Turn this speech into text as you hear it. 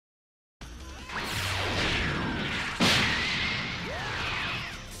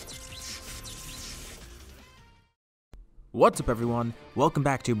What's up everyone, welcome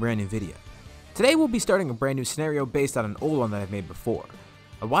back to a brand new video. Today we'll be starting a brand new scenario based on an old one that I've made before.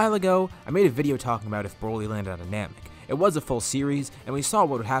 A while ago, I made a video talking about if Broly landed on a Namek. It was a full series, and we saw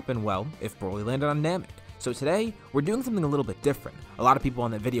what would happen, well, if Broly landed on Namek. So today, we're doing something a little bit different. A lot of people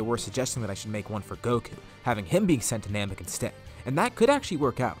on that video were suggesting that I should make one for Goku, having him being sent to Namek instead, and that could actually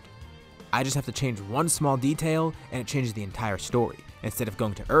work out. I just have to change one small detail, and it changes the entire story. Instead of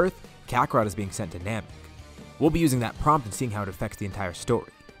going to Earth, Kakarot is being sent to Namek. We'll be using that prompt and seeing how it affects the entire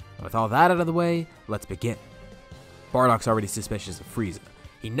story. And with all that out of the way, let's begin. Bardock's already suspicious of Frieza.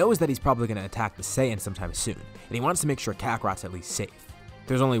 He knows that he's probably going to attack the Saiyan sometime soon, and he wants to make sure Kakarot's at least safe.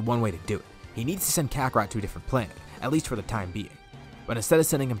 There's only one way to do it. He needs to send Kakarot to a different planet, at least for the time being. But instead of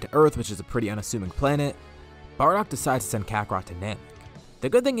sending him to Earth, which is a pretty unassuming planet, Bardock decides to send Kakarot to Namek. The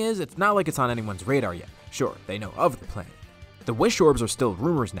good thing is, it's not like it's on anyone's radar yet. Sure, they know of the planet. The Wish Orbs are still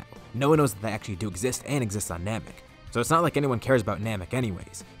rumors now. No one knows that they actually do exist and exist on Namek. So it's not like anyone cares about Namek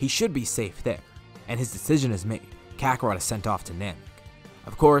anyways. He should be safe there. And his decision is made. Kakarot is sent off to Namek.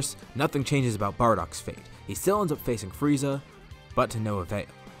 Of course, nothing changes about Bardock's fate. He still ends up facing Frieza, but to no avail.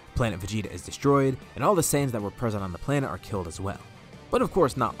 Planet Vegeta is destroyed, and all the Saiyans that were present on the planet are killed as well. But of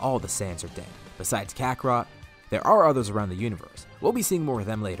course, not all the Saiyans are dead. Besides Kakarot, there are others around the universe. We'll be seeing more of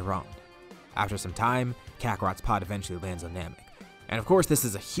them later on. After some time, Kakarot's pod eventually lands on Namek. And of course, this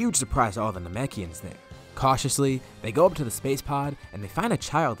is a huge surprise to all the Namekians there. Cautiously, they go up to the space pod and they find a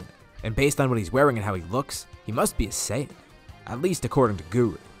child in it. And based on what he's wearing and how he looks, he must be a Saiyan. At least according to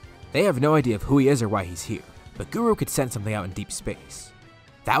Guru. They have no idea of who he is or why he's here, but Guru could send something out in deep space.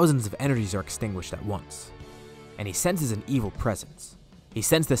 Thousands of energies are extinguished at once. And he senses an evil presence. He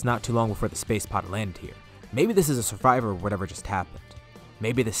sensed this not too long before the space pod landed here. Maybe this is a survivor of whatever just happened.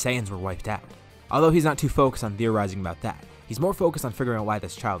 Maybe the Saiyans were wiped out. Although he's not too focused on theorizing about that, he's more focused on figuring out why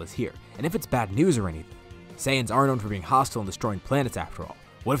this child is here, and if it's bad news or anything. Saiyans are known for being hostile and destroying planets after all.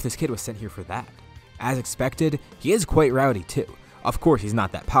 What if this kid was sent here for that? As expected, he is quite rowdy too. Of course he's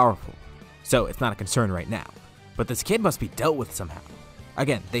not that powerful, so it's not a concern right now. But this kid must be dealt with somehow.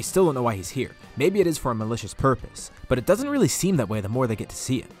 Again, they still don't know why he's here. Maybe it is for a malicious purpose, but it doesn't really seem that way the more they get to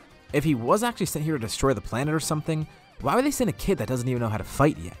see him. If he was actually sent here to destroy the planet or something, why would they send a kid that doesn't even know how to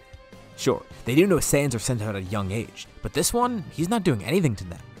fight yet? Sure, they do know Saiyans are sent out at a young age, but this one, he's not doing anything to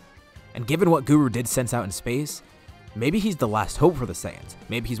them. And given what Guru did sense out in space, maybe he's the last hope for the Saiyans.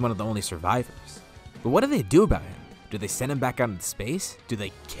 Maybe he's one of the only survivors. But what do they do about him? Do they send him back out into space? Do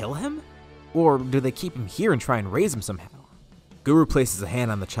they kill him? Or do they keep him here and try and raise him somehow? Guru places a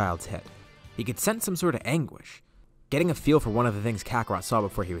hand on the child's head. He could sense some sort of anguish, getting a feel for one of the things Kakarot saw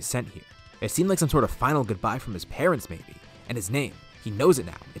before he was sent here. It seemed like some sort of final goodbye from his parents maybe, and his name. He knows it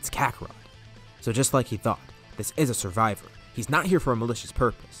now, it's Kakarot. So just like he thought, this is a survivor. He's not here for a malicious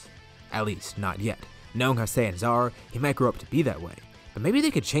purpose. At least, not yet. Knowing how Saiyans are, he might grow up to be that way. But maybe they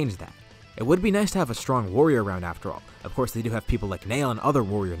could change that. It would be nice to have a strong warrior around after all. Of course, they do have people like Nail and other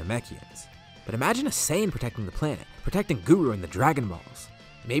warrior Namekians. But imagine a Saiyan protecting the planet, protecting Guru and the Dragon Balls.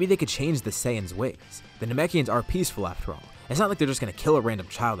 Maybe they could change the Saiyans' ways. The Namekians are peaceful after all. It's not like they're just going to kill a random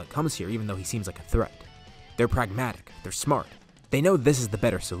child that comes here even though he seems like a threat. They're pragmatic, they're smart. They know this is the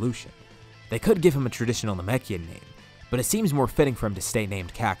better solution. They could give him a traditional Namekian name, but it seems more fitting for him to stay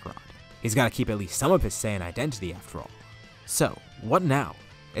named Kakarot. He's got to keep at least some of his Saiyan identity after all. So, what now?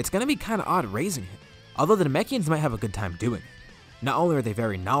 It's going to be kind of odd raising him, although the Namekians might have a good time doing it. Not only are they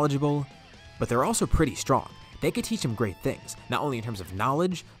very knowledgeable, but they're also pretty strong. They could teach him great things, not only in terms of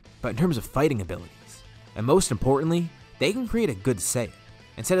knowledge, but in terms of fighting abilities. And most importantly, they can create a good Saiyan.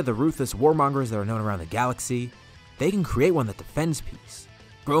 Instead of the ruthless warmongers that are known around the galaxy, they can create one that defends peace.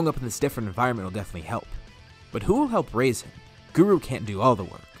 Growing up in this different environment will definitely help. But who will help raise him? Guru can't do all the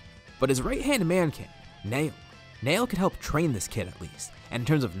work. But his right-hand man can, Nail. Nail could help train this kid at least. And in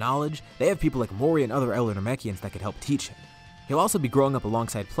terms of knowledge, they have people like Mori and other elder Namekians that could help teach him. He'll also be growing up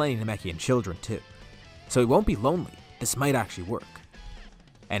alongside plenty Namekian children too. So he won't be lonely. This might actually work.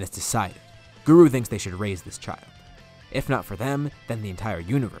 And it's decided. Guru thinks they should raise this child. If not for them, then the entire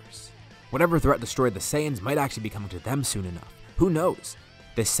universe. Whatever threat destroyed the Saiyans might actually be coming to them soon enough. Who knows?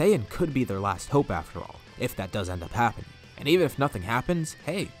 This Saiyan could be their last hope after all, if that does end up happening. And even if nothing happens,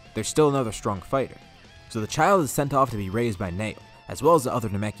 hey, there's still another strong fighter. So the child is sent off to be raised by Nail, as well as the other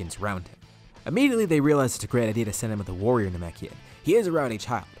Namekians around him. Immediately they realize it's a great idea to send him with a warrior Namekian. He is a rowdy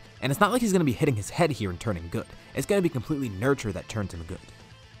child, and it's not like he's going to be hitting his head here and turning good. It's going to be completely nurture that turns him good.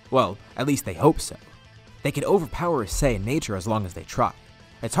 Well, at least they hope so. They can overpower his Saiyan nature as long as they try.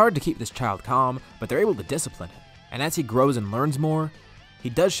 It's hard to keep this child calm, but they're able to discipline him. And as he grows and learns more, he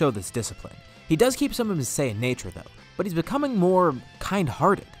does show this discipline. He does keep some of his Saiyan nature though, but he's becoming more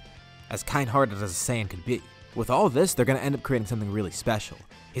kind-hearted. As kind-hearted as a Saiyan could be. With all this, they're going to end up creating something really special.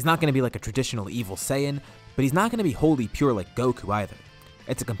 He's not going to be like a traditional evil Saiyan, but he's not going to be wholly pure like Goku either.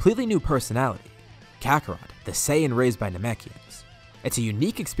 It's a completely new personality. Kakarot, the Saiyan raised by Namekians. It's a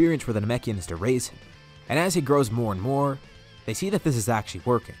unique experience for the Namekians to raise him, and as he grows more and more, they see that this is actually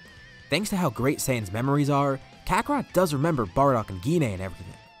working. Thanks to how great Saiyan's memories are, Kakarot does remember Bardock and Gine and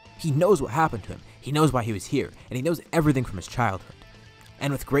everything. He knows what happened to him, he knows why he was here, and he knows everything from his childhood.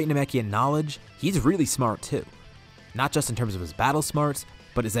 And with great Namekian knowledge, he's really smart too. Not just in terms of his battle smarts,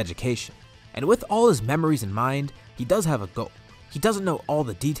 but his education. And with all his memories in mind, he does have a goal. He doesn't know all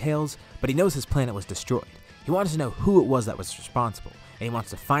the details, but he knows his planet was destroyed. He wants to know who it was that was responsible, and he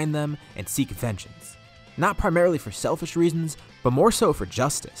wants to find them and seek vengeance. Not primarily for selfish reasons, but more so for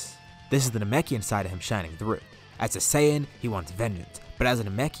justice. This is the Namekian side of him shining through. As a Saiyan, he wants vengeance, but as a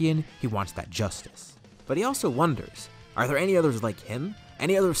Namekian, he wants that justice. But he also wonders, are there any others like him?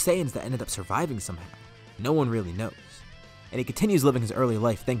 Any other Saiyans that ended up surviving somehow? No one really knows. And he continues living his early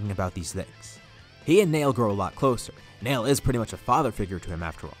life thinking about these things. He and Nail grow a lot closer. Nail is pretty much a father figure to him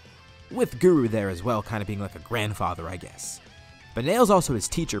after all. With Guru there as well, kind of being like a grandfather, I guess. But Nail's also his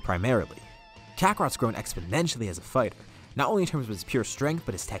teacher primarily. Kakarot's grown exponentially as a fighter, not only in terms of his pure strength,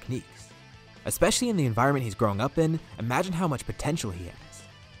 but his techniques. Especially in the environment he's growing up in, imagine how much potential he has.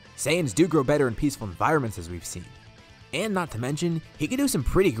 Saiyans do grow better in peaceful environments as we've seen. And not to mention, he could do some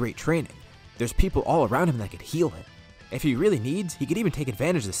pretty great training. There's people all around him that could heal him. If he really needs, he could even take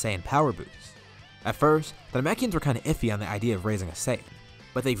advantage of the Saiyan power boost. At first, the Namekians were kind of iffy on the idea of raising a Saiyan,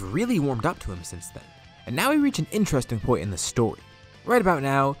 but they've really warmed up to him since then. And now we reach an interesting point in the story. Right about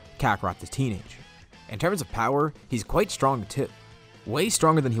now, Kakarot's a teenager. In terms of power, he's quite strong too. Way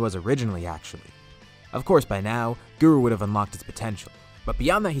stronger than he was originally, actually. Of course, by now, Guru would have unlocked his potential, but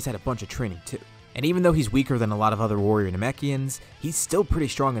beyond that he's had a bunch of training too. And even though he's weaker than a lot of other warrior Namekians, he's still pretty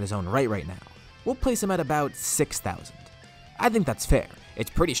strong in his own right now. We'll place him at about 6,000. I think that's fair. It's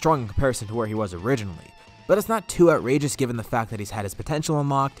pretty strong in comparison to where he was originally, but it's not too outrageous given the fact that he's had his potential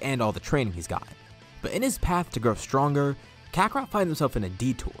unlocked and all the training he's gotten. But in his path to grow stronger, Kakarot finds himself in a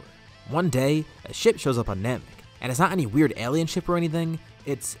detour. One day, a ship shows up on Namek, and it's not any weird alien ship or anything,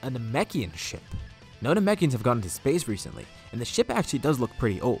 it's a Namekian ship. No Namekians have gone into space recently, and the ship actually does look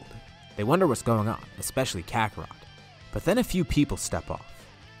pretty old. They wonder what's going on, especially Kakarot. But then a few people step off.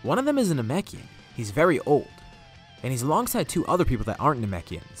 One of them is a Namekian. He's very old, and he's alongside two other people that aren't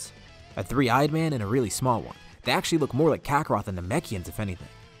Namekians. A three-eyed man and a really small one. They actually look more like Kakarot than Namekians if anything.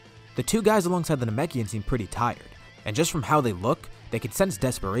 The two guys alongside the Namekians seem pretty tired, and just from how they look, they can sense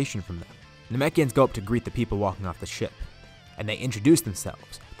desperation from them. Namekians go up to greet the people walking off the ship, and they introduce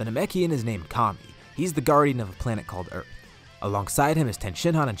themselves. The Namekian is named Kami. He's the guardian of a planet called Earth. Alongside him is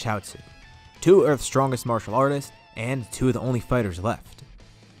Tenshinhan and Chaozu, two of Earth's strongest martial artists, and two of the only fighters left.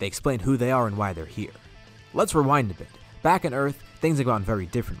 They explain who they are and why they're here. Let's rewind a bit. Back on Earth, things have gone very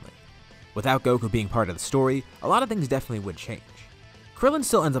differently. Without Goku being part of the story, a lot of things definitely would change. Krillin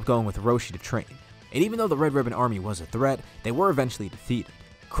still ends up going with Roshi to train, and even though the Red Ribbon Army was a threat, they were eventually defeated.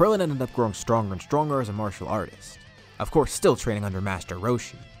 Krillin ended up growing stronger and stronger as a martial artist. Of course, still training under Master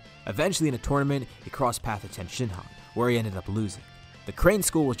Roshi. Eventually in a tournament, he crossed paths with Tenshinhan, where he ended up losing. The Crane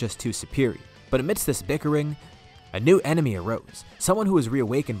School was just too superior, but amidst this bickering, a new enemy arose, someone who was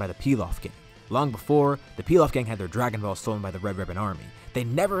reawakened by the Pilaf Gang. Long before, the Pilaf Gang had their Dragon Balls stolen by the Red Ribbon Army. They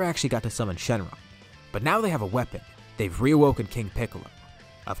never actually got to summon Shenron. But now they have a weapon. They've reawoken King Piccolo.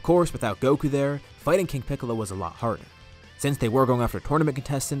 Of course, without Goku there, fighting King Piccolo was a lot harder. Since they were going after tournament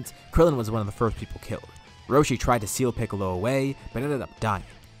contestants, Krillin was one of the first people killed. Roshi tried to seal Piccolo away, but ended up dying,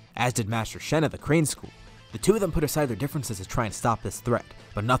 as did Master Shen at the Crane School. The two of them put aside their differences to try and stop this threat,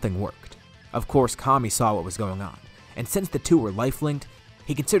 but nothing worked. Of course, Kami saw what was going on, and since the two were life-linked,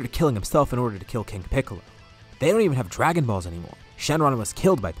 he considered killing himself in order to kill King Piccolo. They don't even have Dragon Balls anymore. Shenron was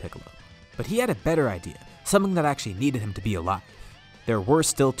killed by Piccolo. But he had a better idea, something that actually needed him to be alive. There were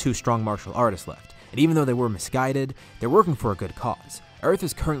still two strong martial artists left, and even though they were misguided, they're working for a good cause. Earth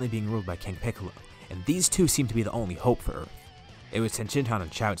is currently being ruled by King Piccolo, and these two seem to be the only hope for Earth. It was Tenshinhan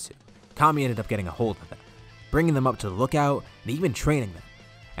and Chaozu. Kami ended up getting a hold of them, bringing them up to the lookout, and even training them.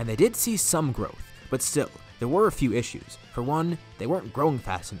 And they did see some growth, but still, there were a few issues. For one, they weren't growing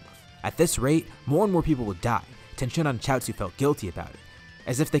fast enough. At this rate, more and more people would die. Tenshinhan and Chaozu felt guilty about it,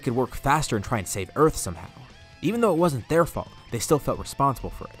 as if they could work faster and try and save Earth somehow. Even though it wasn't their fault, they still felt responsible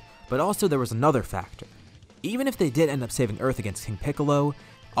for it. But also there was another factor. Even if they did end up saving Earth against King Piccolo,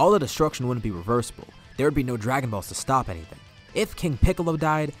 all the destruction wouldn't be reversible. There would be no Dragon Balls to stop anything. If King Piccolo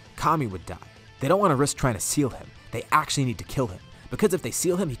died, Kami would die. They don't want to risk trying to seal him. They actually need to kill him, because if they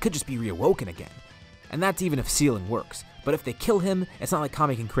seal him, he could just be reawoken again. And that's even if sealing works. But if they kill him, it's not like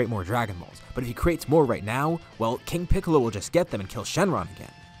Kami can create more Dragon Balls. But if he creates more right now, well, King Piccolo will just get them and kill Shenron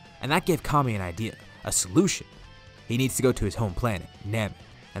again. And that gave Kami an idea, a solution. He needs to go to his home planet, Namek.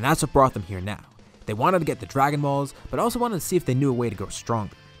 And that's what brought them here now. They wanted to get the Dragon Balls, but also wanted to see if they knew a way to grow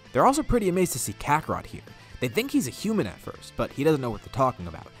stronger. They're also pretty amazed to see Kakarot here. They think he's a human at first, but he doesn't know what they're talking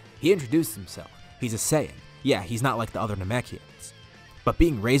about. He introduces himself. He's a Saiyan. Yeah, he's not like the other Namekians. But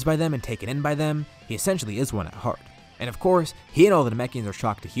being raised by them and taken in by them, he essentially is one at heart. And of course, he and all the Namekians are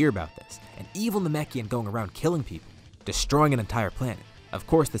shocked to hear about this. An evil Namekian going around killing people, destroying an entire planet. Of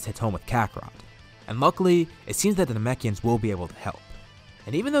course, this hits home with Kakarot. And luckily, it seems that the Namekians will be able to help.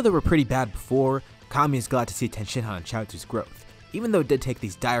 And even though they were pretty bad before, Kami is glad to see Tenshinhan and Chaozu's growth. Even though it did take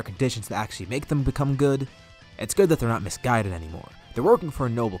these dire conditions to actually make them become good, it's good that they're not misguided anymore. They're working for a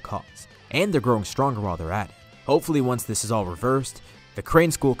noble cause, and they're growing stronger while they're at it. Hopefully once this is all reversed, the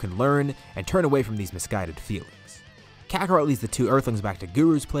Crane School can learn and turn away from these misguided feelings. Kakarot leads the two Earthlings back to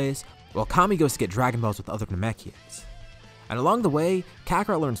Guru's place, while Kami goes to get Dragon Balls with other Namekians. And along the way,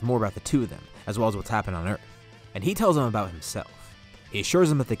 Kakarot learns more about the two of them, as well as what's happened on Earth. And he tells them about himself. He assures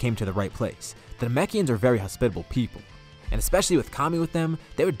them that they came to the right place. The Namekians are very hospitable people, and especially with Kami with them,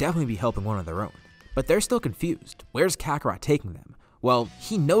 they would definitely be helping one of their own. But they're still confused. Where's Kakarot taking them? Well,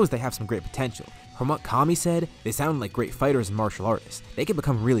 he knows they have some great potential. From what Kami said, they sound like great fighters and martial artists. They can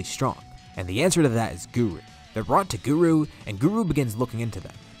become really strong. And the answer to that is Guru. They're brought to Guru, and Guru begins looking into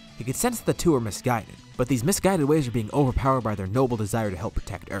them. He could sense that the two are misguided, but these misguided ways are being overpowered by their noble desire to help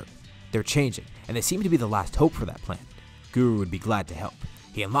protect Earth. They're changing, and they seem to be the last hope for that planet. Guru would be glad to help.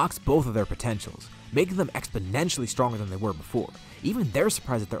 He unlocks both of their potentials, making them exponentially stronger than they were before. Even they're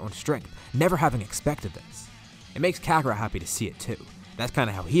surprised at their own strength, never having expected this. It makes Kakarot happy to see it too. That's kind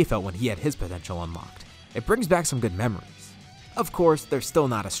of how he felt when he had his potential unlocked. It brings back some good memories. Of course, they're still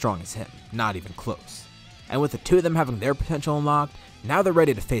not as strong as him, not even close. And with the two of them having their potential unlocked, now they're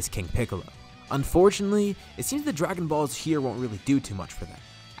ready to face King Piccolo. Unfortunately, it seems the Dragon Balls here won't really do too much for them.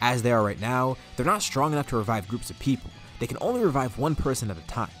 As they are right now, they're not strong enough to revive groups of people. They can only revive one person at a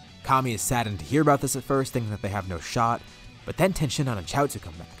time. Kami is saddened to hear about this at first, thinking that they have no shot, but then Tenshinhan and Chaozu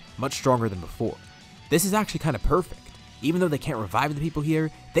come back, much stronger than before. This is actually kind of perfect. Even though they can't revive the people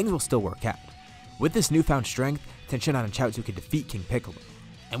here, things will still work out. With this newfound strength, Tenshinhan and Chaozu can defeat King Piccolo.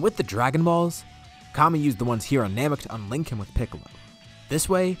 And with the Dragon Balls, Kami used the ones here on Namek to unlink him with Piccolo. This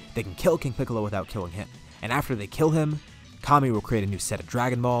way, they can kill King Piccolo without killing him, and after they kill him, Kami will create a new set of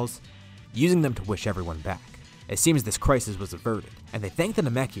Dragon Balls, using them to wish everyone back. It seems this crisis was averted, and they thank the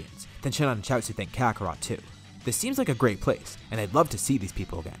Namekians. Tenshinhan and Chaozu thank Kakarot too. This seems like a great place, and they'd love to see these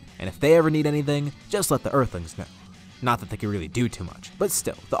people again, and if they ever need anything, just let the Earthlings know. Not that they can really do too much, but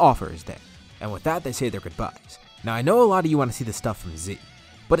still, the offer is there. And with that, they say their goodbyes. Now I know a lot of you want to see the stuff from Z,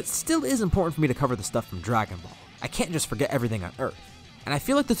 but it still is important for me to cover the stuff from Dragon Ball. I can't just forget everything on Earth. And I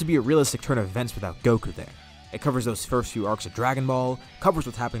feel like this would be a realistic turn of events without Goku there. It covers those first few arcs of Dragon Ball, covers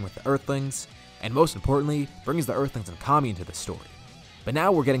what's happening with the Earthlings, and most importantly, brings the Earthlings and Kami into the story. But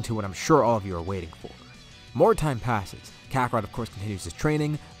now we're getting to what I'm sure all of you are waiting for. More time passes. Kakarot of course continues his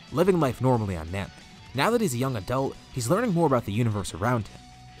training, living life normally on Namek. Now that he's a young adult, he's learning more about the universe around him.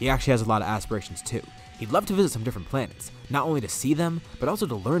 He actually has a lot of aspirations too. He'd love to visit some different planets, not only to see them, but also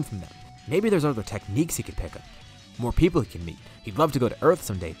to learn from them. Maybe there's other techniques he could pick up. More people he can meet. He'd love to go to Earth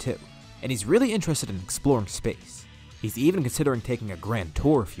someday too. And he's really interested in exploring space. He's even considering taking a grand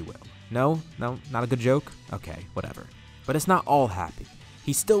tour, if you will. No, not a good joke? Okay, whatever. But it's not all happy.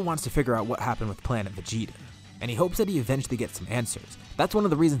 He still wants to figure out what happened with Planet Vegeta. And he hopes that he eventually gets some answers. That's one of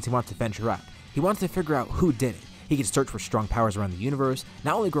the reasons he wants to venture out. He wants to figure out who did it. He can search for strong powers around the universe,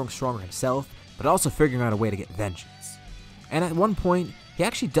 not only growing stronger himself, but also figuring out a way to get vengeance. And at one point, he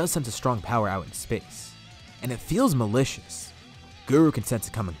actually does sense a strong power out in space. And it feels malicious. Guru can sense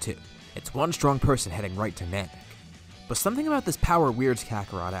it coming too. It's one strong person heading right to Namek. But something about this power weirds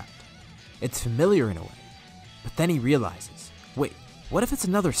Kakarot out. It's familiar in a way. But then he realizes, wait, what if it's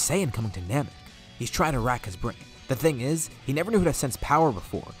another Saiyan coming to Namek? He's trying to rack his brain. The thing is, he never knew how to sense power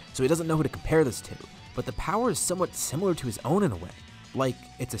before, so he doesn't know who to compare this to. But the power is somewhat similar to his own in a way. Like,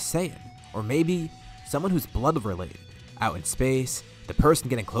 it's a Saiyan. Or maybe, someone who's blood related. Out in space, the person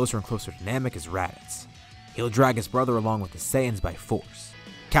getting closer and closer to Namek is Raditz. He'll drag his brother along with the Saiyans by force.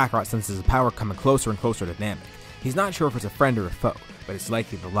 Kakarot senses a power coming closer and closer to Namek. He's not sure if it's a friend or a foe, but it's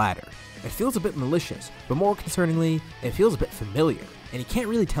likely the latter. It feels a bit malicious, but more concerningly, it feels a bit familiar, and he can't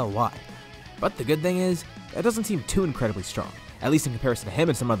really tell why. But the good thing is, it doesn't seem too incredibly strong, at least in comparison to him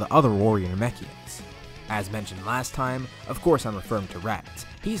and some of the other warrior Namekians. As mentioned last time, of course I'm referring to Raditz.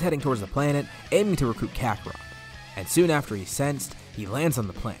 He's heading towards the planet, aiming to recruit Kakarot. And soon after he's sensed, he lands on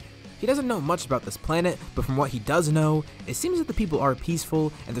the planet. He doesn't know much about this planet, but from what he does know, it seems that the people are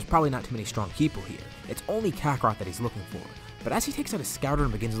peaceful and there's probably not too many strong people here. It's only Kakarot that he's looking for. But as he takes out his scouter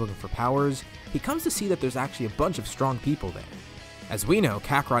and begins looking for powers, he comes to see that there's actually a bunch of strong people there. As we know,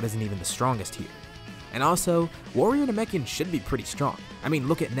 Kakarot isn't even the strongest here. And also, warrior Namekians should be pretty strong. I mean,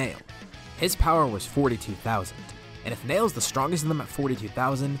 look at Nail. His power was 42,000. And if Nail's the strongest of them at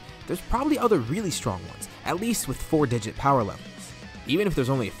 42,000, there's probably other really strong ones, at least with 4-digit power levels. Even if there's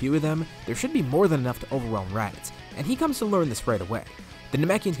only a few of them, there should be more than enough to overwhelm Raditz, and he comes to learn this right away. The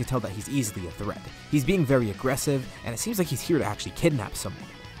Namekians can tell that he's easily a threat. He's being very aggressive, and it seems like he's here to actually kidnap someone.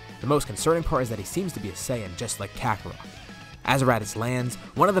 The most concerning part is that he seems to be a Saiyan just like Kakarot. As Raditz lands,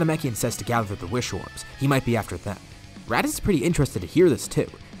 one of the Namekians says to gather the Wish Orbs. He might be after them. Raditz is pretty interested to hear this too.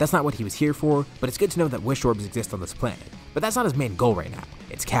 That's not what he was here for, but it's good to know that Wish Orbs exist on this planet. But that's not his main goal right now.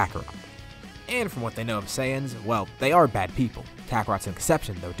 It's Kakarot. And from what they know of Saiyans, well, they are bad people. Kakarot's an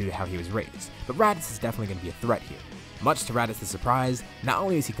exception though due to how he was raised, but Raditz is definitely going to be a threat here. Much to Raditz's surprise, not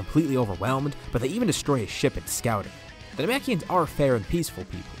only is he completely overwhelmed, but they even destroy his ship and scout it. The Namekians are fair and peaceful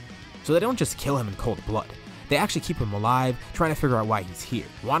people, so they don't just kill him in cold blood. They actually keep him alive, trying to figure out why he's here,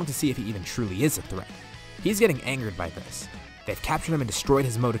 wanting to see if he even truly is a threat. He's getting angered by this. They've captured him and destroyed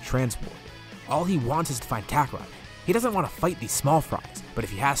his mode of transport. All he wants is to find Kakarot. He doesn't want to fight these small fries, but if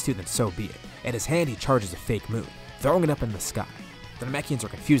he has to, then so be it. In his hand, he charges a fake moon, throwing it up in the sky. The Namekians are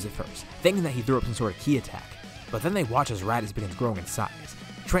confused at first, thinking that he threw up some sort of ki attack, but then they watch as Raditz begins growing in size,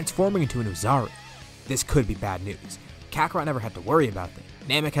 transforming into an Uzaru. This could be bad news. Kakarot never had to worry about that.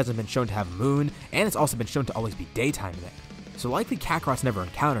 Namek hasn't been shown to have a moon, and it's also been shown to always be daytime there. So likely Kakarot's never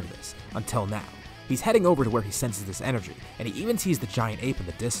encountered this, until now. He's heading over to where he senses this energy, and he even sees the giant ape in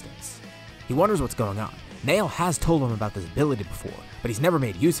the distance. He wonders what's going on. Nail has told him about this ability before, but he's never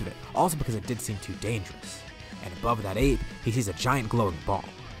made use of it, also because it did seem too dangerous. And above that ape, he sees a giant glowing ball.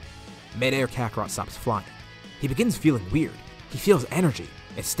 Mid-air, Kakarot stops flying. He begins feeling weird. He feels energy.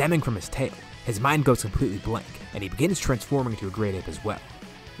 It's stemming from his tail. His mind goes completely blank, and he begins transforming into a great ape as well.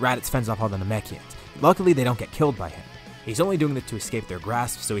 Raditz fends off all the Namekians. Luckily, they don't get killed by him. He's only doing it to escape their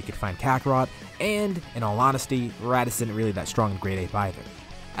grasp so he could find Kakarot, and, in all honesty, Raditz isn't really that strong in Great Ape either.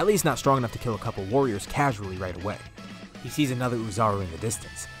 At least not strong enough to kill a couple warriors casually right away. He sees another Uzaru in the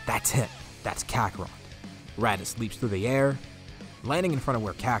distance. That's him. That's Kakarot. Raditz leaps through the air, landing in front of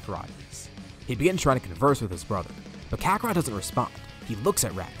where Kakarot is. He begins trying to converse with his brother, but Kakarot doesn't respond. He looks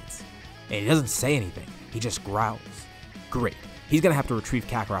at Raditz, and he doesn't say anything. He just growls. Great. He's gonna have to retrieve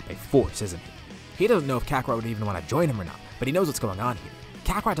Kakarot by force, isn't he? He doesn't know if Kakarot would even want to join him or not, but he knows what's going on here.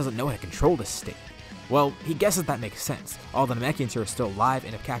 Kakarot doesn't know how to control this state. Well, he guesses that makes sense. All the Namekians here are still alive,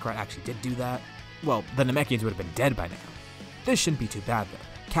 and if Kakarot actually did do that, well, the Namekians would have been dead by now. This shouldn't be too bad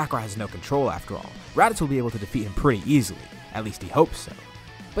though. Kakarot has no control after all. Raditz will be able to defeat him pretty easily, at least he hopes so.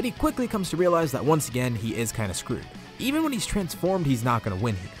 But he quickly comes to realize that once again, he is kinda screwed. Even when he's transformed, he's not gonna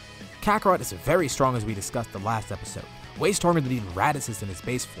win here. Kakarot is very strong as we discussed the last episode, way stronger than even Raditz is in his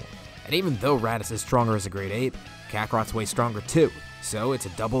base form. And even though Raditz is stronger as a great ape, Kakarot's way stronger too, so it's a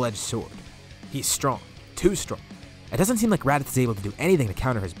double-edged sword. He's strong, too strong. It doesn't seem like Raditz is able to do anything to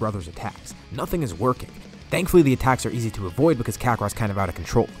counter his brother's attacks. Nothing is working. Thankfully, the attacks are easy to avoid because Kakarot's kind of out of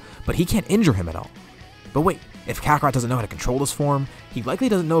control, but he can't injure him at all. But wait, if Kakarot doesn't know how to control this form, he likely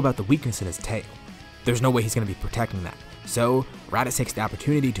doesn't know about the weakness in his tail. There's no way he's going to be protecting that, so Raditz takes the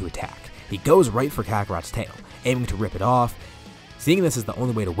opportunity to attack. He goes right for Kakarot's tail, aiming to rip it off, seeing this as the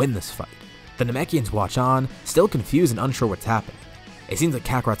only way to win this fight. The Namekians watch on, still confused and unsure what's happening. It seems like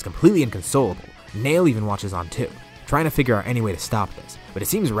Kakarot's completely inconsolable. Nail even watches on too, trying to figure out any way to stop this, but it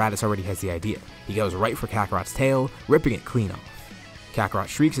seems Raditz already has the idea. He goes right for Kakarot's tail, ripping it clean off. Kakarot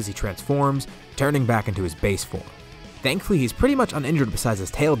shrieks as he transforms, turning back into his base form. Thankfully, he's pretty much uninjured besides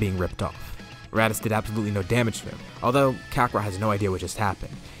his tail being ripped off. Raditz did absolutely no damage to him, although Kakarot has no idea what just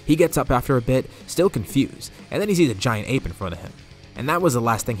happened. He gets up after a bit, still confused, and then he sees a giant ape in front of him. And that was the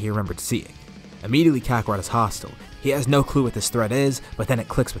last thing he remembered seeing. Immediately, Kakarot is hostile. He has no clue what this threat is, but then it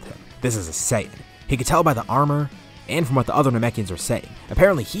clicks with him. This is a Saiyan. He could tell by the armor, and from what the other Namekians are saying.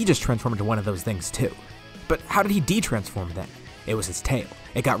 Apparently, he just transformed into one of those things too. But how did he de-transform then? It was his tail.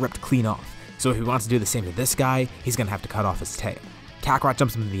 It got ripped clean off. So if he wants to do the same to this guy, he's gonna have to cut off his tail. Kakarot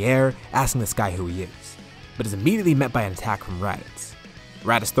jumps into the air, asking this guy who he is, but is immediately met by an attack from Raditz.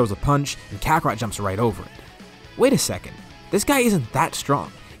 Raditz throws a punch, and Kakarot jumps right over it. Wait a second, this guy isn't that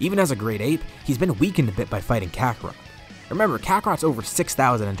strong. Even as a great ape, he's been weakened a bit by fighting Kakarot. Remember, Kakarot's over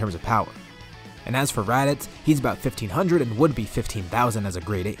 6,000 in terms of power. And as for Raditz, he's about 1,500 and would be 15,000 as a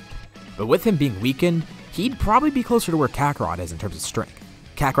great ape. But with him being weakened, he'd probably be closer to where Kakarot is in terms of strength.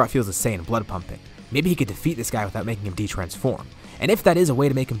 Kakarot feels the Saiyan blood pumping. Maybe he could defeat this guy without making him de-transform. And if that is a way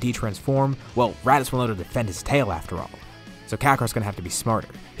to make him de-transform, well, Raditz will know to defend his tail after all. So Kakarot's gonna have to be smarter.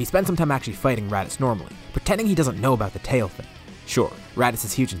 He spends some time actually fighting Raditz normally, pretending he doesn't know about the tail thing. Sure, Raditz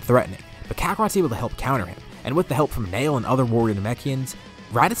is huge and threatening, but Kakarot's able to help counter him, and with the help from Nail and other warrior Namekians,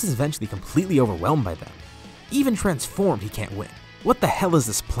 Raditz is eventually completely overwhelmed by them. Even transformed, he can't win. What the hell is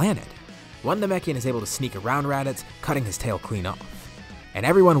this planet? One Namekian is able to sneak around Raditz, cutting his tail clean off. And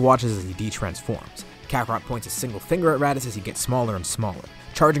everyone watches as he de-transforms. Kakarot points a single finger at Raditz as he gets smaller and smaller,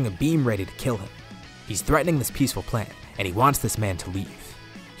 charging a beam ready to kill him. He's threatening this peaceful planet, and he wants this man to leave.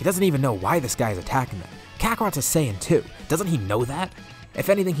 He doesn't even know why this guy is attacking them. Kakarot's a Saiyan too. Doesn't he know that? If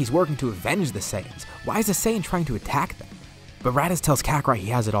anything, he's working to avenge the Saiyans. Why is a Saiyan trying to attack them? But Raditz tells Kakarot he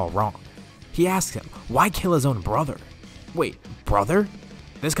has it all wrong. He asks him, why kill his own brother? Wait, brother?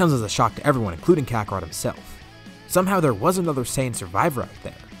 This comes as a shock to everyone, including Kakarot himself. Somehow there was another Saiyan survivor out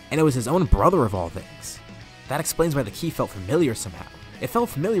there, and it was his own brother of all things. That explains why the key felt familiar somehow. It felt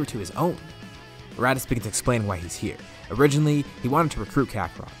familiar to his own. Raditz begins explaining why he's here. Originally, he wanted to recruit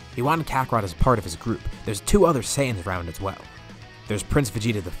Kakarot. He wanted Kakarot as part of his group. There's 2 other Saiyans around as well. There's Prince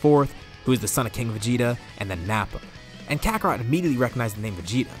Vegeta IV, who is the son of King Vegeta, and then Nappa. And Kakarot immediately recognized the name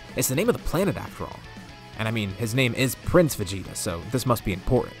Vegeta. It's the name of the planet after all. And I mean, his name is Prince Vegeta, so this must be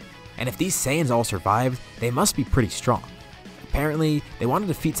important. And if these Saiyans all survived, they must be pretty strong. Apparently, they want to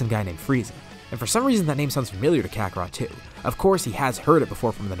defeat some guy named Frieza. And for some reason that name sounds familiar to Kakarot too. Of course, he has heard it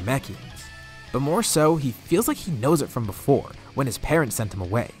before from the Namekians. But more so, he feels like he knows it from before, when his parents sent him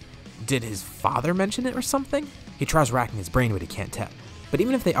away. Did his father mention it or something? He tries racking his brain, but he can't tell. But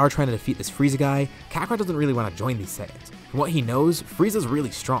even if they are trying to defeat this Frieza guy, Kakarot doesn't really want to join these Saiyans. From what he knows, Frieza's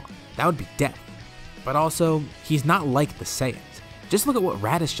really strong. That would be death. But also, he's not like the Saiyans. Just look at what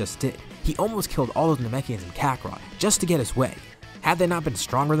Raditz just did. He almost killed all of the Namekians in Kakarot, just to get his way. Had they not been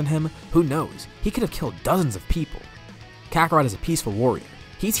stronger than him, who knows? He could have killed dozens of people. Kakarot is a peaceful warrior.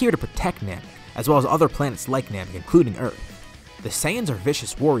 He's here to protect Namek, as well as other planets like Namek, including Earth. The Saiyans are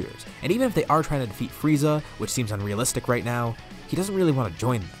vicious warriors, and even if they are trying to defeat Frieza, which seems unrealistic right now, he doesn't really want to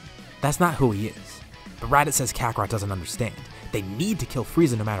join them. That's not who he is. But Raditz says Kakarot doesn't understand. They need to kill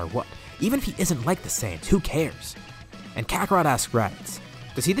Frieza no matter what. Even if he isn't like the Saiyans, who cares? And Kakarot asks Raditz,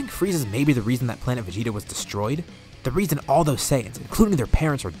 does he think Frieza's maybe the reason that planet Vegeta was destroyed? The reason all those Saiyans, including their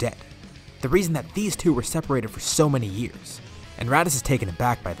parents, are dead? The reason that these 2 were separated for so many years? And Raditz is taken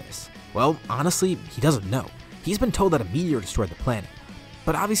aback by this. Well, honestly, he doesn't know. He's been told that a meteor destroyed the planet.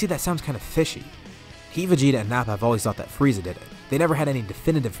 But obviously that sounds kind of fishy. He, Vegeta, and Nappa have always thought that Frieza did it. They never had any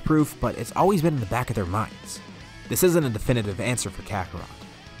definitive proof, but it's always been in the back of their minds. This isn't a definitive answer for Kakarot.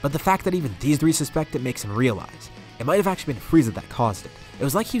 But the fact that even these 3 suspect it makes him realize it might have actually been Frieza that caused it. It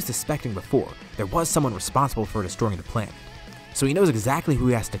was like he was suspecting before. There was someone responsible for destroying the planet. So he knows exactly who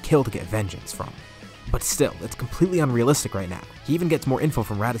he has to kill to get vengeance from. But still, it's completely unrealistic right now. He even gets more info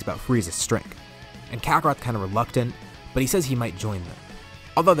from Raditz about Frieza's strength. And Kakarot's kind of reluctant, but he says he might join them.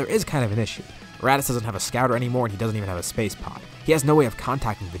 Although there is kind of an issue. Raditz doesn't have a scouter anymore and he doesn't even have a space pod. He has no way of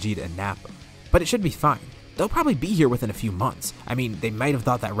contacting Vegeta and Nappa. But it should be fine. They'll probably be here within a few months. I mean, they might have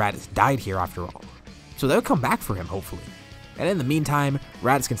thought that Raditz died here after all. So they'll come back for him, hopefully. And in the meantime,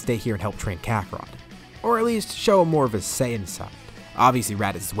 Raditz can stay here and help train Kakarot. Or at least show him more of his Saiyan side. Obviously,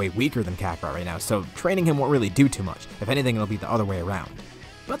 Raditz is way weaker than Kakarot right now, so training him won't really do too much. If anything, it'll be the other way around.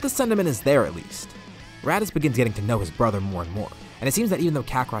 But the sentiment is there at least. Raditz begins getting to know his brother more and more, and it seems that even though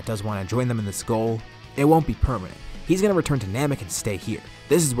Kakarot does want to join them in this goal, it won't be permanent. He's going to return to Namek and stay here.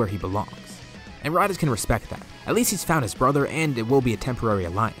 This is where he belongs. And Raditz can respect that. At least he's found his brother, and it will be a temporary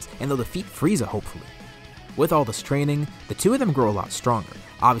alliance, and they'll defeat Frieza, hopefully. With all this training, the 2 of them grow a lot stronger.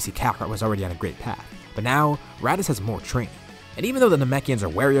 Obviously, Kakarot was already on a great path, but now, Raditz has more training. And even though the Namekians are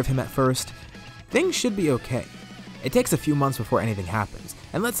wary of him at first, things should be okay. It takes a few months before anything happens,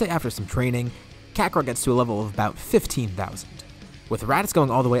 and let's say after some training, Kakarot gets to a level of about 15,000, with Raditz going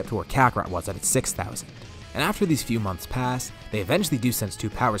all the way up to where Kakarot was at its 6,000. And after these few months pass, they eventually do sense 2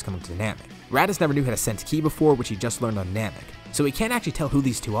 powers coming to Namek. Raditz never knew how to sense ki before, which he just learned on Namek, so he can't actually tell who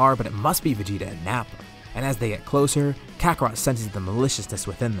these 2 are, but it must be Vegeta and Nappa. And as they get closer, Kakarot senses the maliciousness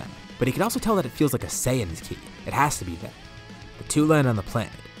within them, but he can also tell that it feels like a Saiyan's ki. It has to be them. The 2 land on the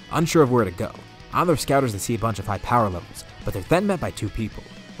planet, unsure of where to go. On their scouters they see a bunch of high power levels, but they're then met by 2 people,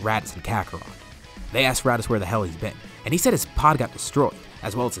 Raditz and Kakarot. They ask Raditz where the hell he's been, and he said his pod got destroyed,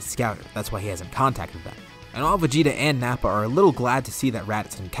 as well as his scouter, that's why he hasn't contacted them. And while Vegeta and Nappa are a little glad to see that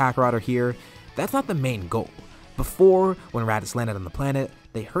Raditz and Kakarot are here, that's not the main goal. Before, when Raditz landed on the planet,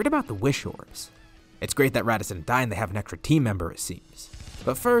 they heard about the Wish Orbs. It's great that Raditz didn't die and they have an extra team member, it seems.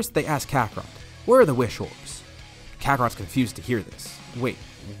 But first, they ask Kakarot, where are the Wish Orbs? Kakarot's confused to hear this. Wait,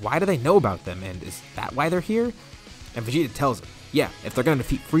 why do they know about them, and is that why they're here? And Vegeta tells him, Yeah, if they're gonna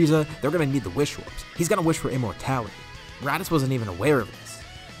defeat Frieza, they're gonna need the Wish Orbs. He's gonna wish for immortality. Raditz wasn't even aware of this.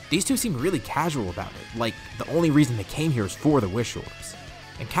 These two seem really casual about it, like the only reason they came here is for the Wish Orbs.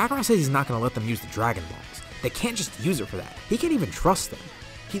 And Kakarot says he's not gonna let them use the Dragon Balls. They can't just use it for that. He can't even trust them.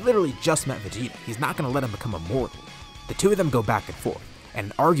 He literally just met Vegeta. He's not gonna let him become immortal. The two of them go back and forth, and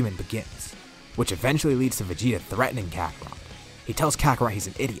an argument begins, which eventually leads to Vegeta threatening Kakarot. He tells Kakarot he's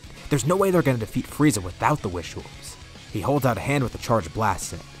an idiot. There's no way they're gonna defeat Frieza without the Wish Orbs. He holds out a hand with a charged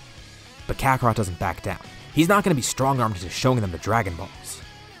blast in it. But Kakarot doesn't back down. He's not gonna be strong-armed into showing them the Dragon Balls.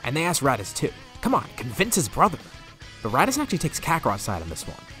 And they ask Raditz too. Come on, convince his brother. But Raditz actually takes Kakarot's side on this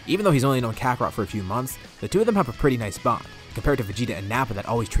one. Even though he's only known Kakarot for a few months, the two of them have a pretty nice bond, compared to Vegeta and Nappa that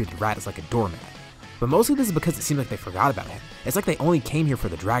always treated Raditz like a doormat. But mostly this is because it seems like they forgot about him. It's like they only came here for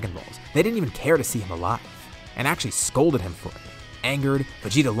the Dragon Balls. They didn't even care to see him alive, and actually scolded him for it. Angered,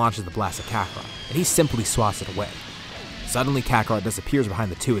 Vegeta launches the blast at Kakarot, and he simply swats it away. Suddenly Kakarot disappears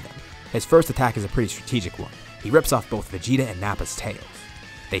behind the two of them. His first attack is a pretty strategic one. He rips off both Vegeta and Nappa's tails.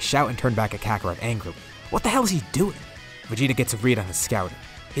 They shout and turn back at Kakarot angrily. What the hell is he doing? Vegeta gets a read on his scouter.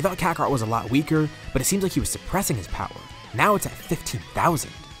 He thought Kakarot was a lot weaker, but it seems like he was suppressing his power. Now it's at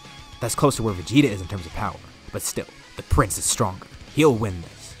 15,000. That's close to where Vegeta is in terms of power, but still, the prince is stronger. He'll win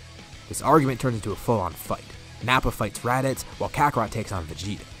this. This argument turns into a full-on fight. Nappa fights Raditz, while Kakarot takes on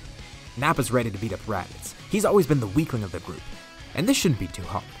Vegeta. Nappa's ready to beat up Raditz. He's always been the weakling of the group, and this shouldn't be too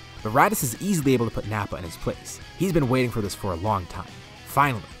hard. But Raditz is easily able to put Nappa in his place. He's been waiting for this for a long time.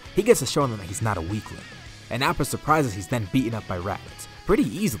 Finally, he gets to show them that he's not a weakling. And Nappa surprises he's then beaten up by Raditz, pretty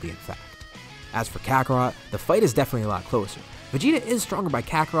easily in fact. As for Kakarot, the fight is definitely a lot closer. Vegeta is stronger by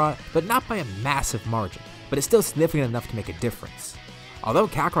Kakarot, but not by a massive margin, but it's still significant enough to make a difference. Although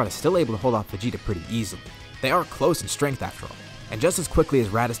Kakarot is still able to hold off Vegeta pretty easily, they are close in strength after all, and just as quickly as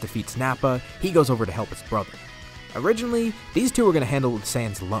Raditz defeats Nappa, he goes over to help his brother. Originally, these two were going to handle the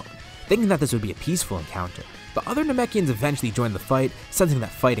Saiyans alone, thinking that this would be a peaceful encounter, but other Namekians eventually join the fight, sensing that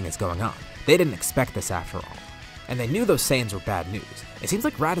fighting is going on. They didn't expect this after all. And they knew those Saiyans were bad news. It seems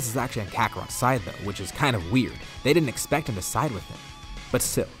like Raditz is actually on Kakarot's side though, which is kind of weird. They didn't expect him to side with him. But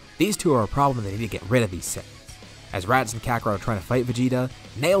still, these two are a problem and they need to get rid of these Saiyans. As Raditz and Kakarot are trying to fight Vegeta,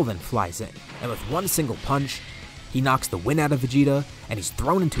 Nail then flies in, and with one single punch, he knocks the wind out of Vegeta, and he's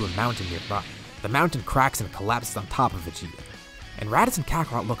thrown into a mountain nearby. The mountain cracks and collapses on top of Vegeta. And Raditz and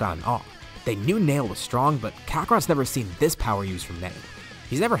Kakarot look on in awe. They knew Nail was strong, but Kakarot's never seen this power used from Nail.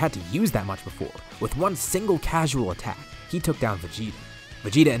 He's never had to use that much before. With one single casual attack, he took down Vegeta.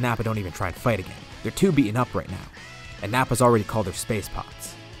 Vegeta and Nappa don't even try and fight again. They're too beaten up right now. And Nappa's already called their space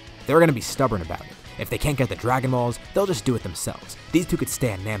pods. They're gonna be stubborn about it. If they can't get the Dragon Balls, they'll just do it themselves. These two could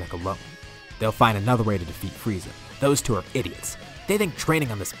stay on Namek alone. They'll find another way to defeat Frieza. Those two are idiots. They think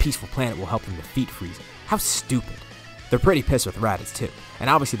training on this peaceful planet will help them defeat Frieza. How stupid. They're pretty pissed with Raditz too, and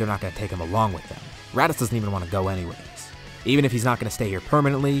obviously they're not gonna take him along with them. Raditz doesn't even want to go anyways. Even if he's not going to stay here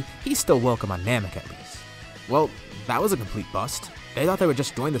permanently, he's still welcome on Namek at least. Well, that was a complete bust. They thought they would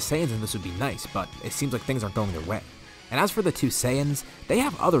just join the Saiyans and this would be nice, but it seems like things aren't going their way. And as for the two Saiyans, they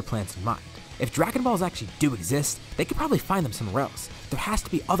have other plans in mind. If Dragon Balls actually do exist, they could probably find them somewhere else. There has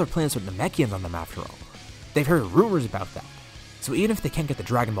to be other planets with Namekians on them after all. They've heard rumors about that. So even if they can't get the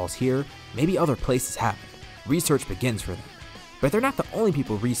Dragon Balls here, maybe other places have it. Research begins for them. But they're not the only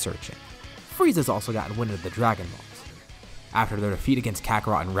people researching. Frieza's also gotten wind of the Dragon Balls. After their defeat against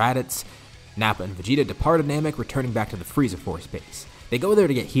Kakarot and Raditz, Nappa and Vegeta departed Namek, returning back to the Frieza Force base. They go there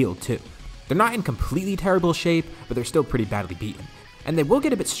to get healed too. They're not in completely terrible shape, but they're still pretty badly beaten. And they will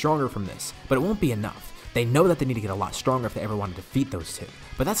get a bit stronger from this, but it won't be enough. They know that they need to get a lot stronger if they ever want to defeat those two,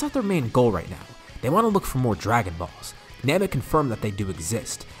 but that's not their main goal right now. They want to look for more Dragon Balls. Namek confirmed that they do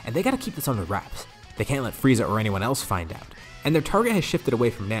exist, and they gotta keep this under wraps. They can't let Frieza or anyone else find out. And their target has shifted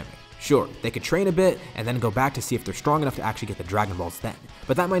away from Namek. Sure, they could train a bit and then go back to see if they're strong enough to actually get the Dragon Balls then,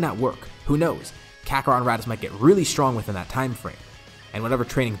 but that might not work. Who knows? Kakarot and Raditz might get really strong within that time frame, and whatever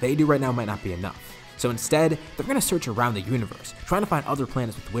training they do right now might not be enough. So instead, they're going to search around the universe, trying to find other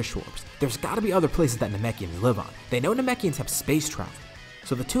planets with Wish Orbs. There's got to be other places that Namekians live on. They know Namekians have space travel.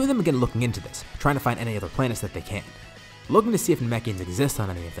 So the two of them begin looking into this, trying to find any other planets that they can, looking to see if Namekians exist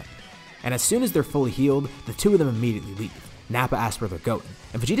on any of them. And as soon as they're fully healed, the two of them immediately leave. Nappa asks where they're going,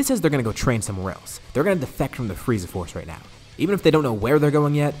 and Vegeta says they're going to go train somewhere else. They're going to defect from the Frieza Force right now. Even if they don't know where they're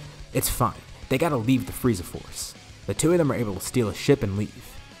going yet, it's fine. They gotta leave the Frieza Force. The two of them are able to steal a ship and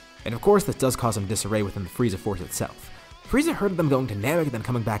leave. And of course this does cause some disarray within the Frieza Force itself. Frieza heard of them going to Namek and then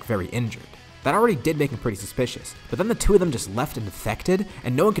coming back very injured. That already did make him pretty suspicious, but then the two of them just left and defected,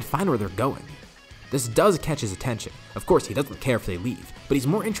 and no one could find where they're going. This does catch his attention. Of course, he doesn't care if they leave, but he's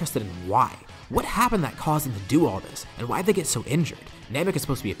more interested in why. What happened that caused them to do all this, and why'd they get so injured? Namek is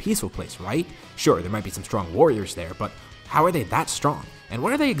supposed to be a peaceful place, right? Sure, there might be some strong warriors there, but how are they that strong? And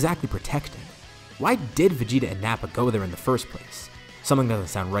what are they exactly protecting? Why did Vegeta and Nappa go there in the first place? Something doesn't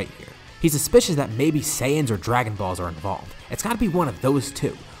sound right here. He's suspicious that maybe Saiyans or Dragon Balls are involved. It's gotta be one of those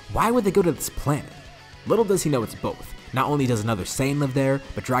two. Why would they go to this planet? Little does he know it's both. Not only does another Saiyan live there,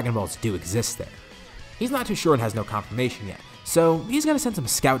 but Dragon Balls do exist there. He's not too sure and has no confirmation yet, so he's gonna send some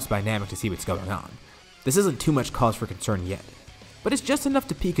scouts by Namek to see what's going on. This isn't too much cause for concern yet, but it's just enough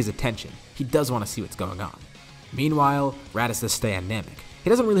to pique his attention. He does want to see what's going on. Meanwhile, Raditz does stay on Namek. He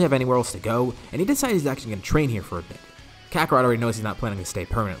doesn't really have anywhere else to go, and he decides he's actually gonna train here for a bit. Kakarot already knows he's not planning to stay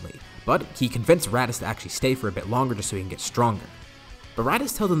permanently, but he convinced Raditz to actually stay for a bit longer just so he can get stronger. But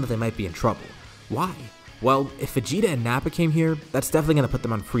Raditz tells them that they might be in trouble. Why? Well, if Vegeta and Nappa came here, that's definitely gonna put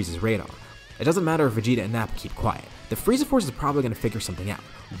them on Frieza's radar. It doesn't matter if Vegeta and Nappa keep quiet. The Frieza Force is probably going to figure something out.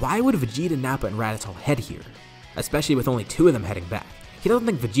 Why would Vegeta, Nappa, and Raditz all head here? Especially with only 2 of them heading back. He doesn't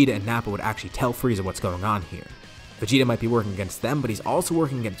think Vegeta and Nappa would actually tell Frieza what's going on here. Vegeta might be working against them, but he's also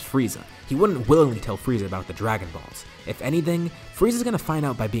working against Frieza. He wouldn't willingly tell Frieza about the Dragon Balls. If anything, Frieza's going to find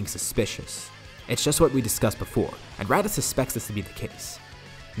out by being suspicious. It's just what we discussed before, and Raditz suspects this to be the case.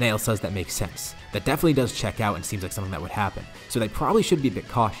 Nail says that makes sense. That definitely does check out and seems like something that would happen, so they probably should be a bit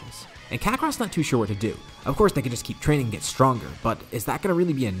cautious. And Kakarot's not too sure what to do. Of course, they could just keep training and get stronger, but is that going to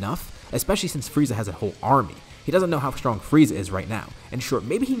really be enough? Especially since Frieza has a whole army. He doesn't know how strong Frieza is right now, and sure,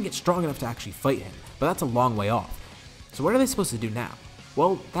 maybe he can get strong enough to actually fight him, but that's a long way off. So what are they supposed to do now?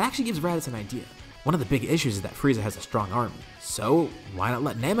 Well, that actually gives Raditz an idea. One of the big issues is that Frieza has a strong army, so why not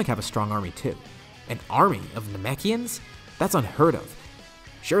let Namek have a strong army too? An army of Namekians? That's unheard of.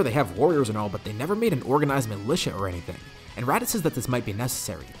 Sure, they have warriors and all, but they never made an organized militia or anything. And Raditz says that this might be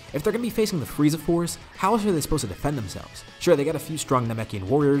necessary. If they're going to be facing the Frieza Force, how else are they supposed to defend themselves? Sure, they got a few strong Namekian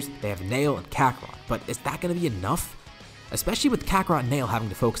warriors, they have Nail and Kakarot, but is that going to be enough? Especially with Kakarot and Nail having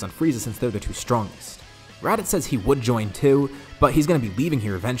to focus on Frieza since they're the 2 strongest. Raditz says he would join too, but he's going to be leaving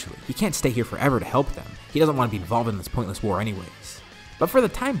here eventually. He can't stay here forever to help them. He doesn't want to be involved in this pointless war anyways. But for the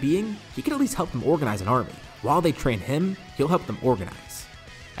time being, he could at least help them organize an army. While they train him, he'll help them organize.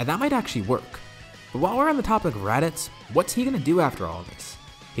 And that might actually work. But while we're on the topic of Raditz, what's he going to do after all this?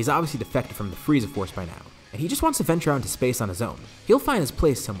 He's obviously defected from the Frieza Force by now, and he just wants to venture out into space on his own. He'll find his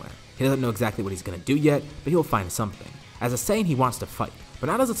place somewhere. He doesn't know exactly what he's going to do yet, but he'll find something. As a Saiyan, he wants to fight, but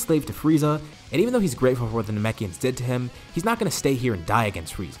not as a slave to Frieza, and even though he's grateful for what the Namekians did to him, he's not going to stay here and die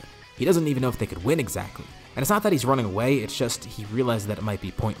against Frieza. He doesn't even know if they could win exactly, and it's not that he's running away, it's just he realizes that it might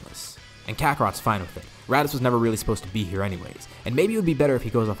be pointless. And Kakarot's fine with it. Raditz was never really supposed to be here anyways, and maybe it would be better if he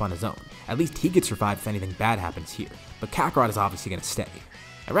goes off on his own. At least he could survive if anything bad happens here, but Kakarot is obviously going to stay.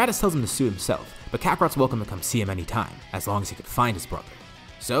 And Raditz tells him to suit himself, but Kakarot's welcome to come see him anytime, as long as he could find his brother.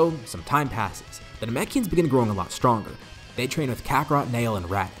 So, some time passes. The Namekians begin growing a lot stronger. They train with Kakarot, Nail, and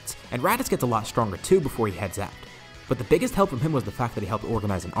Raditz gets a lot stronger too before he heads out. But the biggest help from him was the fact that he helped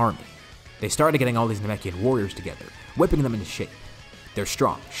organize an army. They started getting all these Namekian warriors together, whipping them into shape. They're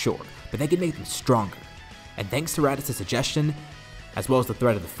strong, sure, but they can make them stronger. And thanks to Raditz's suggestion, as well as the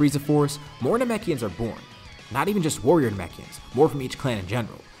threat of the Frieza Force, more Namekians are born. Not even just warrior Namekians, more from each clan in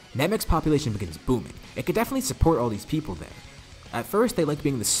general. Namek's population begins booming. It could definitely support all these people there. At first, they like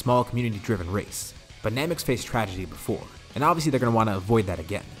being this small community-driven race, but Namek's faced tragedy before, and obviously they're going to want to avoid that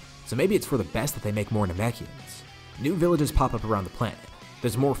again. So maybe it's for the best that they make more Namekians. New villages pop up around the planet.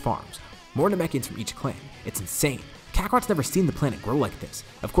 There's more farms, more Namekians from each clan. It's insane. Kakarot's never seen the planet grow like this.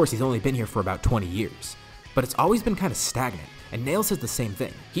 Of course, he's only been here for about 20 years. But it's always been kind of stagnant, and Nail says the same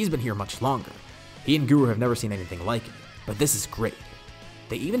thing. He's been here much longer. He and Guru have never seen anything like it, but this is great.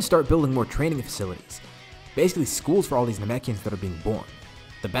 They even start building more training facilities. Basically schools for all these Namekians that are being born.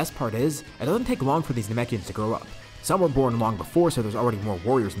 The best part is, it doesn't take long for these Namekians to grow up. Some were born long before, so there's already more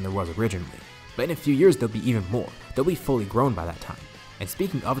warriors than there was originally. But in a few years, there'll be even more. They'll be fully grown by that time. And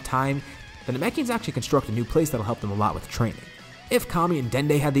speaking of time, the Namekians actually construct a new place that'll help them a lot with training. If Kami and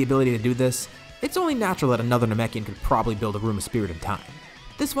Dende had the ability to do this, it's only natural that another Namekian could probably build a room of spirit in time.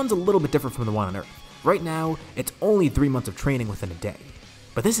 This one's a little bit different from the one on Earth. Right now, it's only 3 months of training within a day.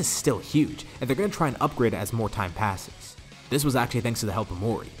 But this is still huge, and they're going to try and upgrade it as more time passes. This was actually thanks to the help of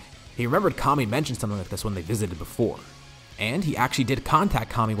Mori. He remembered Kami mentioned something like this when they visited before. And he actually did contact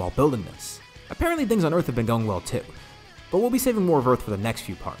Kami while building this. Apparently things on Earth have been going well too. But we'll be saving more of Earth for the next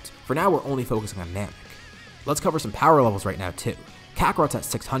few parts. For now, we're only focusing on Namek. Let's cover some power levels right now too. Kakarot's at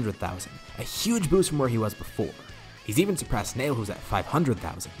 600,000, a huge boost from where he was before. He's even surpassed Nail, who's at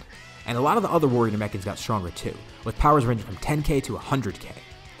 500,000. And a lot of the other warrior Namekians got stronger too, with powers ranging from 10k to 100k.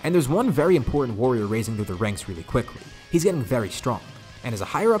 And there's one very important warrior raising through the ranks really quickly. He's getting very strong, and is a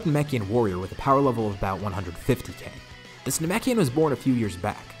higher up Namekian warrior with a power level of about 150k. This Namekian was born a few years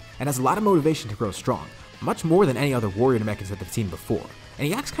back, and has a lot of motivation to grow strong, much more than any other warrior Namekians that they've seen before, and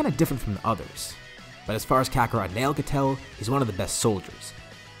he acts kinda different from the others. But as far as Kakarot and Nail could tell, he's one of the best soldiers.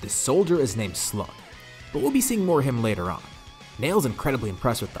 This soldier is named Slug, but we'll be seeing more of him later on. Nail's incredibly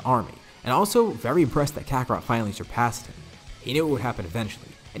impressed with the army, and also very impressed that Kakarot finally surpassed him. He knew it would happen eventually,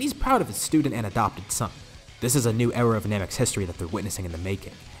 and he's proud of his student and adopted son. This is a new era of Namek's history that they're witnessing in the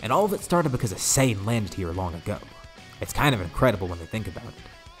making, and all of it started because a Saiyan landed here long ago. It's kind of incredible when they think about it.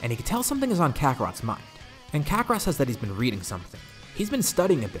 And he can tell something is on Kakarot's mind, and Kakarot says that he's been reading something. He's been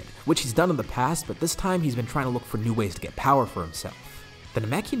studying a bit, which he's done in the past, but this time he's been trying to look for new ways to get power for himself. The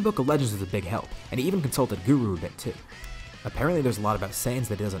Namekian Book of Legends is a big help, and he even consulted Guru a bit too. Apparently there's a lot about Saiyans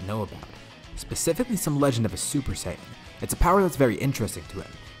that he doesn't know about, specifically some legend of a Super Saiyan. It's a power that's very interesting to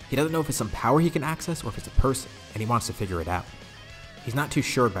him. He doesn't know if it's some power he can access or if it's a person, and he wants to figure it out. He's not too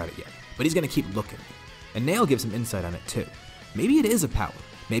sure about it yet, but he's gonna keep looking. And Nail gives him insight on it too. Maybe it is a power,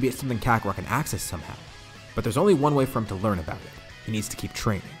 maybe it's something Kakarot can access somehow. But there's only one way for him to learn about it. He needs to keep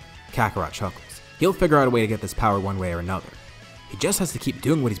training. Kakarot chuckles. He'll figure out a way to get this power one way or another. He just has to keep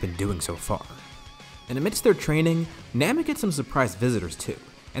doing what he's been doing so far. And amidst their training, Namek gets some surprise visitors too,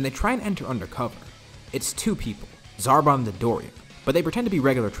 and they try and enter undercover. It's two people, Zarbon and Dodoria, but they pretend to be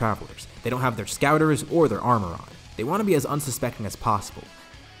regular travelers. They don't have their scouters or their armor on. They want to be as unsuspecting as possible.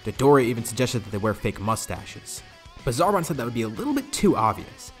 Dodoria even suggested that they wear fake mustaches. But Zarbon said that would be a little bit too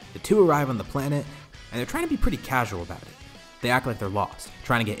obvious. The two arrive on the planet, and they're trying to be pretty casual about it. They act like they're lost,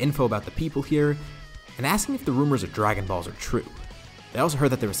 trying to get info about the people here, and asking if the rumors of Dragon Balls are true. They also heard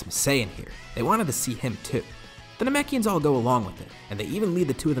that there was some Saiyan here. They wanted to see him too. The Namekians all go along with it, and they even lead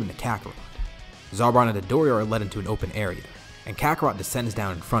the two of them to Kakarot. Zarbon and Dodoria are led into an open area, and Kakarot descends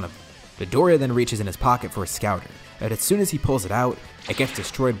down in front of them. Dodoria then reaches in his pocket for a scouter, but as soon as he pulls it out, it gets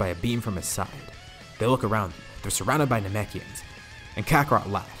destroyed by a beam from his side. They look around them. They're surrounded by Namekians, and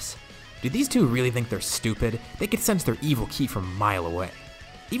Kakarot laughs. Do these two really think they're stupid? They could sense their evil ki from a mile away.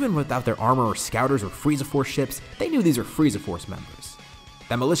 Even without their armor or scouters or Frieza Force ships, they knew these were Frieza Force members.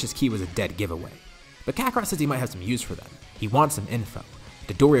 That malicious ki was a dead giveaway. But Kakarot says he might have some use for them. He wants some info.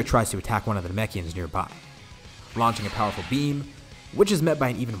 Dodoria tries to attack one of the Namekians nearby, launching a powerful beam, which is met by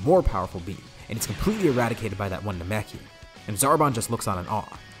an even more powerful beam, and it's completely eradicated by that one Namekian. And Zarbon just looks on in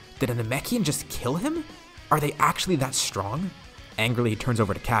awe. Did a Namekian just kill him? Are they actually that strong? Angrily, he turns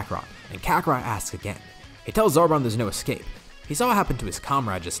over to Kakarot, and Kakarot asks again. He tells Zarbon there's no escape. He saw what happened to his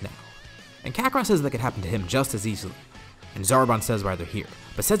comrade just now. And Kakarot says that could happen to him just as easily. And Zarbon says why they're here,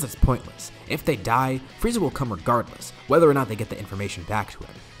 but says it's pointless. If they die, Frieza will come regardless, whether or not they get the information back to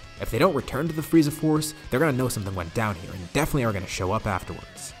him. If they don't return to the Frieza Force, they're gonna know something went down here, and definitely are gonna show up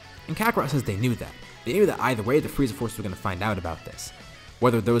afterwards. And Kakarot says they knew that. They knew that either way, the Frieza Force was gonna find out about this.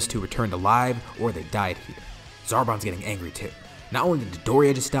 Whether those two returned alive, or they died here. Zarbon's getting angry too. Not only did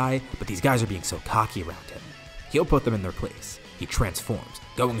Dodoria just die, but these guys are being so cocky around him. He'll put them in their place. He transforms,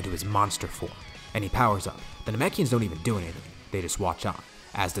 going into his monster form, and he powers up. The Namekians don't even do anything, they just watch on,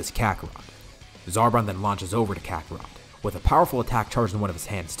 as does Kakarot. Zarbon then launches over to Kakarot, with a powerful attack charged in one of his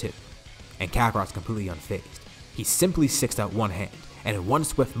hands too. And Kakarot's completely unfazed. He simply sticks out one hand, and in one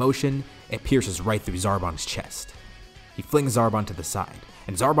swift motion, it pierces right through Zarbon's chest. He flings Zarbon to the side,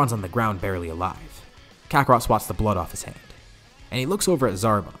 and Zarbon's on the ground barely alive. Kakarot swats the blood off his hand, and he looks over at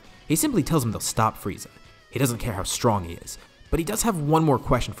Zarbon. He simply tells him they'll stop Frieza. He doesn't care how strong he is, but he does have one more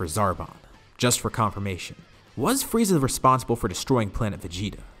question for Zarbon, just for confirmation. Was Frieza responsible for destroying planet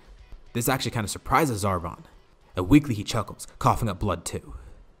Vegeta? This actually kind of surprises Zarbon. And weakly he chuckles, coughing up blood too.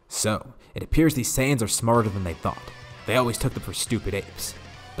 So, it appears these Saiyans are smarter than they thought. They always took them for stupid apes.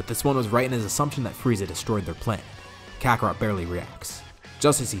 But this one was right in his assumption that Frieza destroyed their planet. Kakarot barely reacts.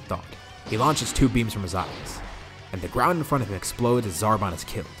 Just as he thought, he launches two beams from his eyes, and the ground in front of him explodes as Zarbon is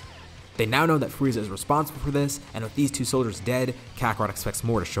killed. They now know that Frieza is responsible for this, and with these two soldiers dead, Kakarot expects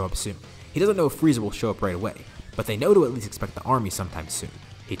more to show up soon. He doesn't know if Frieza will show up right away, but they know to at least expect the army sometime soon.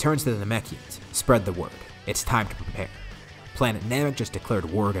 He turns to the Namekians, spread the word. It's time to prepare. Planet Namek just declared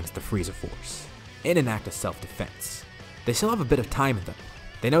war against the Frieza Force, in an act of self-defense. They still have a bit of time in them.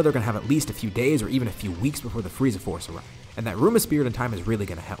 They know they're going to have at least a few days or even a few weeks before the Frieza Force arrive, and that room of spirit and time is really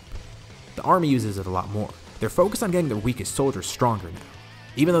going to help. The army uses it a lot more. They're focused on getting their weakest soldiers stronger now.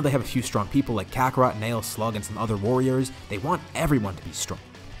 Even though they have a few strong people like Kakarot, Nail, Slug, and some other warriors, they want everyone to be strong.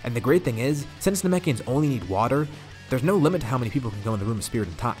 And the great thing is, since Namekians only need water, there's no limit to how many people can go in the room of spirit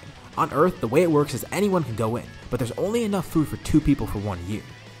and time. On Earth, the way it works is anyone can go in, but there's only enough food for 2 people for 1 year.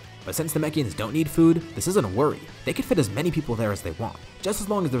 But since the Namekians don't need food, this isn't a worry. They could fit as many people there as they want, just as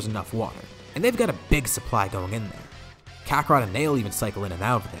long as there's enough water. And they've got a big supply going in there. Kakarot and Nail even cycle in and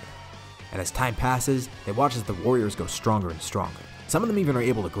out of there. And as time passes, they watch as the warriors go stronger and stronger. Some of them even are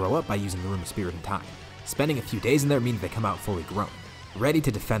able to grow up by using the Room of Spirit and Time. Spending a few days in there means they come out fully grown, ready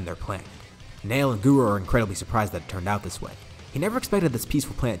to defend their planet. Nail and Guru are incredibly surprised that it turned out this way. He never expected this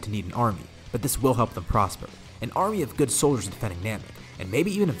peaceful planet to need an army, but this will help them prosper. An army of good soldiers defending Namek, and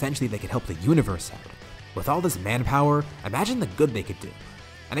maybe even eventually they could help the universe out. With all this manpower, imagine the good they could do.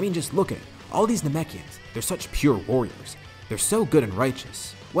 And I mean, just look at it. All these Namekians, they're such pure warriors. They're so good and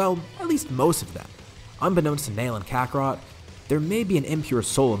righteous. Well, at least most of them. Unbeknownst to Nail and Kakarot, there may be an impure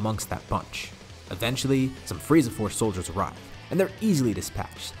soul amongst that bunch. Eventually, some Frieza Force soldiers arrive, and they're easily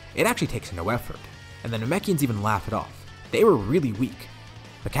dispatched. It actually takes no effort, and the Namekians even laugh it off. They were really weak.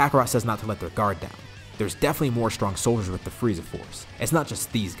 But Kakarot says not to let their guard down. There's definitely more strong soldiers with the Frieza Force. It's not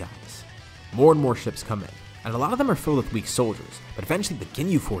just these guys. More and more ships come in, and a lot of them are filled with weak soldiers, but eventually the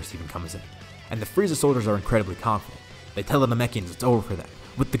Ginyu Force even comes in. And the Frieza soldiers are incredibly confident. They tell the Namekians it's over for them.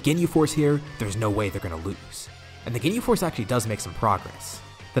 With the Ginyu Force here, there's no way they're gonna lose. And the Ginyu Force actually does make some progress.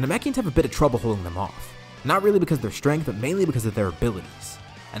 The Namekians have a bit of trouble holding them off. Not really because of their strength, but mainly because of their abilities.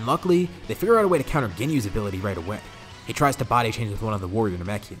 And luckily, they figure out a way to counter Ginyu's ability right away. He tries to body change with one of the warrior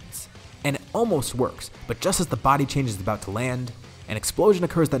Namekians. And it almost works, but just as the body change is about to land, an explosion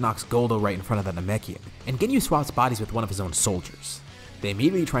occurs that knocks Goldo right in front of the Namekian, and Ginyu swaps bodies with one of his own soldiers. They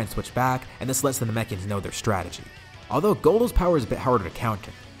immediately try and switch back, and this lets the Namekians know their strategy. Although Goldo's power is a bit harder to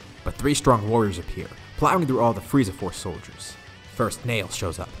counter, but three strong warriors appear, plowing through all the Frieza Force soldiers. First Nail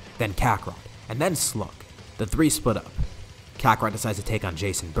shows up, then Kakarot, and then Slug. The three split up. Kakarot decides to take on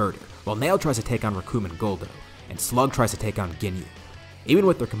Jason Birder, while Nail tries to take on Raccoon and Goldo, and Slug tries to take on Ginyu. Even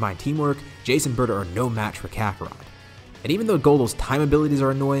with their combined teamwork, Jason Birder are no match for Kakarot. And even though Goldo's time abilities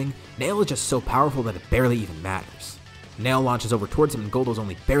are annoying, Nail is just so powerful that it barely even matters. Nail launches over towards him and Goldo's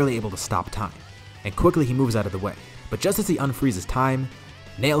only barely able to stop time, and quickly he moves out of the way. But just as he unfreezes time,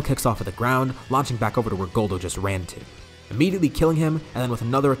 Nail kicks off at the ground, launching back over to where Goldo just ran to, immediately killing him, and then with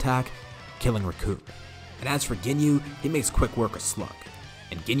another attack, killing Raccoon. And as for Ginyu, he makes quick work of Slug,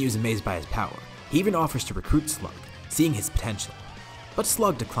 and Ginyu's amazed by his power. He even offers to recruit Slug, seeing his potential. But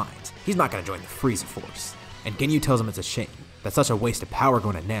Slug declines. He's not going to join the Frieza Force. And Ginyu tells him it's a shame, that's such a waste of power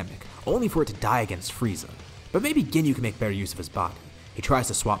going to Namek, only for it to die against Frieza. But maybe Ginyu can make better use of his body. He tries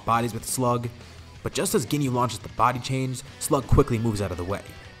to swap bodies with Slug, but just as Ginyu launches the body change, Slug quickly moves out of the way,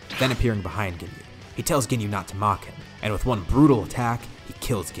 then appearing behind Ginyu. He tells Ginyu not to mock him, and with one brutal attack, he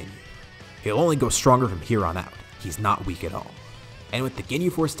kills Ginyu. He'll only go stronger from here on out. He's not weak at all. And with the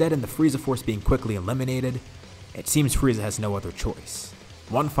Ginyu Force dead and the Frieza Force being quickly eliminated, it seems Frieza has no other choice.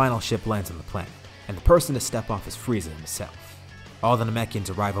 One final ship lands on the planet, and the person to step off is Frieza himself. All the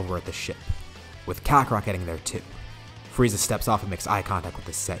Namekians arrive over at the ship, with Kakarot getting there too. Frieza steps off and makes eye contact with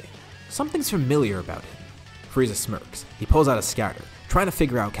the Saiyan. Something's familiar about him. Frieza smirks. He pulls out a scouter, trying to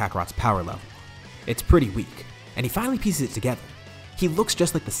figure out Kakarot's power level. It's pretty weak, and he finally pieces it together. He looks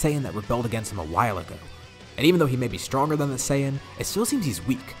just like the Saiyan that rebelled against him a while ago. And even though he may be stronger than the Saiyan, it still seems he's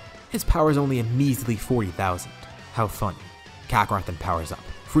weak. His power is only a measly 40,000. How funny. Kakarot then powers up.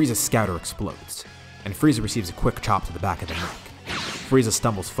 Frieza's scouter explodes, and Frieza receives a quick chop to the back of the neck. Frieza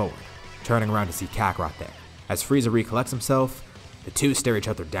stumbles forward, turning around to see Kakarot there. As Frieza recollects himself, the two stare each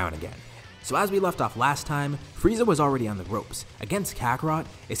other down again. So as we left off last time, Frieza was already on the ropes. Against Kakarot,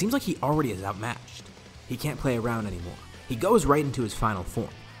 it seems like he already is outmatched. He can't play around anymore. He goes right into his final form,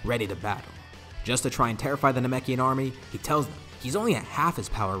 ready to battle. Just to try and terrify the Namekian army, he tells them he's only at half his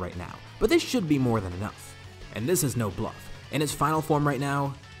power right now, but this should be more than enough. And this is no bluff. In his final form right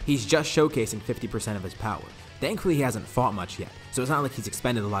now, he's just showcasing 50% of his power. Thankfully he hasn't fought much yet, so it's not like he's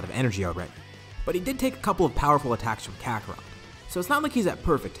expended a lot of energy already. But he did take a couple of powerful attacks from Kakarot, so it's not like he's at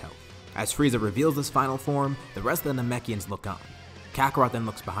perfect health. As Frieza reveals this final form, the rest of the Namekians look on. Kakarot then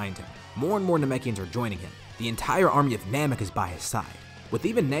looks behind him. More and more Namekians are joining him. The entire army of Namek is by his side, with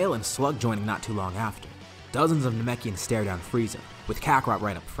even Nail and Slug joining not too long after. Dozens of Namekians stare down Frieza, with Kakarot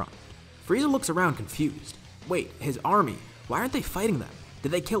right up front. Frieza looks around confused. Wait, his army, why aren't they fighting them?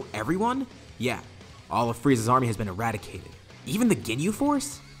 Did they kill everyone? Yeah, all of Frieza's army has been eradicated. Even the Ginyu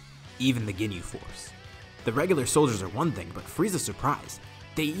Force? Even the Ginyu Force. The regular soldiers are one thing, but Frieza's surprised.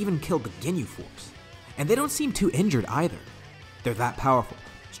 They even killed the Ginyu Force. And they don't seem too injured either. They're that powerful,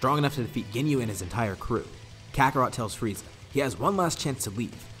 strong enough to defeat Ginyu and his entire crew. Kakarot tells Frieza he has one last chance to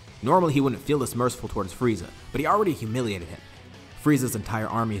leave. Normally he wouldn't feel this merciful towards Frieza, but he already humiliated him. Frieza's entire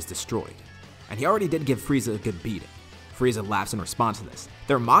army is destroyed, and he already did give Frieza a good beating. Frieza laughs in response to this.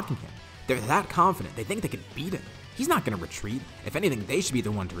 They're mocking him. They're that confident, they think they could beat him. He's not gonna retreat. If anything, they should be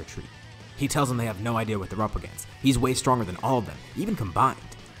the one to retreat. He tells them they have no idea what they're up against. He's way stronger than all of them, even combined.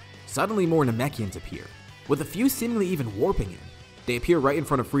 Suddenly more Namekians appear, with a few seemingly even warping in. They appear right in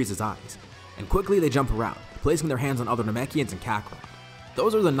front of Frieza's eyes, and quickly they jump around, placing their hands on other Namekians and Kakarot.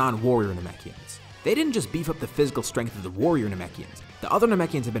 Those are the non-warrior Namekians. They didn't just beef up the physical strength of the warrior Namekians, the other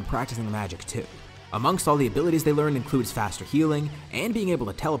Namekians have been practicing magic too. Amongst all the abilities they learned includes faster healing and being able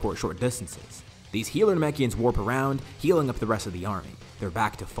to teleport short distances. These healer Namekians warp around, healing up the rest of the army. They're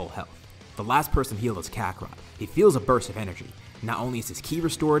back to full health. The last person healed is Kakarot. He feels a burst of energy. Not only is his ki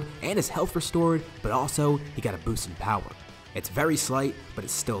restored and his health restored, but also he got a boost in power. It's very slight, but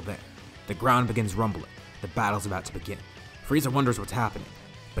it's still there. The ground begins rumbling. The battle's about to begin. Frieza wonders what's happening,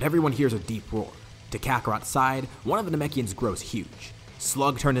 but everyone hears a deep roar. To Kakarot's side, one of the Namekians grows huge.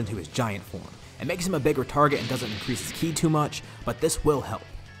 Slug turned into his giant form. It makes him a bigger target and doesn't increase his ki too much, but this will help.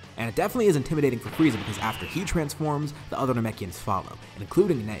 And it definitely is intimidating for Frieza because after he transforms, the other Namekians follow,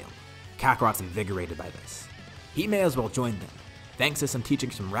 including Nail. Kakarot's invigorated by this. He may as well join them. Thanks to some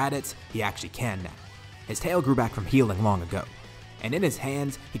teachings from Raditz, he actually can now. His tail grew back from healing long ago, and in his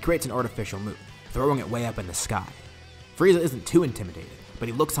hands, he creates an artificial moon, throwing it way up in the sky. Frieza isn't too intimidated, but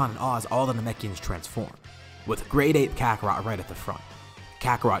he looks on in awe as all the Namekians transform, with Grade 8 Kakarot right at the front.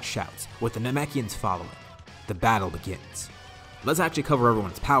 Kakarot shouts, with the Namekians following. The battle begins. Let's actually cover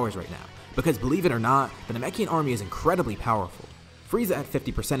everyone's powers right now, because believe it or not, the Namekian army is incredibly powerful. Frieza at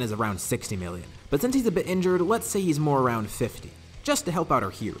 50% is around 60 million, but since he's a bit injured, let's say he's more around 50, just to help out our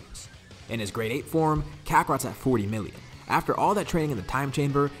heroes. In his Grade 8 form, Kakarot's at 40 million. After all that training in the Time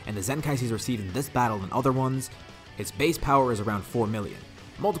Chamber and the Zenkais he's received in this battle and other ones, his base power is around 4 million.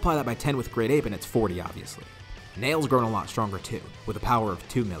 Multiply that by 10 with Grade 8 and it's 40 obviously. Nail's grown a lot stronger too, with a power of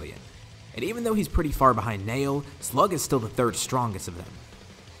 2 million. And even though he's pretty far behind Nail, Slug is still the third strongest of them.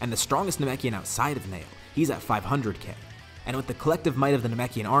 And the strongest Namekian outside of Nail, he's at 500k. And with the collective might of the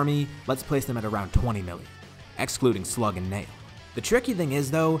Namekian army, let's place them at around 20 million, excluding Slug and Nail. The tricky thing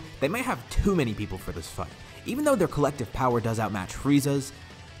is though, they might have too many people for this fight. Even though their collective power does outmatch Frieza's,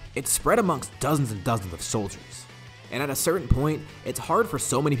 it's spread amongst dozens and dozens of soldiers. And at a certain point, it's hard for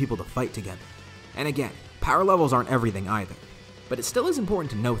so many people to fight together. And again, power levels aren't everything either, but it still is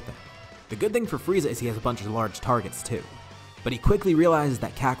important to note that. The good thing for Frieza is he has a bunch of large targets too, but he quickly realizes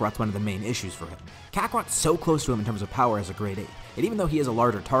that Kakarot's one of the main issues for him. Kakarot's so close to him in terms of power as a Grade 8, and even though he is a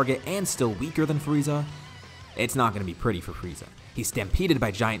larger target and still weaker than Frieza, it's not going to be pretty for Frieza. He's stampeded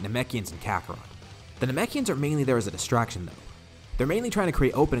by giant Namekians and Kakarot. The Namekians are mainly there as a distraction though. They're mainly trying to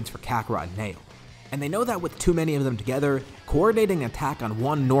create openings for Kakarot and Nail, and they know that with too many of them together, coordinating an attack on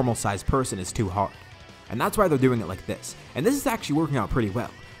one normal-sized person is too hard. And that's why they're doing it like this, and this is actually working out pretty well.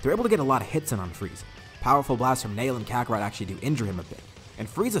 They're able to get a lot of hits in on Frieza. Powerful blasts from Nail and Kakarot actually do injure him a bit, and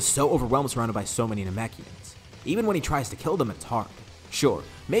Frieza's so overwhelmed surrounded by so many Namekians. Even when he tries to kill them, it's hard. Sure,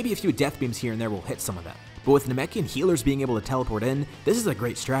 maybe a few death beams here and there will hit some of them, but with Namekian healers being able to teleport in, this is a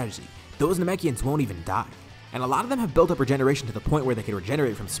great strategy. Those Namekians won't even die, and a lot of them have built up regeneration to the point where they can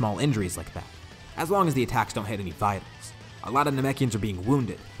regenerate from small injuries like that, as long as the attacks don't hit any vitals. A lot of Namekians are being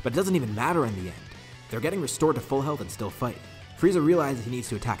wounded, but it doesn't even matter in the end. They're getting restored to full health and still fighting. Frieza realizes he needs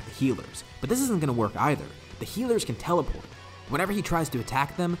to attack the healers, but this isn't going to work either. The healers can teleport. Whenever he tries to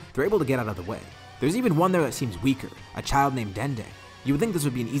attack them, they're able to get out of the way. There's even one there that seems weaker, a child named Dende. You would think this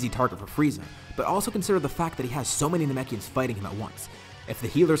would be an easy target for Frieza, but also consider the fact that he has so many Namekians fighting him at once. If the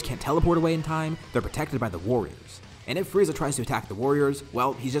healers can't teleport away in time, they're protected by the warriors. And if Frieza tries to attack the warriors,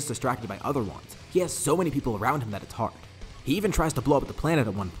 well, he's just distracted by other ones. He has so many people around him that it's hard. He even tries to blow up the planet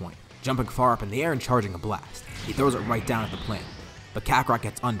at one point, jumping far up in the air and charging a blast. He throws it right down at the planet, but Kakarot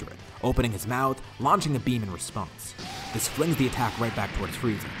gets under it, opening his mouth, launching a beam in response. This flings the attack right back towards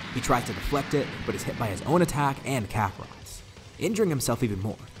Frieza. He tries to deflect it, but is hit by his own attack and Kakarot's, injuring himself even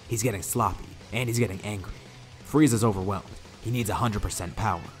more. He's getting sloppy, and he's getting angry. Frieza's overwhelmed. He needs 100%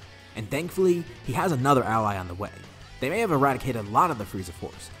 power. And thankfully, he has another ally on the way. They may have eradicated a lot of the Frieza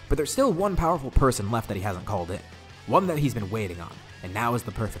force, but there's still one powerful person left that he hasn't called in. One that he's been waiting on, and now is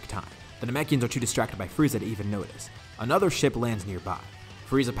the perfect time. The Namekians are too distracted by Frieza to even notice. Another ship lands nearby.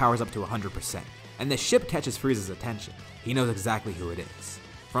 Frieza powers up to 100%, and the ship catches Frieza's attention. He knows exactly who it is.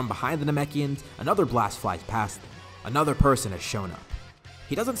 From behind the Namekians, another blast flies past them. Another person has shown up.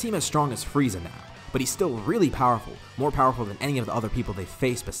 He doesn't seem as strong as Frieza now, but he's still really powerful, more powerful than any of the other people they've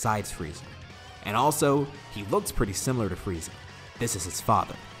faced besides Frieza. And also, he looks pretty similar to Frieza. This is his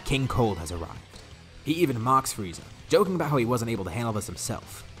father. King Cold has arrived. He even mocks Frieza, joking about how he wasn't able to handle this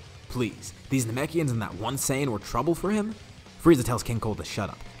himself. Please, these Namekians and that one Saiyan were trouble for him? Frieza tells King Cold to shut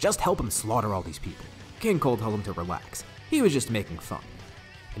up, just help him slaughter all these people. King Cold told him to relax, he was just making fun.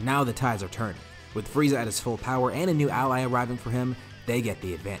 And now the tides are turning. With Frieza at his full power and a new ally arriving for him, they get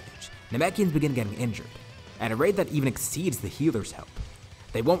the advantage. Namekians begin getting injured, at a rate that even exceeds the healer's help.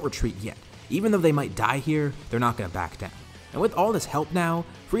 They won't retreat yet. Even though they might die here, they're not going to back down. And with all this help now,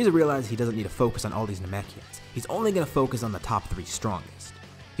 Frieza realizes he doesn't need to focus on all these Namekians. He's only going to focus on the top 3 strongest.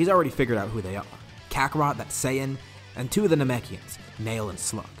 He's already figured out who they are. Kakarot, that's Saiyan, and 2 of the Namekians, Nail and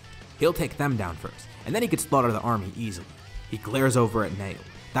Slug. He'll take them down first, and then he could slaughter the army easily. He glares over at Nail.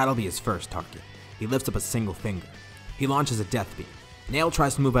 That'll be his first target. He lifts up a single finger. He launches a death beam. Nail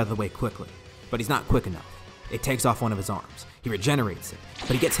tries to move out of the way quickly, but he's not quick enough. It takes off one of his arms. He regenerates it,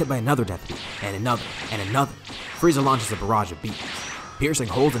 but he gets hit by another death beam, and another, and another. Frieza launches a barrage of beams. Piercing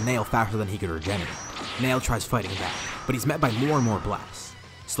holds a Nail faster than he could regenerate. Nail tries fighting back, but he's met by more and more blasts.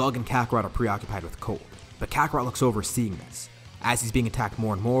 Slug and Kakarot are preoccupied with cold, but Kakarot looks over seeing this. As he's being attacked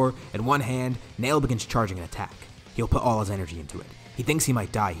more and more, in one hand, Nail begins charging an attack. He'll put all his energy into it. He thinks he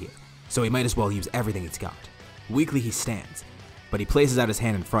might die here, so he might as well use everything he's got. Weakly he stands, but he places out his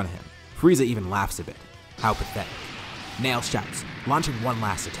hand in front of him. Frieza even laughs a bit. How pathetic. Nail shouts, launching one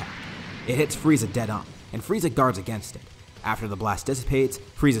last attack. It hits Frieza dead on, and Frieza guards against it. After the blast dissipates,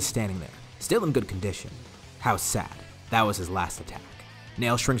 Frieza's standing there, still in good condition. How sad. That was his last attack.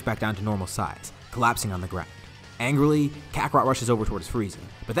 Nail shrinks back down to normal size, collapsing on the ground. Angrily, Kakarot rushes over towards Frieza,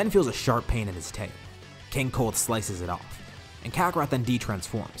 but then feels a sharp pain in his tail. King Cold slices it off, and Kakarot then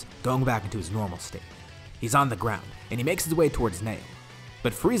de-transforms, going back into his normal state. He's on the ground, and he makes his way towards Nail.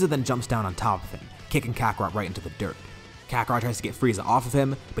 But Frieza then jumps down on top of him, kicking Kakarot right into the dirt. Kakarot tries to get Frieza off of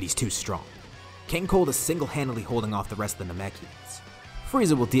him, but he's too strong. King Cold is single-handedly holding off the rest of the Namekians.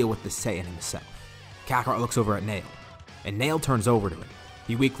 Frieza will deal with this Saiyan himself. Kakarot looks over at Nail, and Nail turns over to him.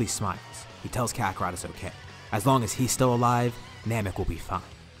 He weakly smiles. He tells Kakarot it's okay. As long as he's still alive, Namek will be fine.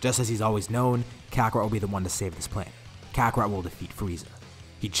 Just as he's always known, Kakarot will be the one to save this planet. Kakarot will defeat Frieza.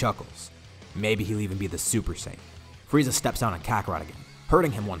 He chuckles. Maybe he'll even be the Super Saiyan. Frieza steps down on Kakarot again,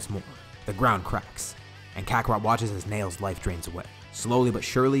 hurting him once more. The ground cracks, and Kakarot watches as Nail's life drains away. Slowly but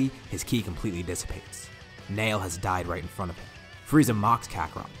surely, his ki completely dissipates. Nail has died right in front of him. Frieza mocks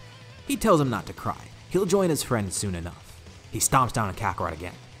Kakarot. He tells him not to cry. He'll join his friends soon enough. He stomps down on Kakarot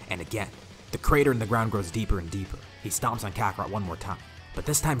again, and again. The crater in the ground grows deeper and deeper. He stomps on Kakarot one more time, but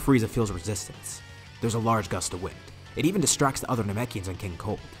this time Frieza feels resistance. There's a large gust of wind. It even distracts the other Namekians and King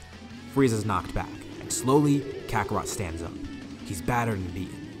Cold. Frieza's knocked back, and slowly, Kakarot stands up. He's battered and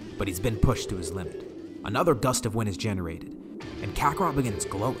beaten, but he's been pushed to his limit. Another gust of wind is generated, and Kakarot begins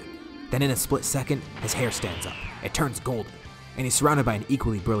glowing. Then in a split second, his hair stands up. It turns golden, and he's surrounded by an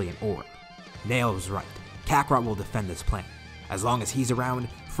equally brilliant aura. Nail was right. Kakarot will defend this planet. As long as he's around,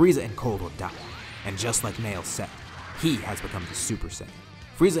 Frieza and Cold will die. And just like Nail said, he has become the Super Saiyan.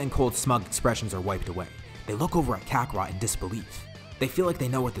 Frieza and Cold's smug expressions are wiped away. They look over at Kakarot in disbelief. They feel like they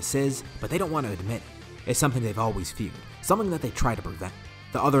know what this is, but they don't want to admit it. It's something they've always feared, something that they try to prevent.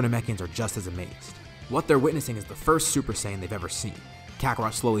 The other Namekians are just as amazed. What they're witnessing is the first Super Saiyan they've ever seen.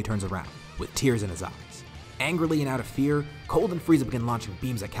 Kakarot slowly turns around, with tears in his eyes. Angrily and out of fear, Cold and Frieza begin launching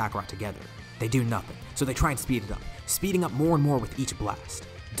beams at Kakarot together. They do nothing, so they try and speed it up, speeding up more and more with each blast.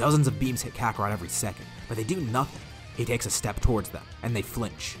 Dozens of beams hit Kakarot every second, but they do nothing. He takes a step towards them, and they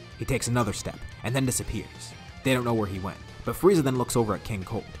flinch. He takes another step, and then disappears. They don't know where he went, but Frieza then looks over at King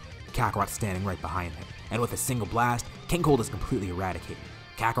Cold. Kakarot's standing right behind him, and with a single blast, King Cold is completely eradicated.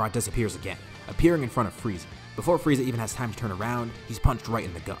 Kakarot disappears again, appearing in front of Frieza. Before Frieza even has time to turn around, he's punched right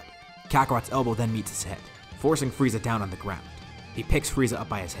in the gut. Kakarot's elbow then meets his head, forcing Frieza down on the ground. He picks Frieza up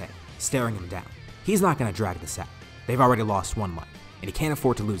by his head, staring him down. He's not going to drag this out. They've already lost one life, and he can't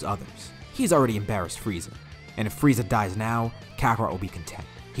afford to lose others. He's already embarrassed Frieza, and if Frieza dies now, Kakarot will be content.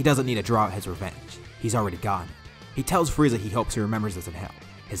 He doesn't need to draw out his revenge. He's already gotten it. He tells Frieza he hopes he remembers this in hell.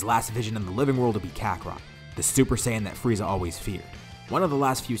 His last vision in the living world will be Kakarot, the Super Saiyan that Frieza always feared. One of the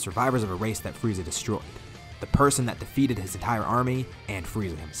last few survivors of a race that Frieza destroyed. The person that defeated his entire army and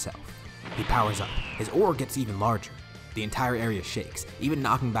Frieza himself. He powers up. His aura gets even larger. The entire area shakes, even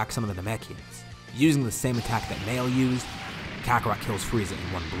knocking back some of the Namekians. Using the same attack that Nail used, Kakarot kills Frieza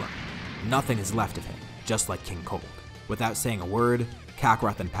in one blow. Nothing is left of him, just like King Cold. Without saying a word,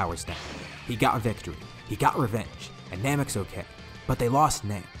 Kakarot then powers down. He got victory, he got revenge, and Namek's okay. But they lost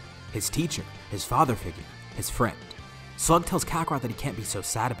Namek, his teacher, his father figure, his friend. Slug tells Kakarot that he can't be so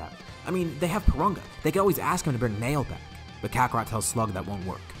sad about it. I mean, they have Purunga. They could always ask him to bring Nail back. But Kakarot tells Slug that won't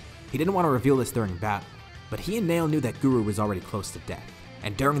work. He didn't want to reveal this during battle, but he and Nail knew that Guru was already close to death.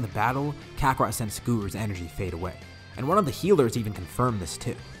 And during the battle, Kakarot sensed Guru's energy fade away. And one of the healers even confirmed this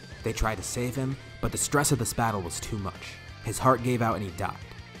too. They tried to save him, but the stress of this battle was too much. His heart gave out and he died.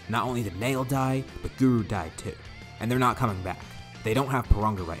 Not only did Nail die, but Guru died too. And they're not coming back. They don't have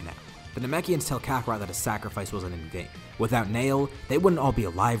Purunga right now. The Namekians tell Kakarot that his sacrifice wasn't in vain. Without Nail, they wouldn't all be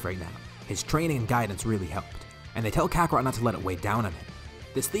alive right now. His training and guidance really helped, and they tell Kakarot not to let it weigh down on him.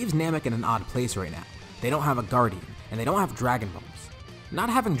 This leaves Namek in an odd place right now. They don't have a Guardian, and they don't have Dragon Balls. Not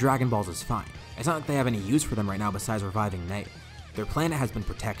having Dragon Balls is fine. It's not like they have any use for them right now besides reviving Nail. Their planet has been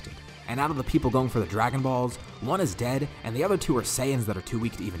protected, and out of the people going for the Dragon Balls, one is dead, and the other two are Saiyans that are too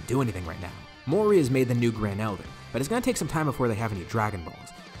weak to even do anything right now. Mori is made the new Grand Elder, but it's going to take some time before they have any Dragon Balls.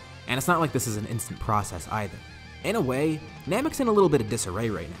 And it's not like this is an instant process either. In a way, Namek's in a little bit of disarray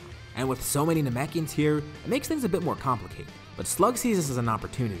right now, and with so many Namekians here, it makes things a bit more complicated. But Slug sees this as an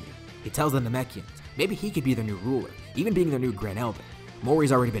opportunity. He tells the Namekians maybe he could be their new ruler, even being their new Grand Elder.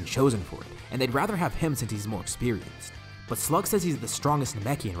 Mori's already been chosen for it, and they'd rather have him since he's more experienced. But Slug says he's the strongest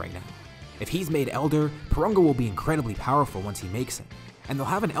Namekian right now. If he's made Elder, Porunga will be incredibly powerful once he makes him, and they'll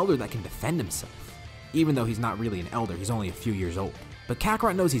have an Elder that can defend himself. Even though he's not really an Elder, he's only a few years old. But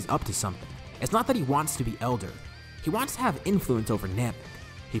Kakarot knows he's up to something. It's not that he wants to be Elder, he wants to have influence over Namek.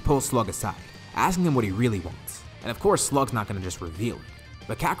 He pulls Slug aside, asking him what he really wants. And of course Slug's not going to just reveal it.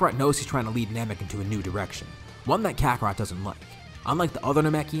 But Kakarot knows he's trying to lead Namek into a new direction, one that Kakarot doesn't like. Unlike the other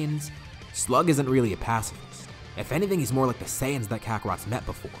Namekians, Slug isn't really a pacifist. If anything, he's more like the Saiyans that Kakarot's met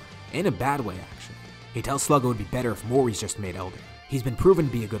before. In a bad way, actually. He tells Slug it would be better if Mori's just made Elder. He's been proven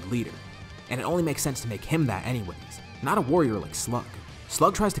to be a good leader, and it only makes sense to make him that anyways, not a warrior like Slug.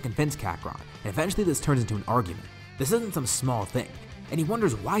 Slug tries to convince Kakarot, and eventually this turns into an argument. This isn't some small thing, and he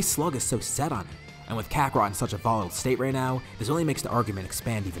wonders why Slug is so set on it. And with Kakarot in such a volatile state right now, this only makes the argument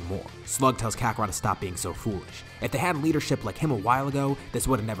expand even more. Slug tells Kakarot to stop being so foolish. If they had leadership like him a while ago, this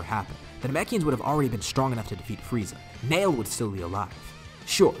would have never happened. The Namekians would have already been strong enough to defeat Frieza. Nail would still be alive.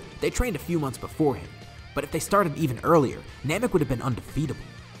 Sure, they trained a few months before him, but if they started even earlier, Namek would have been undefeatable.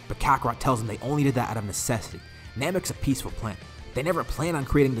 But Kakarot tells them they only did that out of necessity. Namek's a peaceful planet. They never plan on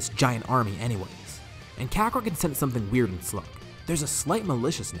creating this giant army anyways. And Kakarot can sense something weird in Slug. There's a slight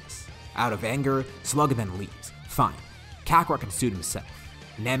maliciousness. Out of anger, Slug then leaves. Fine. Kakarot can suit himself.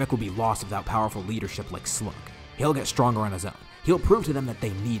 Namek will be lost without powerful leadership like Slug. He'll get stronger on his own. He'll prove to them that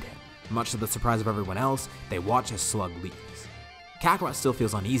they need him. Much to the surprise of everyone else, they watch as Slug leaves. Kakarot still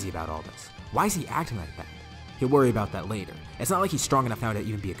feels uneasy about all this. Why is he acting like that? He'll worry about that later. It's not like he's strong enough now to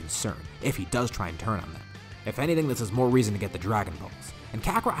even be a concern, if he does try and turn on them. If anything, this is more reason to get the Dragon Balls. And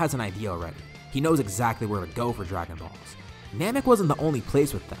Kakarot has an idea already. He knows exactly where to go for Dragon Balls. Namek wasn't the only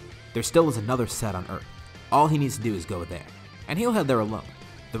place with them. There still is another set on Earth. All he needs to do is go there. And he'll head there alone.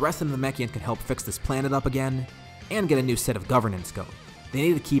 The rest of the Namekians can help fix this planet up again, and get a new set of governance going. They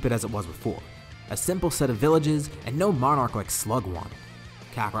need to keep it as it was before. A simple set of villages, and no monarch like Slug wanted.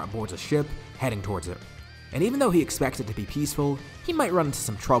 Kakarot boards a ship, heading towards Earth. And even though he expects it to be peaceful, he might run into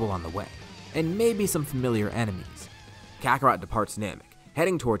some trouble on the way, and maybe some familiar enemies. Kakarot departs Namek,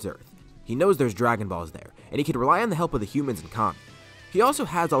 heading towards Earth. He knows there's Dragon Balls there, and he can rely on the help of the humans and Kami. He also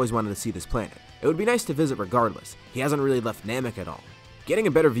has always wanted to see this planet. It would be nice to visit regardless. He hasn't really left Namek at all. Getting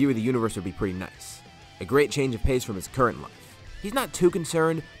a better view of the universe would be pretty nice. A great change of pace from his current life. He's not too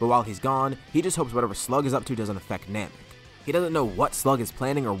concerned, but while he's gone, he just hopes whatever Slug is up to doesn't affect Namek. He doesn't know what Slug is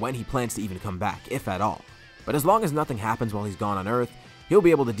planning or when he plans to even come back, if at all. But as long as nothing happens while he's gone on Earth, he'll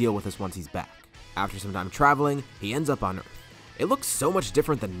be able to deal with this once he's back. After some time traveling, he ends up on Earth. It looks so much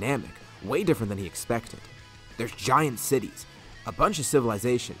different than Namek, way different than he expected. There's giant cities, a bunch of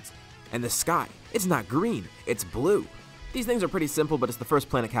civilizations, and the sky, it's not green, it's blue. These things are pretty simple, but it's the first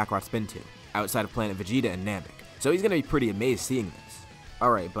planet Kakarot's been to, outside of planet Vegeta and Namek, so he's gonna be pretty amazed seeing this.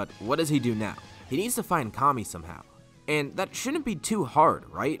 Alright, but what does he do now? He needs to find Kami somehow. And that shouldn't be too hard,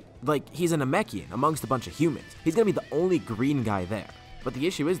 right? Like, he's a Namekian amongst a bunch of humans. He's gonna be the only green guy there. But the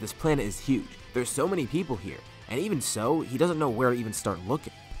issue is this planet is huge. There's so many people here, and even so, he doesn't know where to even start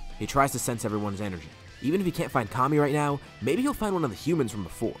looking. He tries to sense everyone's energy. Even if he can't find Kami right now, maybe he'll find one of the humans from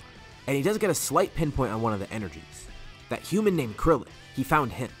before. And he does get a slight pinpoint on one of the energies. That human named Krillin, he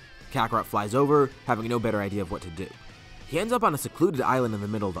found him. Kakarot flies over, having no better idea of what to do. He ends up on a secluded island in the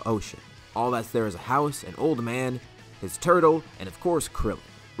middle of the ocean. All that's there is a house, an old man, his turtle, and of course Krillin.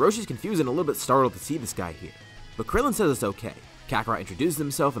 Roshi's confused and a little bit startled to see this guy here. But Krillin says it's okay. Kakarot introduces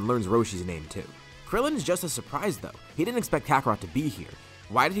himself and learns Roshi's name too. Krillin is just as surprised though. He didn't expect Kakarot to be here.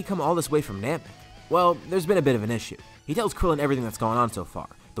 Why did he come all this way from Namek? Well, there's been a bit of an issue. He tells Krillin everything that's gone on so far.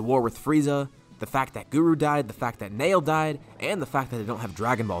 The war with Frieza, the fact that Guru died, the fact that Nail died, and the fact that they don't have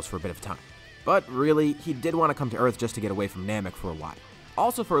Dragon Balls for a bit of time. But really, he did want to come to Earth just to get away from Namek for a while.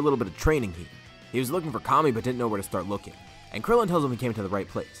 Also for a little bit of training here. He was looking for Kami but didn't know where to start looking. And Krillin tells him he came to the right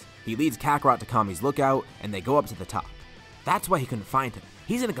place. He leads Kakarot to Kami's lookout, and they go up to the top. That's why he couldn't find him.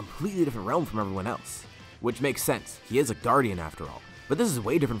 He's in a completely different realm from everyone else. Which makes sense. He is a guardian after all. But this is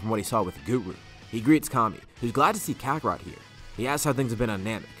way different from what he saw with Guru. He greets Kami, who's glad to see Kakarot here. He asks how things have been on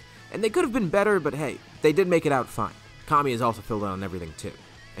Namek, and they could have been better, but hey, they did make it out fine. Kami is also filled in on everything too,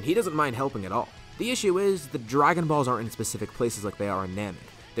 and he doesn't mind helping at all. The issue is, the Dragon Balls aren't in specific places like they are in Namek.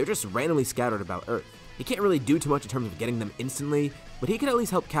 They're just randomly scattered about Earth. He can't really do too much in terms of getting them instantly, but he can at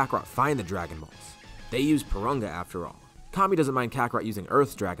least help Kakarot find the Dragon Balls. They use Purunga after all. Kami doesn't mind Kakarot using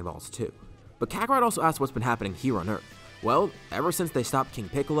Earth's Dragon Balls too. But Kakarot also asks what's been happening here on Earth. Well, ever since they stopped King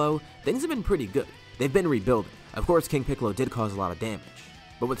Piccolo, things have been pretty good. They've been rebuilding. Of course, King Piccolo did cause a lot of damage.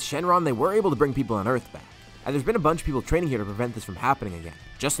 But with Shenron, they were able to bring people on Earth back. And there's been a bunch of people training here to prevent this from happening again.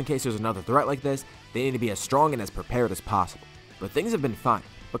 Just in case there's another threat like this, they need to be as strong and as prepared as possible. But things have been fine.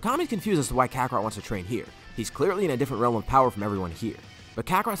 But Kami's confused as to why Kakarot wants to train here. He's clearly in a different realm of power from everyone here. But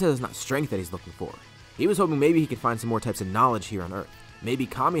Kakarot says it's not strength that he's looking for. He was hoping maybe he could find some more types of knowledge here on Earth. Maybe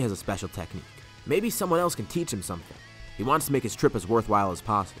Kami has a special technique. Maybe someone else can teach him something. He wants to make his trip as worthwhile as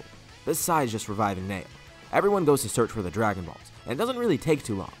possible. This side is just reviving Nail. Everyone goes to search for the Dragon Balls, and it doesn't really take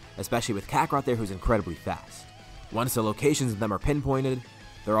too long, especially with Kakarot there who's incredibly fast. Once the locations of them are pinpointed,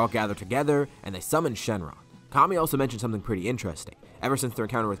 they're all gathered together, and they summon Shenron. Kami also mentioned something pretty interesting. Ever since their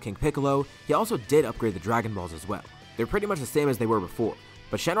encounter with King Piccolo, he also did upgrade the Dragon Balls as well. They're pretty much the same as they were before,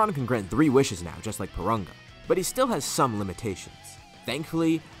 but Shenron can grant 3 wishes now, just like Purunga. But he still has some limitations.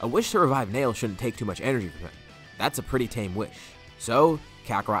 Thankfully, a wish to revive Nail shouldn't take too much energy from him. That's a pretty tame wish. So,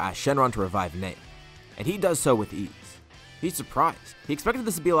 Kakarot asks Shenron to revive Nail, and he does so with ease. He's surprised. He expected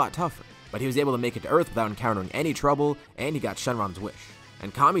this to be a lot tougher, but he was able to make it to Earth without encountering any trouble, and he got Shenron's wish.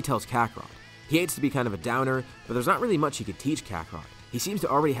 And Kami tells Kakarot. He hates to be kind of a downer, but there's not really much he could teach Kakarot. He seems to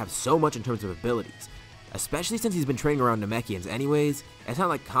already have so much in terms of abilities, especially since he's been training around Namekians anyways. It's not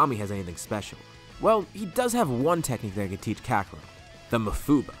like Kami has anything special. Well, he does have one technique that he could teach Kakarot, the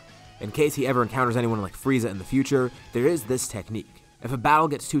Mafuba. In case he ever encounters anyone like Frieza in the future, there is this technique. If a battle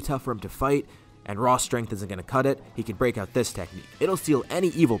gets too tough for him to fight, and raw strength isn't going to cut it, he can break out this technique. It'll seal any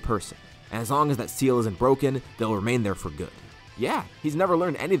evil person, and as long as that seal isn't broken, they'll remain there for good. Yeah, he's never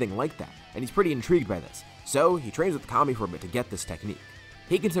learned anything like that, and he's pretty intrigued by this, so he trains with Kami for a bit to get this technique.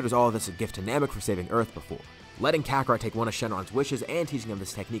 He considers all of this a gift to Namek for saving Earth before. Letting Kakarot take one of Shenron's wishes and teaching him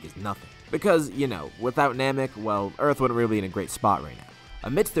this technique is nothing. Because, you know, without Namek, well, Earth wouldn't really be in a great spot right now.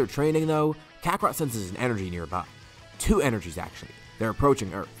 Amidst their training though, Kakarot senses an energy nearby. 2 energies actually. They're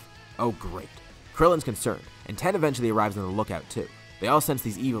approaching Earth. Oh great. Krillin's concerned, and Ten eventually arrives on the lookout too. They all sense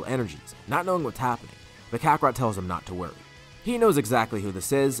these evil energies, not knowing what's happening, but Kakarot tells them not to worry. He knows exactly who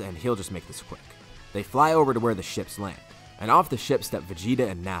this is, and he'll just make this quick. They fly over to where the ships land, and off the ship step Vegeta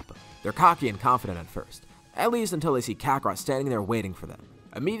and Nappa. They're cocky and confident at first, at least until they see Kakarot standing there waiting for them.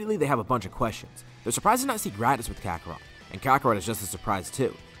 Immediately they have a bunch of questions. They're surprised to not see Gratis with Kakarot, and Kakarot is just as surprised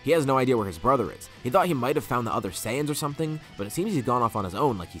too. He has no idea where his brother is. He thought he might have found the other Saiyans or something, but it seems he's gone off on his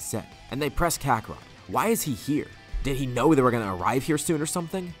own like he said. And they press Kakarot. Why is he here? Did he know they were going to arrive here soon or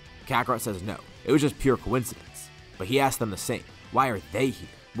something? Kakarot says no, it was just pure coincidence. But he asks them the same. Why are they here?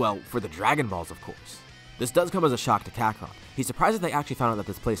 Well, for the Dragon Balls, of course. This does come as a shock to Kakarot. He's surprised that they actually found out that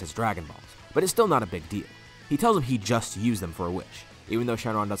this place has Dragon Balls, but it's still not a big deal. He tells them he just used them for a wish. Even though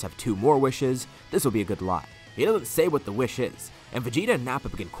Shenron does have 2 more wishes, this will be a good lie. He doesn't say what the wish is, and Vegeta and Nappa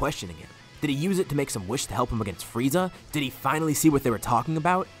begin questioning him. Did he use it to make some wish to help him against Frieza? Did he finally see what they were talking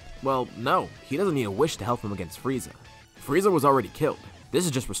about? Well, no, he doesn't need a wish to help him against Frieza. Frieza was already killed. This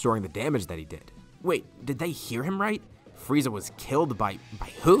is just restoring the damage that he did. Wait, did they hear him right? Frieza was killed by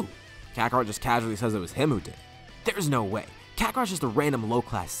who? Kakarot just casually says it was him who did it. There's no way. Kakarot's just a random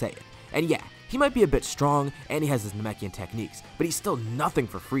low-class Saiyan. And yeah, he might be a bit strong, and he has his Namekian techniques, but he's still nothing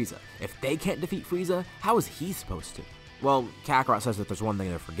for Frieza. If they can't defeat Frieza, how is he supposed to? Well, Kakarot says that there's one thing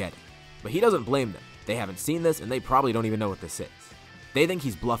they're forgetting. But he doesn't blame them. They haven't seen this, and they probably don't even know what this is. They think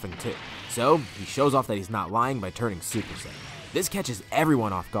he's bluffing too. So, he shows off that he's not lying by turning Super Saiyan. This catches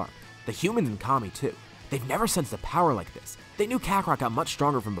everyone off guard. The humans and Kami too. They've never sensed a power like this. They knew Kakarot got much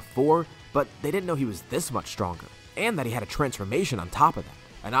stronger from before, but they didn't know he was this much stronger. And that he had a transformation on top of that.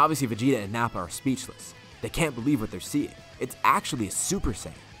 And obviously Vegeta and Nappa are speechless. They can't believe what they're seeing. It's actually a Super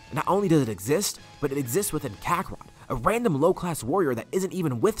Saiyan. Not only does it exist, but it exists within Kakarot, a random low-class warrior that isn't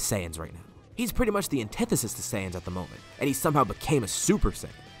even with Saiyans right now. He's pretty much the antithesis to Saiyans at the moment, and he somehow became a Super Saiyan.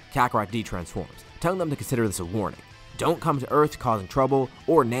 Kakarot de-transforms, telling them to consider this a warning. Don't come to Earth causing trouble,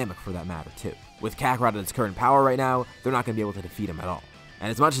 or Namek for that matter too. With Kakarot at its current power right now, they're not going to be able to defeat him at all.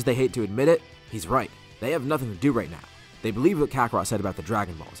 And as much as they hate to admit it, he's right. They have nothing to do right now. They believe what Kakarot said about the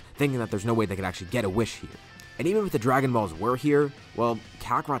Dragon Balls, thinking that there's no way they could actually get a wish here. And even if the Dragon Balls were here, well,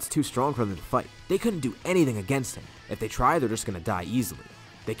 Kakarot's too strong for them to fight. They couldn't do anything against him. If they try, they're just going to die easily.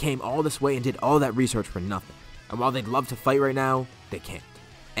 They came all this way and did all that research for nothing. and while they'd love to fight right now, they can't.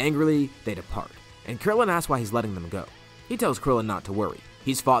 Angrily, they depart, and Krillin asks why he's letting them go. He tells Krillin not to worry.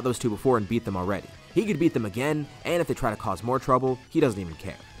 He's fought those two before and beat them already. He could beat them again, and if they try to cause more trouble, he doesn't even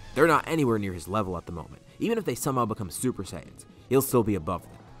care. They're not anywhere near his level at the moment. Even if they somehow become Super Saiyans, he'll still be above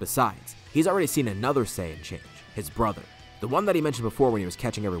them. Besides, he's already seen another Saiyan change, his brother, the one that he mentioned before when he was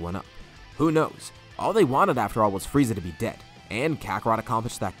catching everyone up. Who knows? All they wanted after all was Frieza to be dead, and Kakarot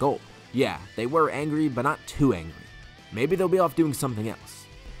accomplished that goal. Yeah, they were angry, but not too angry. Maybe they'll be off doing something else.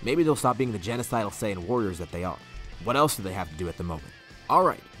 Maybe they'll stop being the genocidal Saiyan warriors that they are. What else do they have to do at the moment?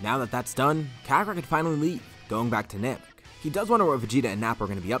 Alright, now that that's done, Kakarot can finally leave, going back to Namek. He does wonder what Vegeta and Nappa are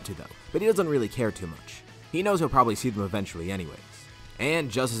going to be up to though, but he doesn't really care too much. He knows he'll probably see them eventually anyways.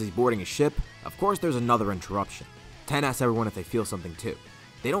 And just as he's boarding his ship, of course there's another interruption. Ten asks everyone if they feel something too.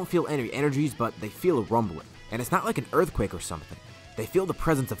 They don't feel any energies, but they feel a rumbling. And it's not like an earthquake or something. They feel the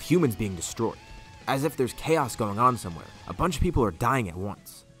presence of humans being destroyed. As if there's chaos going on somewhere. A bunch of people are dying at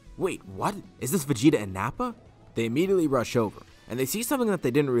once. Wait, what? Is this Vegeta and Nappa? They immediately rush over, and they see something that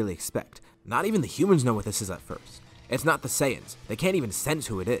they didn't really expect. Not even the humans know what this is at first. It's not the Saiyans. They can't even sense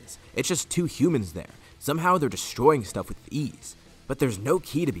who it is. It's just two humans there. Somehow they're destroying stuff with ease. But there's no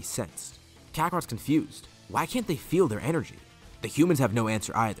key to be sensed. Kakarot's confused. Why can't they feel their energy? The humans have no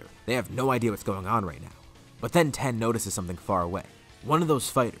answer either. They have no idea what's going on right now. But then Ten notices something far away. One of those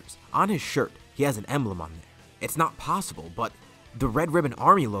fighters, on his shirt, he has an emblem on there. It's not possible, but the Red Ribbon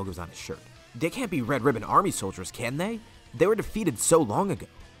Army logo's on his shirt. They can't be Red Ribbon Army soldiers, can they? They were defeated so long ago.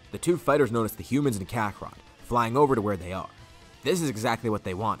 The two fighters notice the humans and Kakarot, flying over to where they are. This is exactly what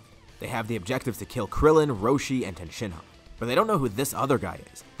they wanted. They have the objectives to kill Krillin, Roshi, and Tenshinhan. But they don't know who this other guy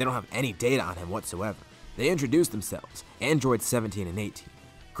is. They don't have any data on him whatsoever. They introduce themselves, Androids 17 and 18.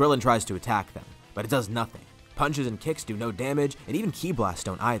 Krillin tries to attack them, but it does nothing. Punches and kicks do no damage, and even Ki Blasts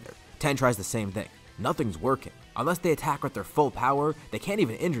don't either. Ten tries the same thing. Nothing's working. Unless they attack with their full power, they can't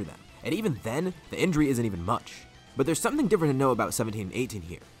even injure them. And even then, the injury isn't even much. But there's something different to know about 17 and 18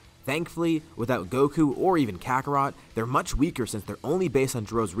 here. Thankfully, without Goku or even Kakarot, they're much weaker since they're only based on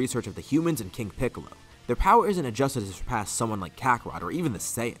Jiro's research of the humans and King Piccolo. Their power isn't adjusted to surpass someone like Kakarot or even the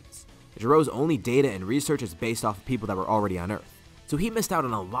Saiyans. Jiro's only data and research is based off of people that were already on Earth. So he missed out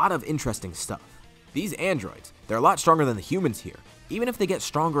on a lot of interesting stuff. These androids, they're a lot stronger than the humans here. Even if they get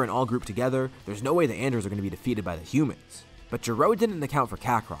stronger and all group together, there's no way the androids are going to be defeated by the humans. But Jiro didn't account for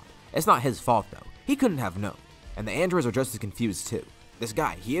Kakarot. It's not his fault though. He couldn't have known. And the androids are just as confused too. This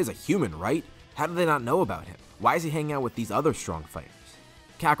guy, he is a human, right? How do they not know about him? Why is he hanging out with these other strong fighters?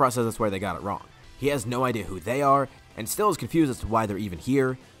 Kakarot says that's where they got it wrong. He has no idea who they are, and still is confused as to why they're even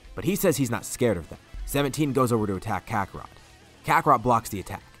here, but he says he's not scared of them. 17 goes over to attack Kakarot. Kakarot blocks the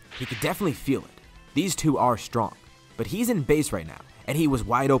attack. He could definitely feel it. These two are strong, but he's in base right now, and he was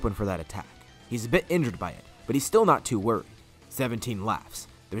wide open for that attack. He's a bit injured by it, but he's still not too worried. 17 laughs.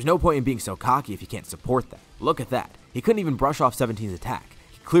 There's no point in being so cocky if you can't support that. Look at that. He couldn't even brush off 17's attack.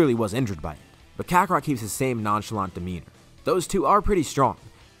 He clearly was injured by it. But Kakarot keeps his same nonchalant demeanor. Those two are pretty strong,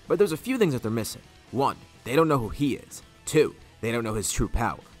 but there's a few things that they're missing. 1, they don't know who he is. 2, they don't know his true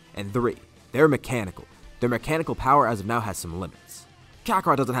power. And 3, they're mechanical. Their mechanical power as of now has some limits.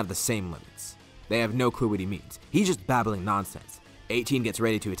 Kakarot doesn't have the same limits. They have no clue what he means. He's just babbling nonsense. 18 gets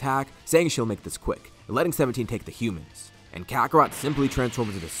ready to attack, saying she'll make this quick, letting 17 take the humans. And Kakarot simply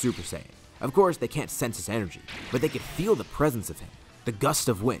transforms into Super Saiyan. Of course, they can't sense his energy, but they can feel the presence of him. The gust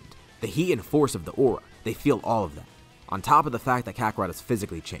of wind, the heat and force of the aura, they feel all of that. On top of the fact that Kakarot has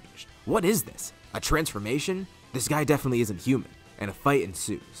physically changed. What is this? A transformation? This guy definitely isn't human, and a fight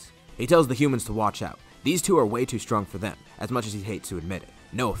ensues. He tells the humans to watch out. These two are way too strong for them, as much as he hates to admit it.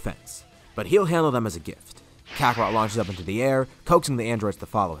 No offense. But he'll handle them as a gift. Kakarot launches up into the air, coaxing the androids to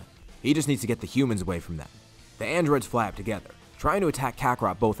follow him. He just needs to get the humans away from them. The androids fly up together, trying to attack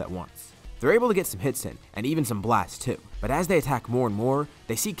Kakarot both at once. They're able to get some hits in, and even some blasts too, but as they attack more and more,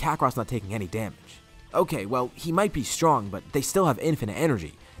 they see Kakarot's not taking any damage. Okay, well, he might be strong, but they still have infinite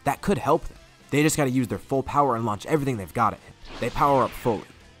energy. That could help them. They just gotta use their full power and launch everything they've got at him. They power up fully,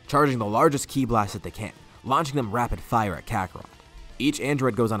 charging the largest Ki Blast that they can, launching them rapid fire at Kakarot. Each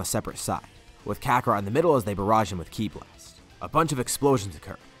android goes on a separate side, with Kakarot in the middle as they barrage him with Ki Blasts. A bunch of explosions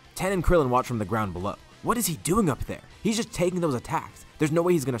occur. Ten and Krillin watch from the ground below. What is he doing up there? He's just taking those attacks. There's no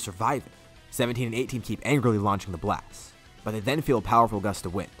way he's gonna survive it. 17 and 18 keep angrily launching the blasts, but they then feel a powerful gust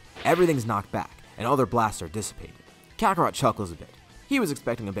of wind. Everything's knocked back, and all their blasts are dissipated. Kakarot chuckles a bit. He was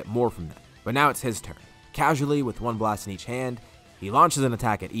expecting a bit more from them, but now it's his turn. Casually, with one blast in each hand, he launches an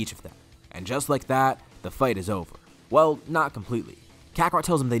attack at each of them. And just like that, the fight is over. Well, not completely. Kakarot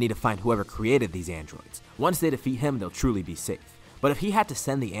tells them they need to find whoever created these androids. Once they defeat him, they'll truly be safe. But if he had to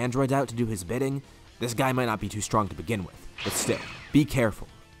send the androids out to do his bidding, This guy might not be too strong to begin with, but still, be careful.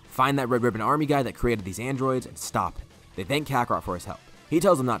 Find that Red Ribbon Army guy that created these androids and stop him. They thank Kakarot for his help. He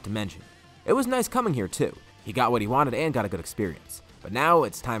tells them not to mention. It was nice coming here too. He got what he wanted and got a good experience. But now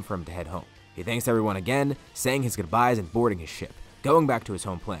it's time for him to head home. He thanks everyone again, saying his goodbyes and boarding his ship, going back to his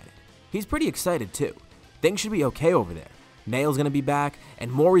home planet. He's pretty excited too. Things should be okay over there. Nail's gonna be back,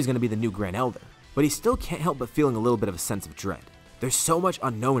 and Mori's gonna be the new Grand Elder. But he still can't help but feeling a little bit of a sense of dread. There's so much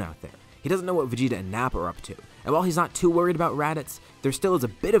unknown out there. He doesn't know what Vegeta and Nappa are up to, and while he's not too worried about Raditz, there still is a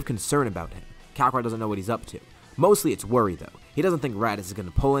bit of concern about him. Kakarot doesn't know what he's up to. Mostly it's worry though. He doesn't think Raditz is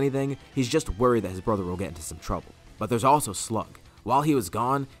gonna pull anything, he's just worried that his brother will get into some trouble. But there's also Slug. While he was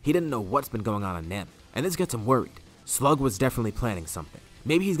gone, he didn't know what's been going on Namek, and this gets him worried. Slug was definitely planning something.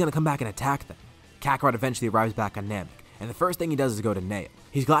 Maybe he's gonna come back and attack them. Kakarot eventually arrives back on Namek, and the first thing he does is go to Nail.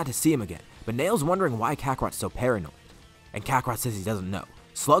 He's glad to see him again, but Nail's wondering why Kakarot's so paranoid. And Kakarot says he doesn't know.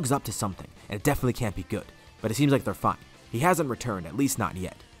 Slug's up to something, and it definitely can't be good, but it seems like they're fine. He hasn't returned, at least not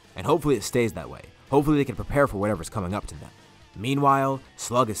yet, and hopefully it stays that way. Hopefully they can prepare for whatever's coming up to them. Meanwhile,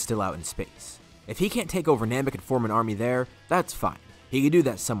 Slug is still out in space. If he can't take over Namek and form an army there, that's fine. He can do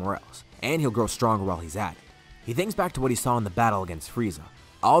that somewhere else, and he'll grow stronger while he's at it. He thinks back to what he saw in the battle against Frieza.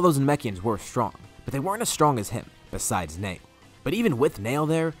 All those Namekians were strong, but they weren't as strong as him, besides Nail. But even with Nail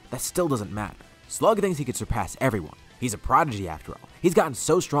there, that still doesn't matter. Slug thinks he could surpass everyone. He's a prodigy after all. He's gotten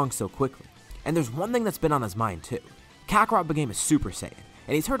so strong so quickly. And there's one thing that's been on his mind too. Kakarot became a Super Saiyan,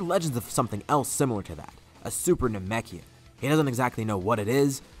 and he's heard legends of something else similar to that, a Super Namekian. He doesn't exactly know what it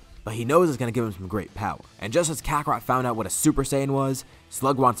is, but he knows it's going to give him some great power. And just as Kakarot found out what a Super Saiyan was,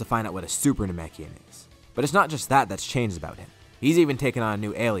 Slug wants to find out what a Super Namekian is. But it's not just that that's changed about him. He's even taken on a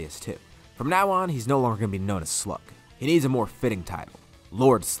new alias too. From now on, he's no longer going to be known as Slug. He needs a more fitting title,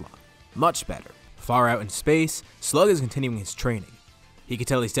 Lord Slug. Much better. Far out in space, Slug is continuing his training. He can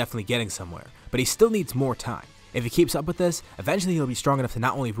tell he's definitely getting somewhere, but he still needs more time. If he keeps up with this, eventually he'll be strong enough to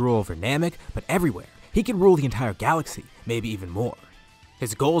not only rule over Namek, but everywhere. He can rule the entire galaxy, maybe even more.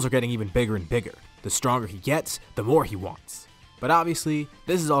 His goals are getting even bigger and bigger. The stronger he gets, the more he wants. But obviously,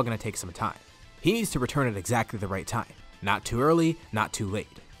 this is all going to take some time. He needs to return at exactly the right time. Not too early, not too late.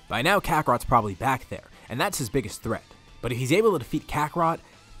 By now, Kakarot's probably back there, and that's his biggest threat. But if he's able to defeat Kakarot,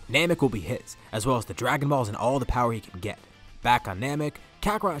 Namek will be his, as well as the Dragon Balls and all the power he can get. Back on Namek,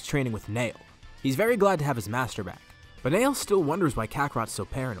 Kakarot is training with Nail. He's very glad to have his master back, but Nail still wonders why Kakarot's so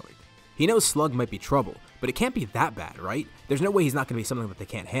paranoid. He knows Slug might be trouble, but it can't be that bad, right? There's no way he's not going to be something that they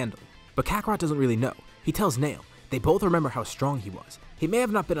can't handle. But Kakarot doesn't really know. He tells Nail. They both remember how strong he was. He may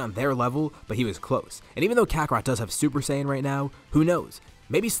have not been on their level, but he was close. And even though Kakarot does have Super Saiyan right now, who knows?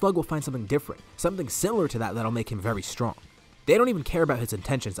 Maybe Slug will find something different, something similar to that that'll make him very strong. They don't even care about his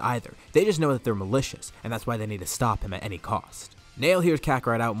intentions either. They just know that they're malicious, and that's why they need to stop him at any cost. Nail hears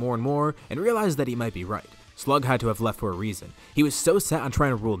Kakarot out more and more, and realizes that he might be right. Slug had to have left for a reason. He was so set on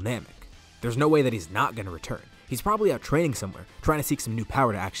trying to rule Namek. There's no way that he's not going to return. He's probably out training somewhere, trying to seek some new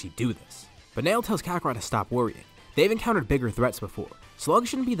power to actually do this. But Nail tells Kakarot to stop worrying. They've encountered bigger threats before. Slug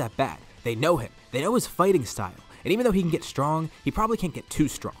shouldn't be that bad. They know him. They know his fighting style. And even though he can get strong, he probably can't get too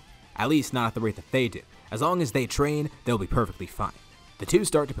strong. At least not at the rate that they do. As long as they train, they'll be perfectly fine. The two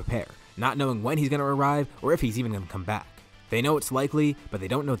start to prepare, not knowing when he's going to arrive or if he's even going to come back. They know it's likely, but they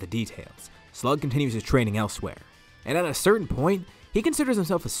don't know the details. Slug continues his training elsewhere. And at a certain point, he considers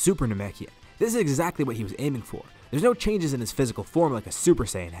himself a Super Namekian. This is exactly what he was aiming for. There's no changes in his physical form like a Super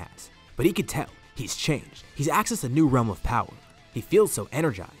Saiyan has. But he could tell, he's changed. He's accessed a new realm of power. He feels so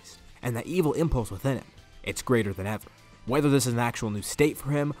energized. And that evil impulse within him, it's greater than ever. Whether this is an actual new state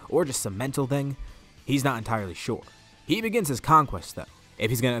for him or just some mental thing, he's not entirely sure. He begins his conquest though. If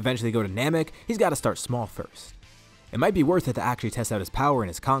he's going to eventually go to Namek, he's got to start small first. It might be worth it to actually test out his power and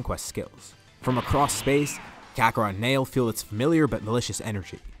his conquest skills. From across space, Kakarot and Nail feel its familiar but malicious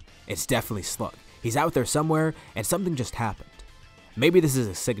energy. It's definitely Slug. He's out there somewhere, and something just happened. Maybe this is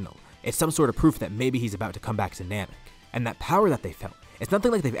a signal. It's some sort of proof that maybe he's about to come back to Namek. And that power that they felt, it's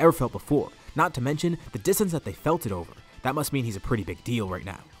nothing like they've ever felt before. Not to mention the distance that they felt it over. That must mean he's a pretty big deal right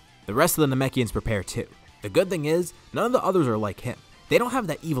now. The rest of the Namekians prepare too. The good thing is, none of the others are like him. They don't have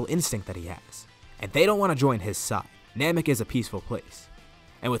that evil instinct that he has. And they don't want to join his side. Namek is a peaceful place.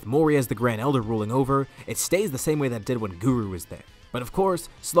 And with Mori as the Grand Elder ruling over, it stays the same way that it did when Guru was there. But of course,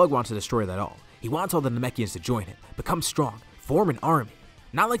 Slug wants to destroy that all. He wants all the Namekians to join him, become strong, form an army.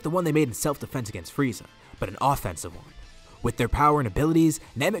 Not like the one they made in self-defense against Frieza, but an offensive one. With their power and abilities,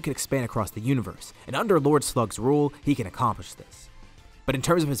 Namek can expand across the universe, and under Lord Slug's rule, he can accomplish this. But in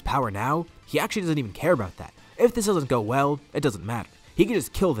terms of his power now, he actually doesn't even care about that. If this doesn't go well, it doesn't matter. He can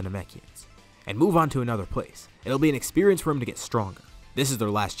just kill the Namekians and move on to another place. It'll be an experience for him to get stronger. This is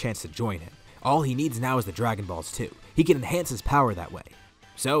their last chance to join him. All he needs now is the Dragon Balls too. He can enhance his power that way.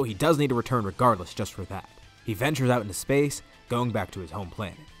 So he does need to return regardless just for that. He ventures out into space, going back to his home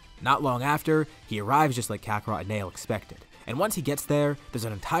planet. Not long after, he arrives just like Kakarot and Nail expected, and once he gets there, there's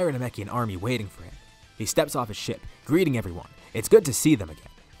an entire Namekian army waiting for him. He steps off his ship, greeting everyone. It's good to see them again.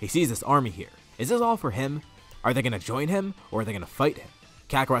 He sees this army here. Is this all for him? Are they going to join him, or are they going to fight him?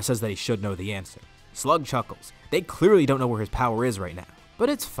 Kakarot says that he should know the answer. Slug chuckles. They clearly don't know where his power is right now, but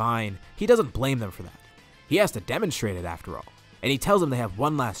it's fine. He doesn't blame them for that. He has to demonstrate it after all, and he tells them they have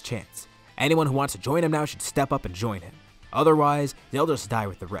one last chance. Anyone who wants to join him now should step up and join him. Otherwise, they'll just die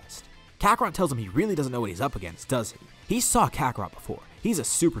with the rest. Kakarot tells him he really doesn't know what he's up against, does he? He saw Kakarot before. He's a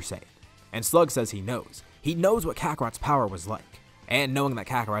Super Saiyan. And Slug says he knows. He knows what Kakarot's power was like. And knowing that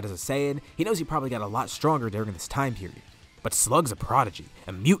Kakarot is a Saiyan, he knows he probably got a lot stronger during this time period. But Slug's a prodigy,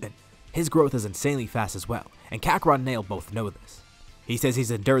 a mutant. His growth is insanely fast as well, and Kakarot and Nail both know this. He says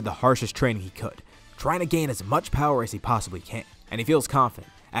he's endured the harshest training he could, trying to gain as much power as he possibly can, and he feels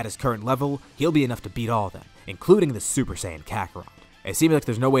confident. At his current level, he'll be enough to beat all of them, including the Super Saiyan Kakarot. It seems like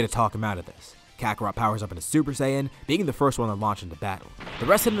there's no way to talk him out of this. Kakarot powers up into Super Saiyan, being the first one to launch into battle. The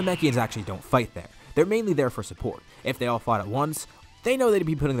rest of the Namekians actually don't fight there. They're mainly there for support. If they all fought at once, they know they'd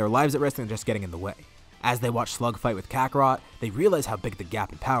be putting their lives at risk and just getting in the way. As they watch Slug fight with Kakarot, they realize how big the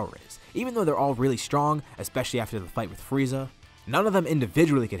gap in power is. Even though they're all really strong, especially after the fight with Frieza, none of them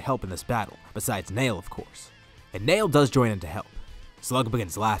individually could help in this battle, besides Nail of course. And Nail does join in to help. Slug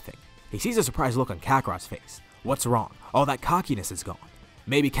begins laughing. He sees a surprised look on Kakarot's face. What's wrong? All that cockiness is gone.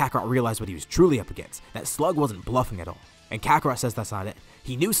 Maybe Kakarot realized what he was truly up against, that Slug wasn't bluffing at all. And Kakarot says that's not it.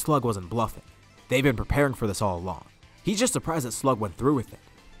 He knew Slug wasn't bluffing. They've been preparing for this all along. He's just surprised that Slug went through with it.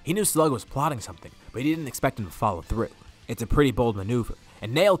 He knew Slug was plotting something, but he didn't expect him to follow through. It's a pretty bold maneuver,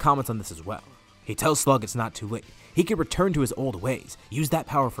 and Nail comments on this as well. He tells Slug it's not too late. He could return to his old ways, use that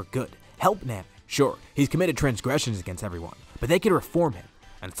power for good, help Namek. Sure, he's committed transgressions against everyone, but they could reform him,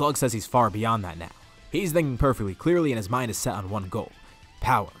 and Slug says he's far beyond that now. He's thinking perfectly clearly and his mind is set on one goal,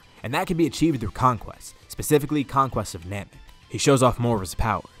 power, and that can be achieved through conquest, specifically conquest of Namek. He shows off more of his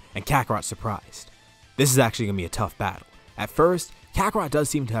power, and Kakarot's surprised. This is actually going to be a tough battle. At first, Kakarot does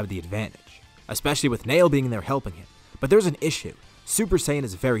seem to have the advantage, especially with Nail being there helping him, but there's an issue. Super Saiyan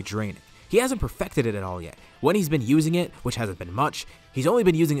is very draining. He hasn't perfected it at all yet. When he's been using it, which hasn't been much, he's only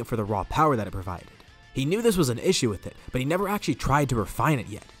been using it for the raw power that it provided. He knew this was an issue with it, but he never actually tried to refine it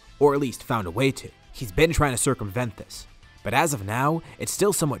yet, or at least found a way to. He's been trying to circumvent this, but as of now, it's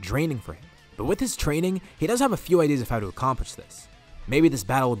still somewhat draining for him. But with his training, he does have a few ideas of how to accomplish this. Maybe this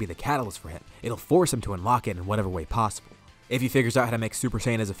battle will be the catalyst for him. It'll force him to unlock it in whatever way possible. If he figures out how to make Super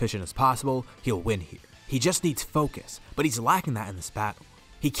Saiyan as efficient as possible, he'll win here. He just needs focus, but he's lacking that in this battle.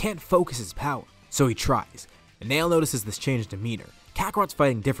 He can't focus his power, so he tries. And Nail notices this change in demeanor. Kakarot's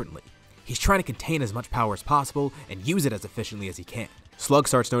fighting differently. He's trying to contain as much power as possible and use it as efficiently as he can. Slug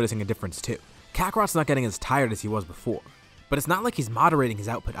starts noticing a difference too. Kakarot's not getting as tired as he was before, but it's not like he's moderating his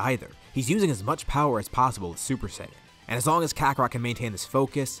output either. He's using as much power as possible as Super Saiyan. And as long as Kakarot can maintain this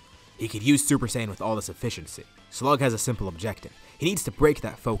focus, he could use Super Saiyan with all this efficiency. Slug has a simple objective. He needs to break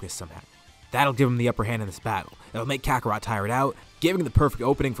that focus somehow. That'll give him the upper hand in this battle. It'll make Kakarot tired out, giving the perfect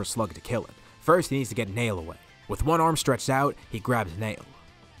opening for Slug to kill him. First, he needs to get Nail away. With one arm stretched out, he grabs Nail.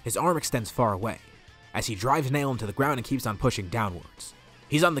 His arm extends far away, as he drives Nail into the ground and keeps on pushing downwards.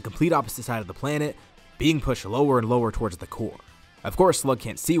 He's on the complete opposite side of the planet, being pushed lower and lower towards the core. Of course, Slug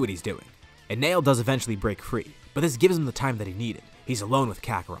can't see what he's doing, and Nail does eventually break free, but this gives him the time that he needed. He's alone with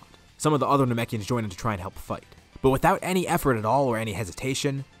Kakarot. Some of the other Namekians join in to try and help fight, but without any effort at all or any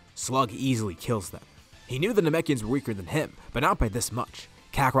hesitation, Slug easily kills them. He knew the Namekians were weaker than him, but not by this much.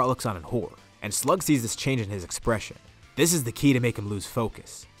 Kakarot looks on in horror, and Slug sees this change in his expression. This is the key to make him lose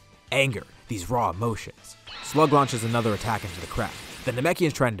focus. Anger, these raw emotions. Slug launches another attack into the crowd. The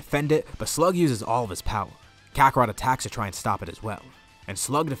Namekians try to defend it, but Slug uses all of his power. Kakarot attacks to try and stop it as well, and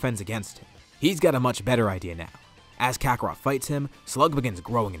Slug defends against him. He's got a much better idea now. As Kakarot fights him, Slug begins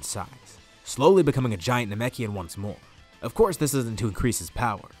growing in size, slowly becoming a giant Namekian once more. Of course, this isn't to increase his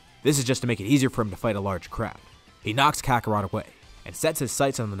power. This is just to make it easier for him to fight a large crowd. He knocks Kakarot away, and sets his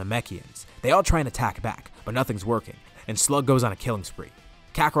sights on the Namekians. They all try and attack back, but nothing's working, and Slug goes on a killing spree.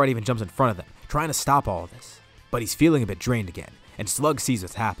 Kakarot even jumps in front of them, trying to stop all of this. But he's feeling a bit drained again, and Slug sees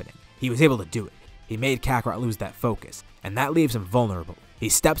what's happening. He was able to do it. He made Kakarot lose that focus, and that leaves him vulnerable. He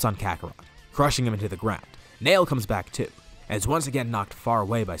steps on Kakarot, crushing him into the ground. Nail comes back too, and is once again knocked far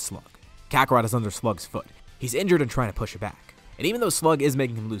away by Slug. Kakarot is under Slug's foot. He's injured and trying to push it back. And even though Slug is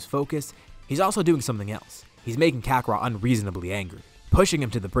making him lose focus, he's also doing something else. He's making Kakarot unreasonably angry, pushing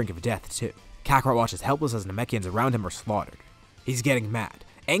him to the brink of death too. Kakarot watches helpless as Namekians around him are slaughtered. He's getting mad,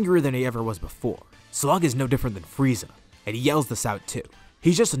 angrier than he ever was before. Slug is no different than Frieza, and he yells this out too.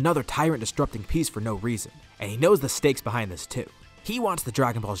 He's just another tyrant disrupting peace for no reason, and he knows the stakes behind this too. He wants the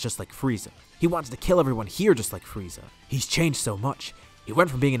Dragon Balls just like Frieza. He wants to kill everyone here just like Frieza. He's changed so much. He went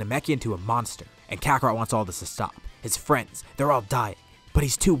from being a Namekian to a monster, and Kakarot wants all this to stop. His friends, they're all dying, but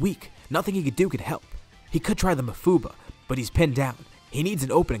he's too weak. Nothing he could do could help. He could try the Mafuba, but he's pinned down. He needs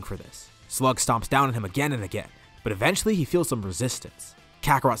an opening for this. Slug stomps down on him again and again, but eventually he feels some resistance.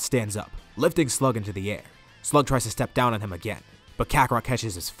 Kakarot stands up, lifting Slug into the air. Slug tries to step down on him again, but Kakarot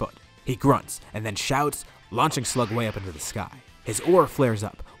catches his foot. He grunts and then shouts, launching Slug way up into the sky. His aura flares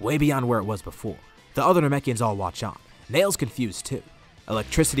up, way beyond where it was before. The other Namekians all watch on. Nail's confused too.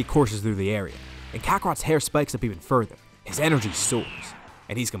 Electricity courses through the area, and Kakarot's hair spikes up even further. His energy soars,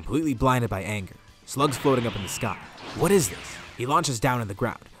 and he's completely blinded by anger. Slug's floating up in the sky. What is this? He launches down on the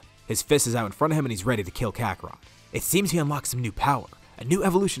ground. His fist is out in front of him and he's ready to kill Kakarot. It seems he unlocks some new power, a new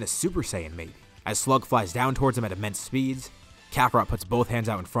evolution of Super Saiyan maybe. As Slug flies down towards him at immense speeds, Kakarot puts both hands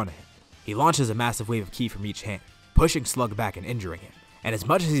out in front of him. He launches a massive wave of ki from each hand, pushing Slug back and injuring him. And as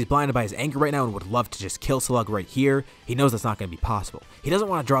much as he's blinded by his anger right now and would love to just kill Slug right here, he knows that's not going to be possible. He doesn't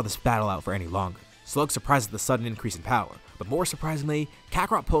want to draw this battle out for any longer. Slug's surprised at the sudden increase in power, but more surprisingly,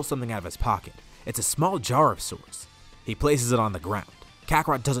 Kakarot pulls something out of his pocket. It's a small jar of sorts. He places it on the ground.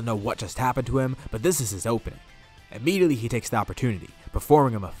 Kakarot doesn't know what just happened to him, but this is his opening. Immediately he takes the opportunity,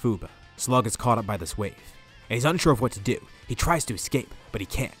 performing a Mafuba. Slug is caught up by this wave, and he's unsure of what to do. He tries to escape, but he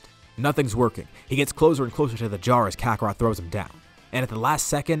can't. Nothing's working. He gets closer and closer to the jar as Kakarot throws him down. And at the last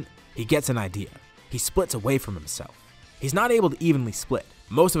second, he gets an idea. He splits away from himself. He's not able to evenly split.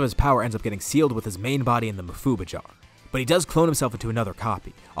 Most of his power ends up getting sealed with his main body in the Mafuba jar. But he does clone himself into another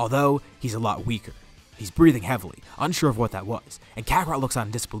copy, although he's a lot weaker. He's breathing heavily, unsure of what that was, and Kakarot looks on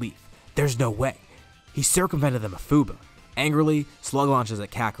in disbelief. There's no way. He circumvented the Mafuba. Angrily, Slug launches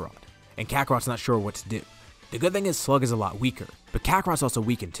at Kakarot, and Kakarot's not sure what to do. The good thing is Slug is a lot weaker, but Kakarot's also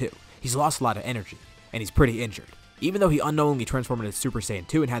weakened too. He's lost a lot of energy, and he's pretty injured. Even though he unknowingly transformed into Super Saiyan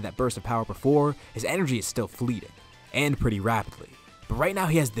 2 and had that burst of power before, his energy is still fleeting, and pretty rapidly. But right now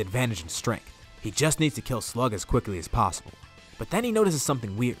he has the advantage in strength. He just needs to kill Slug as quickly as possible. But then he notices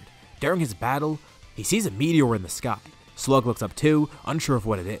something weird. During his battle, he sees a meteor in the sky. Slug looks up too, unsure of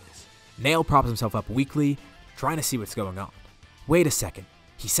what it is. Nail props himself up weakly, trying to see what's going on. Wait a second,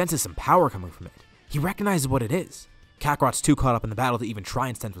 he senses some power coming from it. He recognizes what it is. Kakarot's too caught up in the battle to even try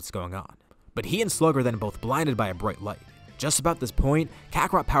and sense what's going on. But he and Slug are then both blinded by a bright light. Just about this point,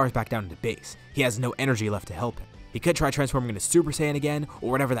 Kakarot powers back down into base. He has no energy left to help him. He could try transforming into Super Saiyan again,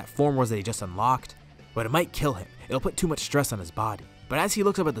 or whatever that form was that he just unlocked, but it might kill him. It'll put too much stress on his body. But as he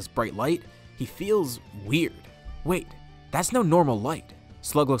looks up at this bright light, he feels weird. Wait, that's no normal light.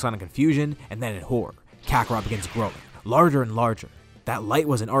 Slug looks on in confusion, and then in horror. Kakarot begins growing, larger and larger. That light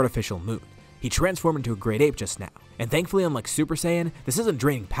was an artificial moon. He transformed into a great ape just now, and thankfully unlike Super Saiyan, this isn't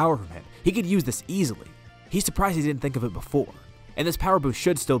draining power from him. He could use this easily. He's surprised he didn't think of it before, and this power boost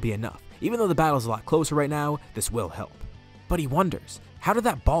should still be enough. Even though the battle's a lot closer right now, this will help. But he wonders, how did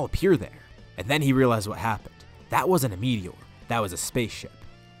that ball appear there? And then he realized what happened. That wasn't a meteor, that was a spaceship.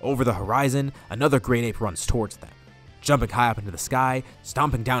 Over the horizon, another great ape runs towards them, jumping high up into the sky,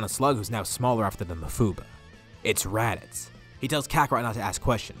 stomping down a Slug who's now smaller after the Mafuba. It's Raditz. He tells Kakarot not to ask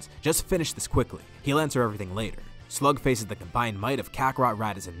questions, just finish this quickly. He'll answer everything later. Slug faces the combined might of Kakarot,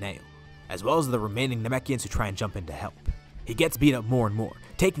 Raditz, and Nail, as well as the remaining Namekians who try and jump in to help. He gets beat up more and more,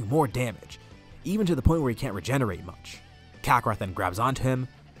 taking more damage, even to the point where he can't regenerate much. Kakarot then grabs onto him,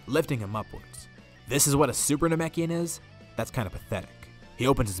 lifting him upwards. This is what a Super Namekian is? That's kind of pathetic. He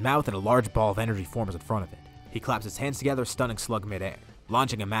opens his mouth and a large ball of energy forms in front of it. He claps his hands together, stunning Slug midair,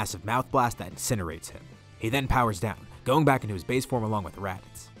 launching a massive mouth blast that incinerates him. He then powers down, going back into his base form along with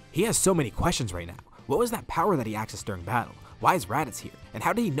Raditz. He has so many questions right now. What was that power that he accessed during battle? Why is Raditz here? And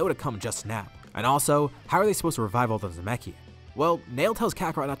how did he know to come just now? And also, how are they supposed to revive all those Namekian? Well, Nail tells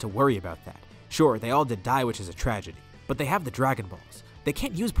Kakarot not to worry about that. Sure, they all did die, which is a tragedy, but they have the Dragon Balls. They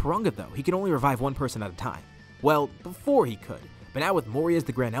can't use Purunga though, he can only revive one person at a time. Well, before he could, but now with Mori as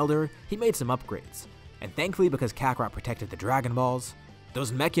the Grand Elder, he made some upgrades. And thankfully, because Kakarot protected the Dragon Balls,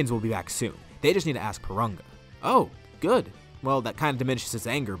 those Namekians will be back soon. They just need to ask Purunga. Oh, good. Well, that kind of diminishes his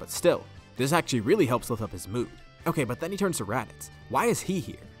anger, but still, this actually really helps lift up his mood. Okay, but then he turns to Raditz. Why is he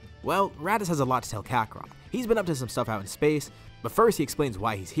here? Well, Raditz has a lot to tell Kakarot. He's been up to some stuff out in space, but first he explains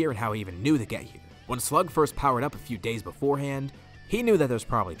why he's here and how he even knew to get here. When Slug first powered up a few days beforehand, he knew that there was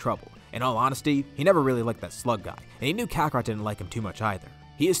probably trouble. In all honesty, he never really liked that Slug guy, and he knew Kakarot didn't like him too much either.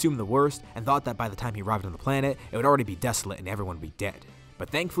 He assumed the worst and thought that by the time he arrived on the planet, it would already be desolate and everyone would be dead. But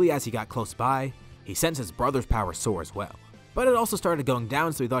thankfully, as he got close by, he sensed his brother's power soar as well. but it also started going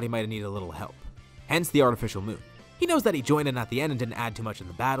down, so he thought he might have needed a little help. Hence the artificial moon. He knows that he joined in at the end and didn't add too much in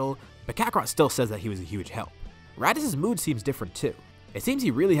the battle, but Kakarot still says that he was a huge help. Raditz' mood seems different too. It seems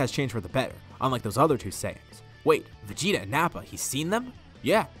he really has changed for the better, unlike those other two Saiyans. Wait, Vegeta and Nappa, he's seen them?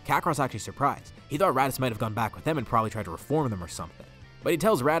 Yeah, Kakarot's actually surprised. He thought Raditz might have gone back with them and probably tried to reform them or something. But he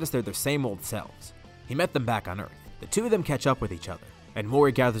tells Raditz they're their same old selves. He met them back on Earth. The two of them catch up with each other, and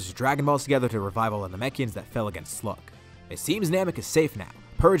Mori gathers his Dragon Balls together to revive all the Namekians that fell against Slug. It seems Namek is safe now,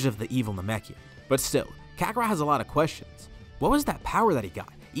 purged of the evil Namekian. But still, Kakarot has a lot of questions. What was that power that he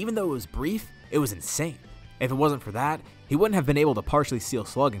got? Even though it was brief, it was insane. If it wasn't for that, he wouldn't have been able to partially seal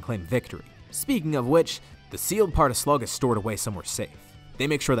Slug and claim victory. Speaking of which, the sealed part of Slug is stored away somewhere safe. They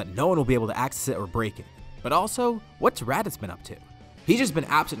make sure that no one will be able to access it or break it. But also, what's Raditz been up to? He's just been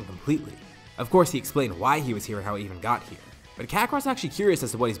absent completely. Of course, he explained why he was here and how he even got here. But Kakarot's actually curious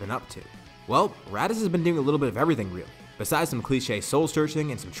as to what he's been up to. Well, Raditz has been doing a little bit of everything really. Besides some cliche soul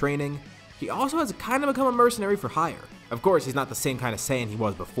searching and some training, he also has kind of become a mercenary for hire. Of course, he's not the same kind of Saiyan he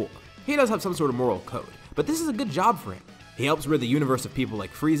was before. He does have some sort of moral code, but this is a good job for him. He helps rid the universe of people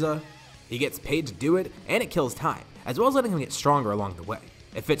like Frieza, he gets paid to do it, and it kills time, as well as letting him get stronger along the way.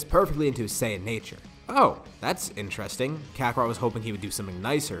 It fits perfectly into his Saiyan nature. Oh, that's interesting. Kakarot was hoping he would do something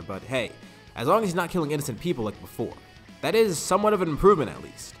nicer, but hey, as long as he's not killing innocent people like before. That is somewhat of an improvement at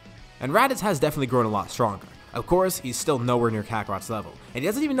least. And Raditz has definitely grown a lot stronger. Of course, he's still nowhere near Kakarot's level, and he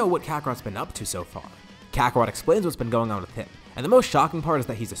doesn't even know what Kakarot's been up to so far. Kakarot explains what's been going on with him, and the most shocking part is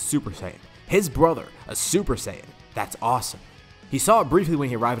that he's a Super Saiyan. His brother, a Super Saiyan. That's awesome. He saw it briefly when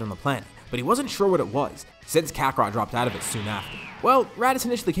he arrived on the planet, but he wasn't sure what it was, since Kakarot dropped out of it soon after. Well, Raditz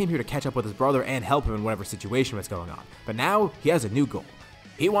initially came here to catch up with his brother and help him in whatever situation was going on, but now he has a new goal.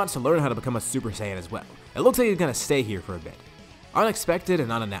 He wants to learn how to become a Super Saiyan as well. It looks like he's gonna stay here for a bit. Unexpected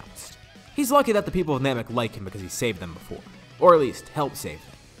and unannounced. He's lucky that the people of Namek like him because he saved them before, or at least helped save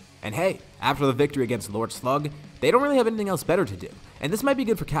them. And hey, after the victory against Lord Slug, they don't really have anything else better to do, and this might be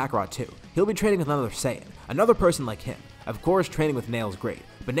good for Kakarot too. He'll be training with another Saiyan, another person like him. Of course, training with Nail's great,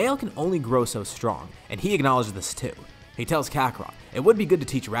 but Nail can only grow so strong, and he acknowledges this too. He tells Kakarot it would be good to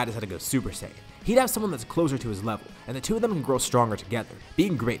teach Raditz how to go Super Saiyan. He'd have someone that's closer to his level, and the two of them can grow stronger together,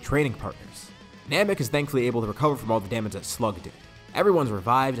 being great training partners. Namek is thankfully able to recover from all the damage that Slug did. Everyone's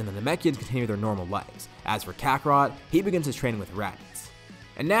revived, and the Namekians continue their normal lives. As for Kakarot, he begins his training with Raditz.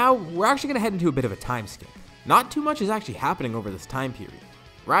 And now, we're actually going to head into a bit of a time skip. Not too much is actually happening over this time period.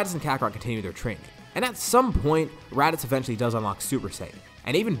 Raditz and Kakarot continue their training, and at some point, Raditz eventually does unlock Super Saiyan.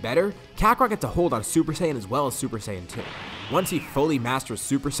 And even better, Kakarot gets a hold on Super Saiyan as well as Super Saiyan 2. Once he fully masters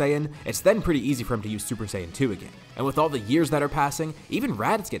Super Saiyan, it's then pretty easy for him to use Super Saiyan 2 again. And with all the years that are passing, even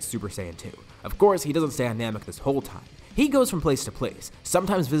Raditz gets Super Saiyan 2. Of course, he doesn't stay on Namek this whole time. He goes from place to place,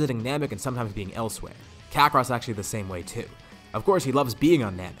 sometimes visiting Namek and sometimes being elsewhere. Kakarot's actually the same way too. Of course, he loves being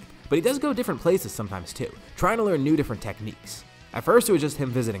on Namek, but he does go different places sometimes too, trying to learn new different techniques. At first it was just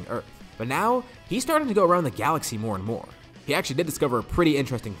him visiting Earth, but now he's starting to go around the galaxy more and more. He actually did discover a pretty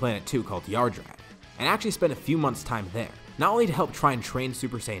interesting planet too called Yardrag, and actually spent a few months' time there, not only to help try and train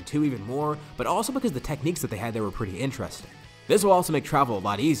Super Saiyan 2 even more, but also because the techniques that they had there were pretty interesting. This will also make travel a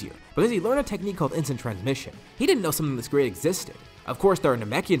lot easier, because he learned a technique called instant transmission. He didn't know something this great existed. Of course, there are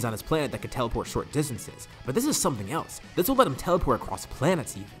Namekians on his planet that could teleport short distances, but this is something else. This will let him teleport across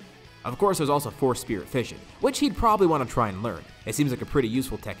planets even. Of course, there's also Force Spirit Fission, which he'd probably want to try and learn. It seems like a pretty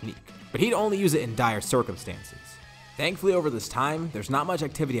useful technique, but he'd only use it in dire circumstances. Thankfully, over this time, there's not much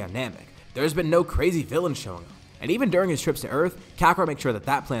activity on Namek. There's been no crazy villains showing up, and even during his trips to Earth, Kakarot makes sure that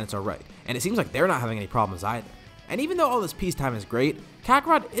that planet's alright, and it seems like they're not having any problems either. And even though all this peacetime is great,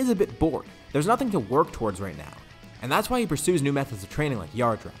 Kakarot is a bit bored. There's nothing to work towards right now. And that's why he pursues new methods of training like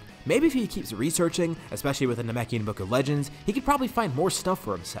Yardrag. Maybe if he keeps researching, especially with the Namekian Book of Legends, he could probably find more stuff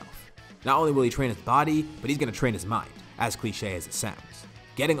for himself. Not only will he train his body, but he's going to train his mind, as cliche as it sounds.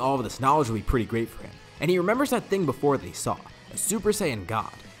 Getting all of this knowledge will be pretty great for him. And he remembers that thing before that he saw, a Super Saiyan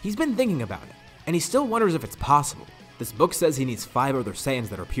God. He's been thinking about it, and he still wonders if it's possible. This book says he needs 5 other Saiyans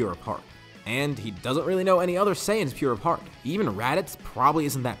that are pure of heart. And he doesn't really know any other Saiyans pure of heart. Even Raditz probably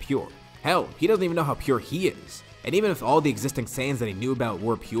isn't that pure. Hell, he doesn't even know how pure he is. And even if all the existing Saiyans that he knew about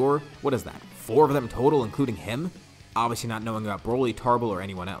were pure, what is that, 4 of them total including him? Obviously not knowing about Broly, Tarble, or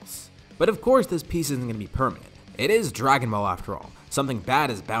anyone else. But of course this peace isn't going to be permanent. It is Dragon Ball after all. Something bad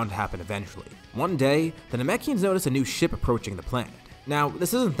is bound to happen eventually. One day, the Namekians notice a new ship approaching the planet. Now,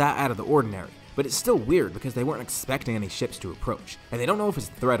 this isn't that out of the ordinary, but it's still weird because they weren't expecting any ships to approach, and they don't know if it's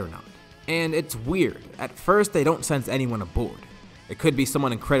a threat or not. And it's weird. At first, they don't sense anyone aboard. It could be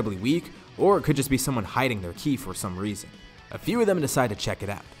someone incredibly weak, or it could just be someone hiding their key for some reason. A few of them decide to check it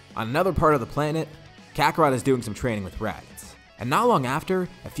out. On another part of the planet, Kakarot is doing some training with Raditz. And not long after,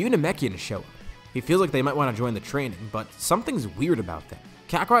 a few Namekians show up. He feels like they might want to join the training, but something's weird about them.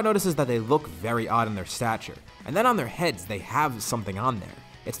 Kakarot notices that they look very odd in their stature, and then on their heads they have something on there.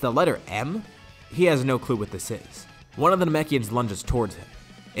 It's the letter M? He has no clue what this is. One of the Namekians lunges towards him.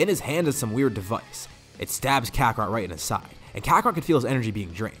 In his hand is some weird device. It stabs Kakarot right in his side, and Kakarot can feel his energy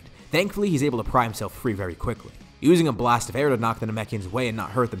being drained. Thankfully, he's able to pry himself free very quickly, using a blast of air to knock the Namekians away and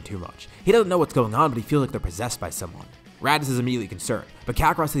not hurt them too much. He doesn't know what's going on, but he feels like they're possessed by someone. Raditz is immediately concerned, but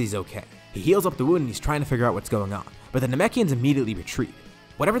Kakarot says he's okay. He heals up the wound and he's trying to figure out what's going on, but the Namekians immediately retreat.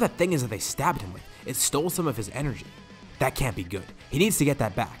 Whatever that thing is that they stabbed him with, it stole some of his energy. That can't be good. He needs to get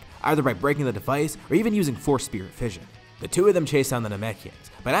that back, either by breaking the device or even using Force Spirit Fission. The two of them chase down the Namekians,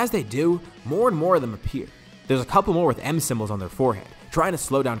 but as they do, more and more of them appear. There's a couple more with M symbols on their forehead, trying to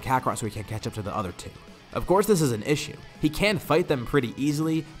slow down Kakarot so he can't catch up to the other two. Of course, this is an issue. He can fight them pretty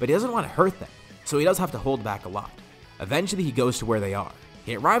easily, but he doesn't want to hurt them, so he does have to hold back a lot. Eventually, he goes to where they are.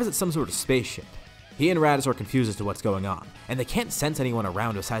 He arrives at some sort of spaceship. He and Raditz are confused as to what's going on, and they can't sense anyone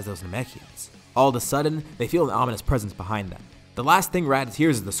around besides those Namekians. All of a sudden, they feel an ominous presence behind them. The last thing Raditz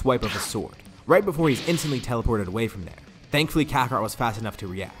hears is the swipe of his sword, right before he's instantly teleported away from there. Thankfully, Kakarot was fast enough to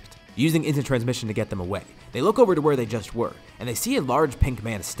react. Using instant transmission to get them away, they look over to where they just were, and they see a large pink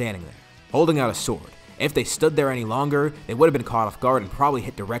man standing there, holding out a sword. If they stood there any longer, they would have been caught off guard and probably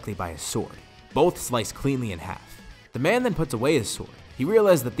hit directly by his sword, both sliced cleanly in half. The man then puts away his sword. He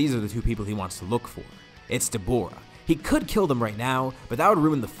realizes that these are the two people he wants to look for. It's Deborah. He could kill them right now, but that would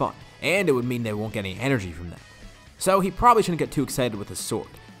ruin the fun, and it would mean they won't get any energy from them. So he probably shouldn't get too excited with his sword.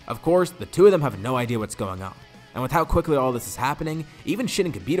 Of course, the two of them have no idea what's going on. And with how quickly all this is happening, even Shin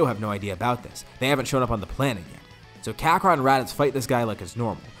and Kibito have no idea about this. They haven't shown up on the planet yet. So Kakarot and Raditz fight this guy like it's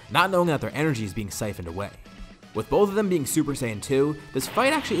normal, not knowing that their energy is being siphoned away. With both of them being Super Saiyan 2, this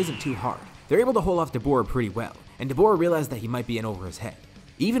fight actually isn't too hard. They're able to hold off Deborah pretty well, and Deborah realizes that he might be in over his head.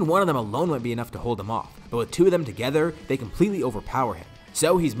 Even one of them alone might be enough to hold him off, but with two of them together, they completely overpower him.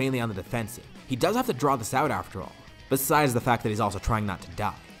 So he's mainly on the defensive. He does have to draw this out after all, besides the fact that he's also trying not to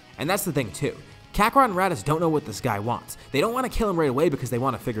die. And that's the thing too. Kakarot and Raditz don't know what this guy wants. They don't want to kill him right away because they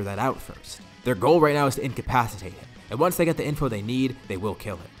want to figure that out first. Their goal right now is to incapacitate him, and once they get the info they need, they will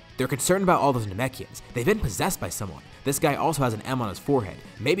kill him. They're concerned about all those Namekians. They've been possessed by someone. This guy also has an M on his forehead.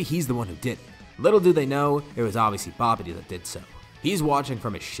 Maybe he's the one who did it. Little do they know, it was obviously Babidi that did so. He's watching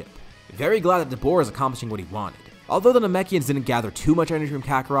from his ship, very glad that Deborah is accomplishing what he wanted. Although the Namekians didn't gather too much energy from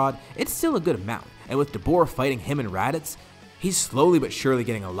Kakarot, it's still a good amount, and with Deborah fighting him and Raditz, he's slowly but surely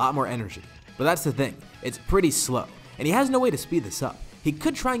getting a lot more energy. But that's the thing, it's pretty slow, and he has no way to speed this up. He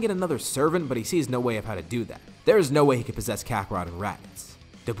could try and get another servant, but he sees no way of how to do that. There is no way he could possess Kakarot and Raditz.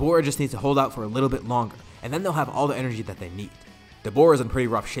 Deborah just needs to hold out for a little bit longer, and then they'll have all the energy that they need. Deborah is in pretty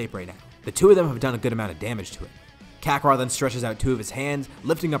rough shape right now. The two of them have done a good amount of damage to him. Kakarot then stretches out two of his hands,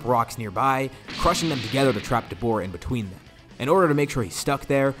 lifting up rocks nearby, crushing them together to trap Deborah in between them. In order to make sure he's stuck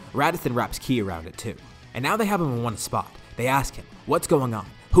there, Raditz then wraps Ki around it too. And now they have him in one spot. They ask him, what's going on?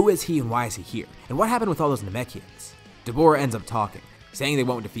 Who is he and why is he here? And what happened with all those Namekians? Deborah ends up talking, saying they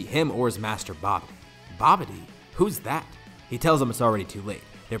won't defeat him or his master Babidi. Babidi? Who's that? He tells them it's already too late.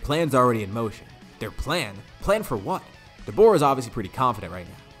 Their plan's already in motion. Their plan? Plan for what? Deborah is obviously pretty confident right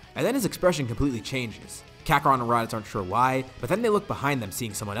now. And then his expression completely changes. Kakarot and Raditz aren't sure why, but then they look behind them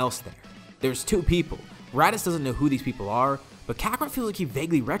seeing someone else there. There's two people. Raditz doesn't know who these people are, but Kakarot feels like he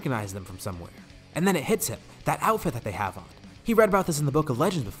vaguely recognized them from somewhere. And then it hits him, that outfit that they have on. He read about this in the Book of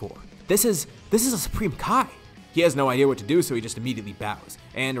Legends before. This is a Supreme Kai. He has no idea what to do, so he just immediately bows,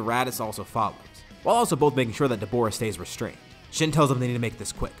 and Raditz also follows, while also both making sure that Deborah stays restrained. Shin tells them they need to make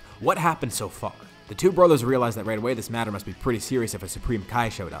this quick. What happened so far? The two brothers realize that right away this matter must be pretty serious if a Supreme Kai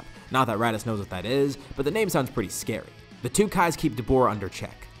showed up. Not that Raditz knows what that is, but the name sounds pretty scary. The two Kais keep Deborah under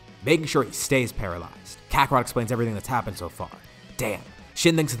check, making sure he stays paralyzed. Kakarot explains everything that's happened so far. Damn,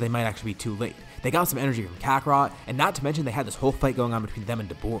 Shin thinks that they might actually be too late. They got some energy from Kakarot, and not to mention they had this whole fight going on between them and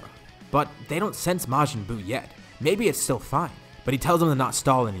Deborah. But they don't sense Majin Buu yet. Maybe it's still fine, but he tells them to not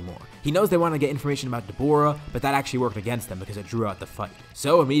stall anymore. He knows they want to get information about Deborah, but that actually worked against them because it drew out the fight.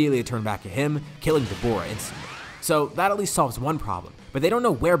 So immediately it turned back to him, killing Deborah instantly. So that at least solves one problem, but they don't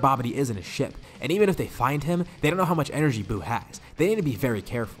know where Babidi is in his ship, and even if they find him, they don't know how much energy Buu has. They need to be very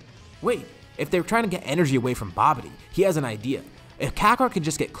careful. Wait, if they're trying to get energy away from Babidi, he has an idea. If Kakarot could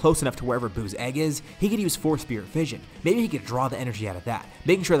just get close enough to wherever Buu's egg is, he could use Force Spirit Fission. Maybe he could draw the energy out of that,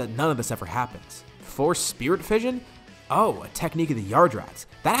 making sure that none of this ever happens. Force Spirit Fission? Oh, a technique of the Yardrats.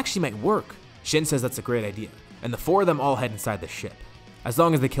 That actually might work. Shin says that's a great idea, and the four of them all head inside the ship. As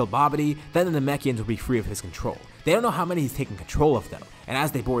long as they kill Babidi, then the Namekians will be free of his control. They don't know how many he's taking control of though, and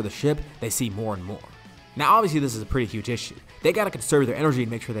as they board the ship, they see more and more. Now obviously this is a pretty huge issue. They gotta conserve their energy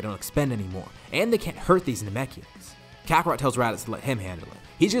and make sure they don't expend anymore, and they can't hurt these Namekians. Kakarot tells Raditz to let him handle it.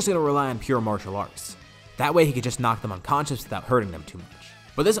 He's just gonna rely on pure martial arts. That way he could just knock them unconscious without hurting them too much.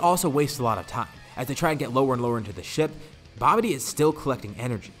 But this also wastes a lot of time. As they try and get lower and lower into the ship, Babidi is still collecting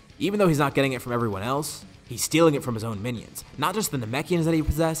energy. Even though he's not getting it from everyone else, he's stealing it from his own minions. Not just the Namekians that he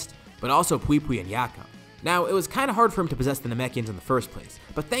possessed, but also Pui Pui and Yakon. Now, it was kinda hard for him to possess the Namekians in the first place,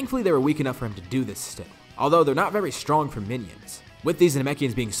 but thankfully they were weak enough for him to do this still. Although they're not very strong for minions. With these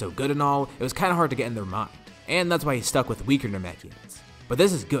Namekians being so good and all, it was kinda hard to get in their mind. And that's why he's stuck with weaker Namekians. But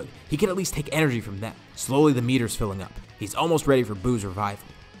this is good. He can at least take energy from them. Slowly the meter's filling up. He's almost ready for Boo's revival.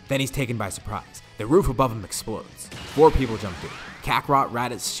 Then he's taken by surprise. The roof above him explodes. 4 people jump through. Kakarot,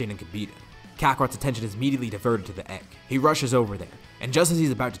 Raditz, Shin, and Kibito. Kakarot's attention is immediately diverted to the egg. He rushes over there, and just as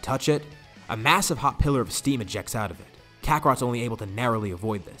he's about to touch it, a massive hot pillar of steam ejects out of it. Kakarot's only able to narrowly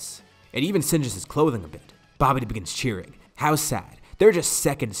avoid this. It even singes his clothing a bit. Babidi begins cheering. How sad. They're just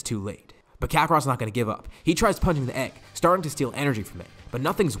seconds too late. But Kakarot's not going to give up. He tries punching the egg, starting to steal energy from it, but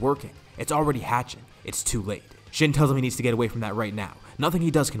nothing's working. It's already hatching. It's too late. Shin tells him he needs to get away from that right now. Nothing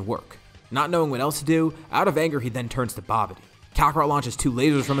he does can work. Not knowing what else to do, out of anger he then turns to Babidi. Kakarot launches 2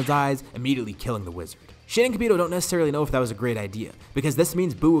 lasers from his eyes, immediately killing the wizard. Shin and Kibito don't necessarily know if that was a great idea, because this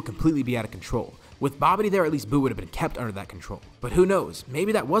means Boo will completely be out of control. With Babidi there, at least Boo would have been kept under that control. But who knows,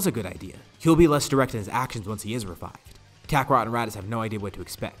 maybe that was a good idea. He'll be less direct in his actions once he is revived. Kakarot and Raditz have no idea what to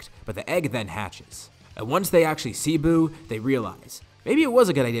expect, but the egg then hatches. And once they actually see Boo, they realize, maybe it was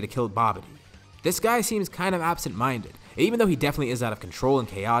a good idea to kill Babidi. This guy seems kind of absent-minded, and even though he definitely is out of control and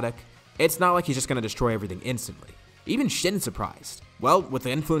chaotic, it's not like he's just gonna destroy everything instantly. Even Shin's surprised. Well, with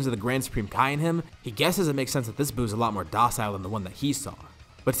the influence of the Grand Supreme Kai in him, he guesses it makes sense that this Boo's a lot more docile than the one that he saw.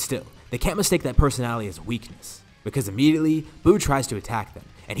 But still, they can't mistake that personality as weakness, because immediately, Boo tries to attack them,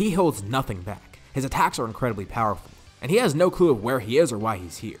 and he holds nothing back. His attacks are incredibly powerful, and he has no clue of where he is or why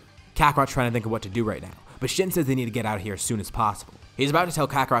he's here. Kakarot's trying to think of what to do right now, but Shin says they need to get out of here as soon as possible. He's about to tell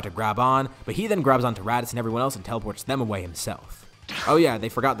Kakarot to grab on, but he then grabs onto Raditz and everyone else and teleports them away himself. Oh yeah, they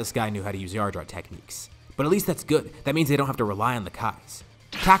forgot this guy knew how to use yard art techniques. But at least that's good. That means they don't have to rely on the Kais.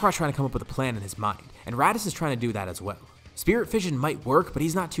 Kakarot's trying to come up with a plan in his mind, and Raditz is trying to do that as well. Spirit Fission might work, but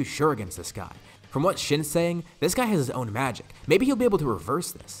he's not too sure against this guy. From what Shin's saying, this guy has his own magic. Maybe he'll be able to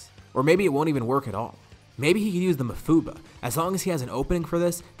reverse this. Or maybe it won't even work at all. Maybe he could use the Mafuba. As long as he has an opening for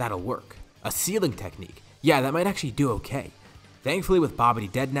this, that'll work. A sealing technique. Yeah, that might actually do okay. Thankfully, with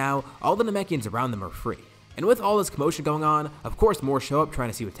Babidi dead now, all the Namekians around them are free. And with all this commotion going on, of course more show up trying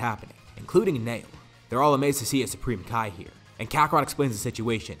to see what's happening, including Nail. They're all amazed to see a Supreme Kai here. And Kakarot explains the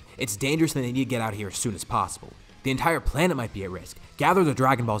situation. It's dangerous and they need to get out of here as soon as possible. The entire planet might be at risk. Gather the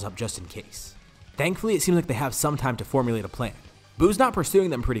Dragon Balls up just in case. Thankfully, it seems like they have some time to formulate a plan. Boo's not pursuing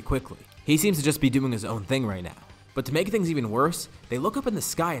them pretty quickly. He seems to just be doing his own thing right now. But to make things even worse, they look up in the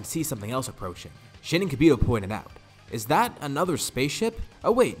sky and see something else approaching. Shin and Kibito point it out. Is that another spaceship?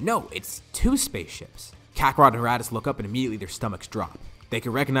 Oh wait, no, it's 2 spaceships. Kakarot and Raditz look up and immediately their stomachs drop. They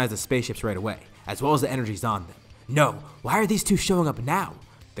can recognize the spaceships right away, as well as the energies on them. No, why are these 2 showing up now?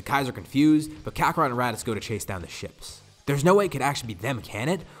 The Kais are confused, but Kakarot and Raditz go to chase down the ships. There's no way it could actually be them, can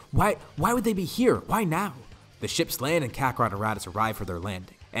it? Why would they be here? Why now? The ships land and Kakarot and Raditz arrive for their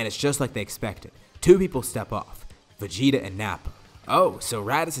landing, and it's just like they expected. 2 people step off, Vegeta and Nappa. Oh, so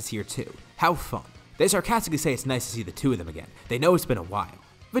Raditz is here too. How fun. They sarcastically say it's nice to see the 2 of them again. They know it's been a while.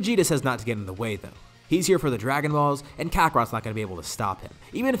 Vegeta says not to get in the way though. He's here for the Dragon Balls, and Kakarot's not going to be able to stop him.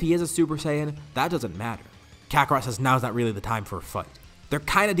 Even if he is a Super Saiyan, that doesn't matter. Kakarot says now's not really the time for a fight. They're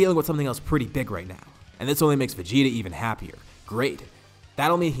kind of dealing with something else pretty big right now, and this only makes Vegeta even happier. Great.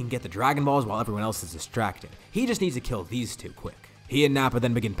 That'll mean he can get the Dragon Balls while everyone else is distracted. He just needs to kill these 2 quick. He and Nappa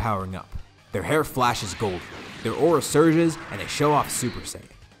then begin powering up. Their hair flashes golden, their aura surges, and they show off Super Saiyan.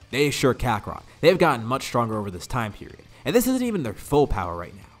 They assure Kakarot they've gotten much stronger over this time period, and this isn't even their full power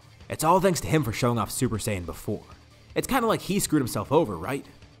right now. It's all thanks to him for showing off Super Saiyan before. It's kind of like he screwed himself over, right?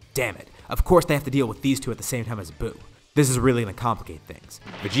 Damn it, of course they have to deal with these 2 at the same time as Boo. This is really gonna complicate things.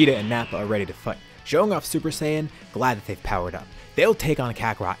 Vegeta and Nappa are ready to fight, showing off Super Saiyan, glad that they've powered up. They'll take on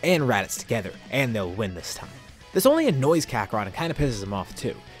Kakarot and Raditz together, and they'll win this time. This only annoys Kakarot and kind of pisses him off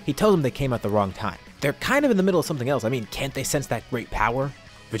too. He tells them they came at the wrong time. They're kind of in the middle of something else. I mean, can't they sense that great power?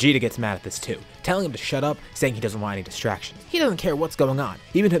 Vegeta gets mad at this too, telling him to shut up, saying he doesn't want any distractions. He doesn't care what's going on,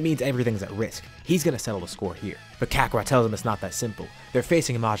 even if it means everything's at risk. He's gonna settle the score here. But Kakarot tells him it's not that simple. They're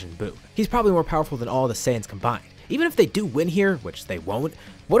facing Majin Buu. He's probably more powerful than all the Saiyans combined. Even if they do win here, which they won't,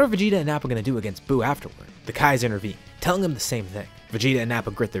 what are Vegeta and Nappa gonna do against Buu afterward? The Kais intervene, telling him the same thing. Vegeta and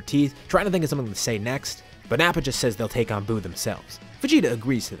Nappa grit their teeth, trying to think of something to say next, but Nappa just says they'll take on Buu themselves. Vegeta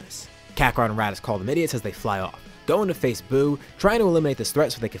agrees to this. Kakarot and Raditz call them idiots as they fly off, going to face Boo, trying to eliminate this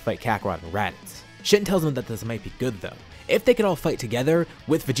threat so they can fight Kakarot and Raditz. Shin tells them that this might be good though. If they could all fight together,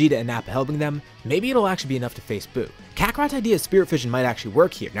 with Vegeta and Nappa helping them, maybe it'll actually be enough to face Boo. Kakarot's idea of Spirit Fission might actually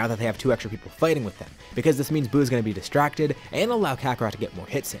work here now that they have 2 extra people fighting with them, because this means Boo is going to be distracted and allow Kakarot to get more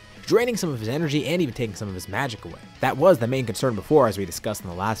hits in, draining some of his energy and even taking some of his magic away. That was the main concern before, as we discussed in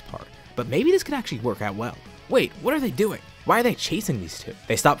the last part, but maybe this could actually work out well. Wait, what are they doing? Why are they chasing these 2?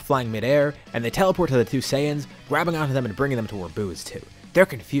 They stop flying midair, and they teleport to the 2 Saiyans, grabbing onto them and bringing them to where Boo is too. They're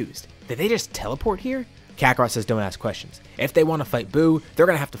confused. Did they just teleport here? Kakarot says don't ask questions. If they want to fight Boo, they're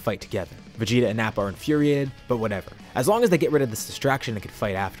going to have to fight together. Vegeta and Nappa are infuriated, but whatever. As long as they get rid of this distraction, they can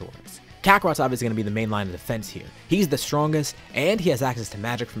fight afterwards. Kakarot's obviously going to be the main line of defense here. He's the strongest, and he has access to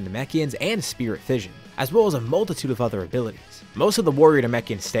magic from Namekians and Spirit Fission, as well as a multitude of other abilities. Most of the warrior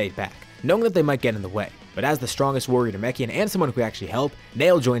Namekians stayed back, knowing that they might get in the way, but as the strongest warrior Namekian and someone who could actually help,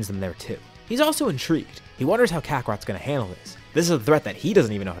 Nail joins them there too. He's also intrigued. He wonders how Kakarot's going to handle this. This is a threat that he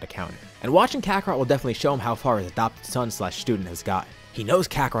doesn't even know how to counter. And watching Kakarot will definitely show him how far his adopted son/student has gotten. He knows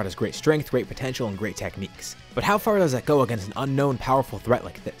Kakarot has great strength, great potential, and great techniques. But how far does that go against an unknown, powerful threat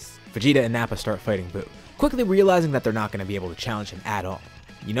like this? Vegeta and Nappa start fighting Boo, quickly realizing that they're not going to be able to challenge him at all.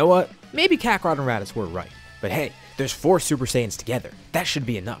 You know what? Maybe Kakarot and Raditz were right. But hey, there's 4 Super Saiyans together. That should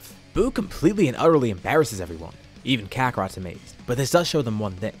be enough. Boo completely and utterly embarrasses everyone. Even Kakarot's amazed. But this does show them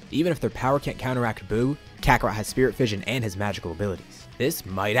one thing. Even if their power can't counteract Boo, Kakarot has Spirit Fission and his magical abilities. This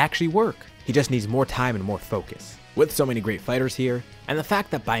might actually work. He just needs more time and more focus. With so many great fighters here, and the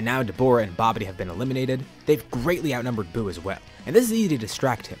fact that by now Deborah and Babidi have been eliminated, they've greatly outnumbered Boo as well. And this is easy to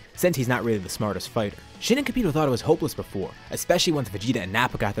distract him, since he's not really the smartest fighter. Shin and Kibito thought it was hopeless before, especially once Vegeta and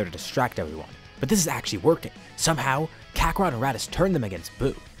Nappa got there to distract everyone. But this is actually working. Somehow, Kakarot and Raditz turned them against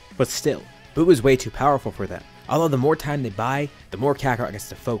Boo. But still, Boo is way too powerful for them. Although the more time they buy, the more Kakarot gets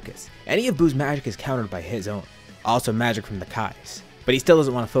to focus. Any of Boo's magic is countered by his own. Also magic from the Kais. But he still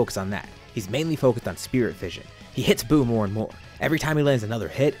doesn't want to focus on that. He's mainly focused on Spirit Fission. He hits Boo more and more. Every time he lands another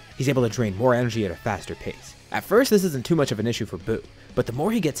hit, he's able to drain more energy at a faster pace. At first, this isn't too much of an issue for Boo, but the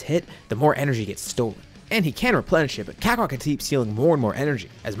more he gets hit, the more energy gets stolen. And he can replenish it, but Kakarot can keep stealing more and more energy,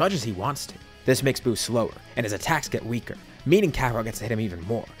 as much as he wants to. This makes Boo slower, and his attacks get weaker, meaning Kakarot gets to hit him even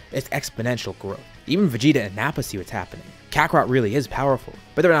more. It's exponential growth. Even Vegeta and Nappa see what's happening. Kakarot really is powerful,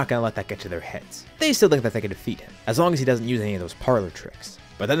 but they're not going to let that get to their heads. They still think that they can defeat him, as long as he doesn't use any of those parlor tricks.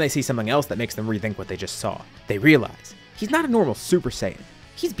 But then they see something else that makes them rethink what they just saw. They realize, he's not a normal Super Saiyan.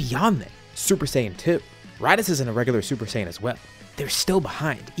 He's beyond that. Super Saiyan 2. Raditz isn't a regular Super Saiyan as well. They're still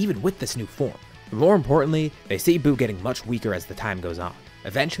behind, even with this new form. But more importantly, they see Boo getting much weaker as the time goes on.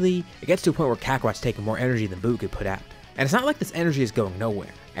 Eventually, it gets to a point where Kakarot's taking more energy than Boo could put out. And it's not like this energy is going nowhere.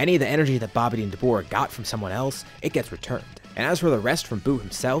 Any of the energy that Babidi and Deborah got from someone else, it gets returned. And as for the rest from Boo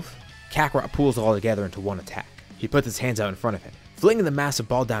himself, Kakarot pulls it all together into one attack. He puts his hands out in front of him, flinging the massive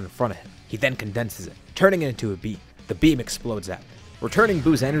ball down in front of him. He then condenses it, turning it into a beam. The beam explodes out, returning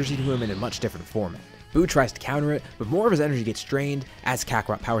Boo's energy to him in a much different format. Boo tries to counter it, but more of his energy gets drained as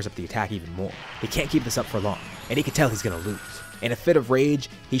Kakarot powers up the attack even more. He can't keep this up for long, and he can tell he's gonna lose. In a fit of rage,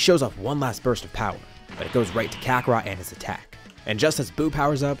 he shows off one last burst of power, but it goes right to Kakarot and his attack. And just as Boo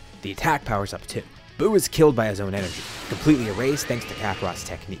powers up, the attack powers up too. Boo is killed by his own energy, completely erased thanks to Kakarot's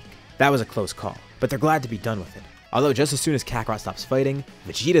technique. That was a close call, but they're glad to be done with it. Although just as soon as Kakarot stops fighting,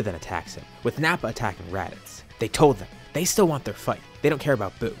 Vegeta then attacks him, with Nappa attacking Raditz. They told them, they still want their fight, they don't care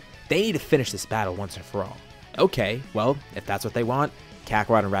about Boo. They need to finish this battle once and for all. Okay, well, if that's what they want,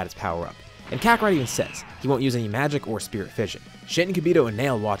 Kakarot and Raditz power up. And Kakarot even says he won't use any magic or Spirit Fission. Shin, Kibito, and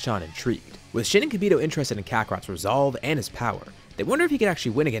Nail watch on intrigued. With Shin and Kibito interested in Kakarot's resolve and his power, they wonder if he could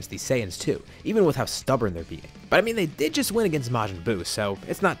actually win against these Saiyans too, even with how stubborn they're being. But I mean, they did just win against Majin Buu, so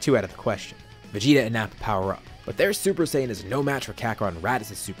it's not too out of the question. Vegeta and Nappa power up, but their Super Saiyan is no match for Kakarot and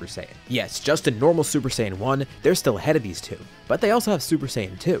Raditz's Super Saiyan. Yes, just in normal Super Saiyan 1, they're still ahead of these two, but they also have Super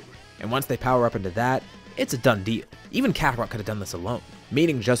Saiyan 2. And once they power up into that, it's a done deal. Even Kakarot could have done this alone,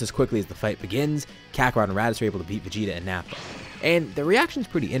 meaning just as quickly as the fight begins, Kakarot and Raditz are able to beat Vegeta and Nappa. And the reaction's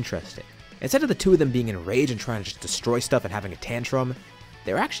pretty interesting. Instead of the two of them being enraged and trying to just destroy stuff and having a tantrum,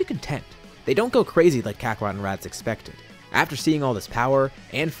 they're actually content. They don't go crazy like Kakarot and Raditz expected. After seeing all this power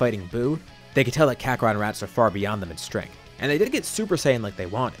and fighting Buu, they could tell that Kakarot and Raditz are far beyond them in strength. And they did get Super Saiyan like they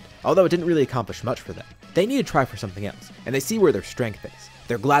wanted, although it didn't really accomplish much for them. They need to try for something else, and they see where their strength is.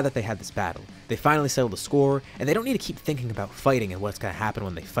 They're glad that they had this battle. They finally settled the score, and they don't need to keep thinking about fighting and what's going to happen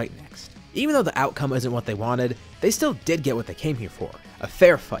when they fight next. Even though the outcome isn't what they wanted, they still did get what they came here for, a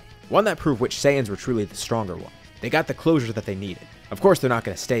fair fight. One that proved which Saiyans were truly the stronger one. They got the closure that they needed. Of course, they're not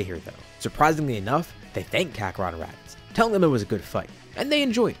going to stay here though. Surprisingly enough, they thank Kakarot and Raditz. telling them it was a good fight, and they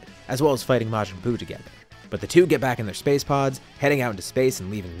enjoyed it, as well as fighting Majin Buu together. But the two get back in their space pods, heading out into space and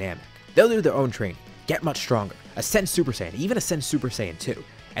leaving Namek. They'll do their own training, get much stronger, ascend Super Saiyan, even ascend Super Saiyan 2,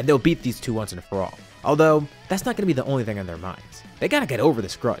 and they'll beat these two once and for all. Although, that's not going to be the only thing on their minds. They gotta get over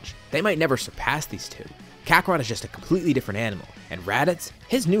this grudge. They might never surpass these two. Kakarot is just a completely different animal, and Raditz,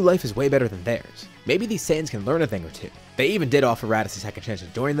 his new life is way better than theirs. Maybe these Saiyans can learn a thing or two. They even did offer Raditz a second chance to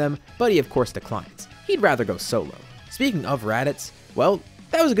join them, but he of course declines. He'd rather go solo. Speaking of Raditz, well,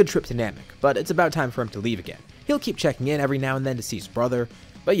 that was a good trip to Namek, but it's about time for him to leave again. He'll keep checking in every now and then to see his brother,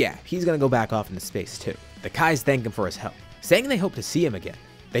 but yeah, he's gonna go back off into space too. The Kais thank him for his help, saying they hope to see him again.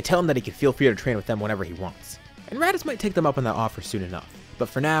 They tell him that he can feel free to train with them whenever he wants. And Raditz might take them up on that offer soon enough, but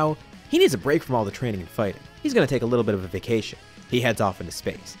for now, he needs a break from all the training and fighting. He's gonna take a little bit of a vacation. He heads off into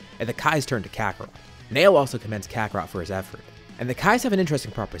space, and the Kais turn to Kakarot. Nail also commends Kakarot for his effort, and the Kais have an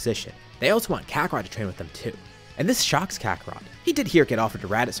interesting proposition. They also want Kakarot to train with them too. And this shocks Kakarot. He did hear it get offered to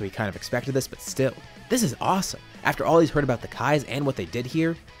Raditz, so he kind of expected this, but still, this is awesome. After all he's heard about the Kais and what they did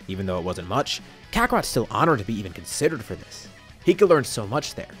here, even though it wasn't much, Kakarot's still honored to be even considered for this. He could learn so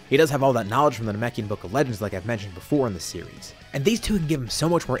much there. He does have all that knowledge from the Namekian Book of Legends like I've mentioned before in the series. And these two can give him so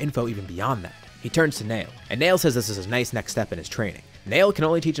much more info even beyond that. He turns to Nail, and Nail says this is a nice next step in his training. Nail can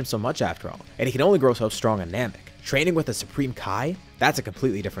only teach him so much after all, and he can only grow so strong on Namek. Training with a Supreme Kai? That's a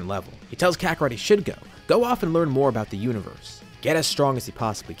completely different level. He tells Kakarot he should go off and learn more about the universe, get as strong as he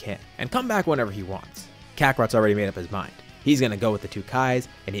possibly can, and come back whenever he wants. Kakarot's already made up his mind. He's gonna go with the two Kais,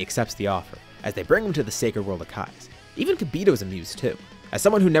 and he accepts the offer, as they bring him to the sacred world of Kais. Even Kibito's amused too. As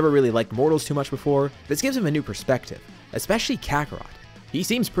someone who never really liked mortals too much before, this gives him a new perspective, especially Kakarot. He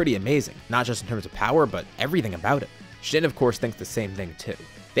seems pretty amazing, not just in terms of power, but everything about him. Shin of course thinks the same thing too.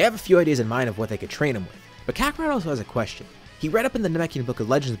 They have a few ideas in mind of what they could train him with, but Kakarot also has a question. He read up in the Namekian Book of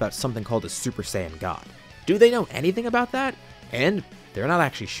Legends about something called a Super Saiyan God. Do they know anything about that? And they're not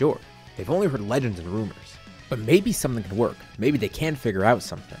actually sure. They've only heard legends and rumors. But maybe something can work. Maybe they can figure out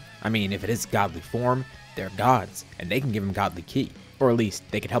something. I mean, if it is godly form, they're gods, and they can give him godly ki. Or at least,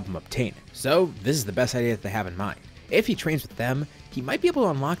 they can help him obtain it. So, this is the best idea that they have in mind. If he trains with them, he might be able to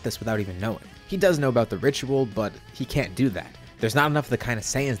unlock this without even knowing. He does know about the ritual, but he can't do that. There's not enough of the kind of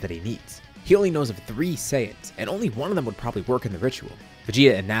Saiyans that he needs. He only knows of 3 Saiyans, and only one of them would probably work in the ritual.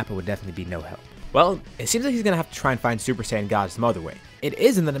 Vegeta and Nappa would definitely be no help. Well, it seems like he's gonna have to try and find Super Saiyan God some other way. It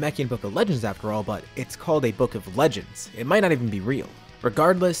is in the Namekian Book of Legends after all, but it's called a Book of Legends. It might not even be real.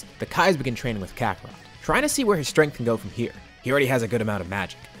 Regardless, the Kais begin training with Kakarot, trying to see where his strength can go from here. He already has a good amount of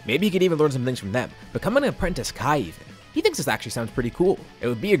magic. Maybe he could even learn some things from them, become an apprentice Kai even. He thinks this actually sounds pretty cool. It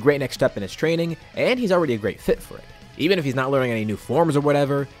would be a great next step in his training, and he's already a great fit for it. Even if he's not learning any new forms or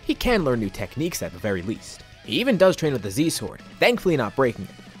whatever, he can learn new techniques at the very least. He even does train with the Z-Sword, thankfully not breaking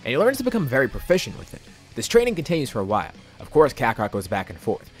it, and he learns to become very proficient with it. This training continues for a while. Of course, Kakarot goes back and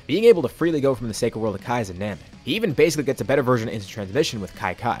forth, being able to freely go from the sacred world of Kais and Namek. He even basically gets a better version of instant transmission with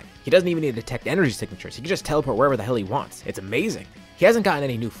Kai. He doesn't even need to detect energy signatures, he can just teleport wherever the hell he wants. It's amazing. He hasn't gotten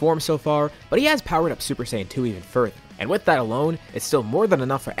any new forms so far, but he has powered up Super Saiyan 2 even further. And with that alone, it's still more than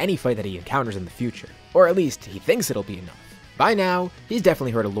enough for any fight that he encounters in the future. Or at least, he thinks it'll be enough. By now, he's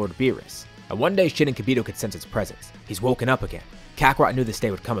definitely heard of Lord Beerus. And one day Shin and Kibito could sense its presence. He's woken up again. Kakarot knew this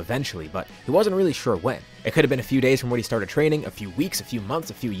day would come eventually, but he wasn't really sure when. It could have been a few days from when he started training, a few weeks, a few months,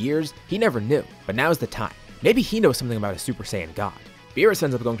 a few years. He never knew. But now's the time. Maybe he knows something about a Super Saiyan God. Beerus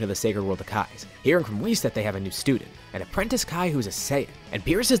ends up going to the sacred world of Kais, hearing from Whis that they have a new student, an apprentice Kai who's a Saiyan. And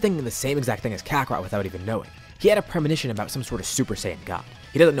Beerus is thinking the same exact thing as Kakarot without even knowing. He had a premonition about some sort of Super Saiyan God.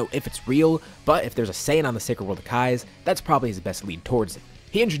 He doesn't know if it's real, but if there's a Saiyan on the sacred world of Kais, that's probably his best lead towards it.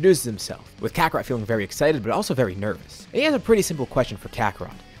 He introduces himself, with Kakarot feeling very excited but also very nervous. And he has a pretty simple question for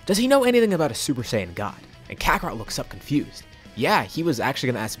Kakarot. Does he know anything about a Super Saiyan God? And Kakarot looks up confused. Yeah, he was actually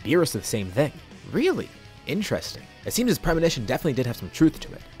going to ask Beerus the same thing. Really? Interesting. It seems his premonition definitely did have some truth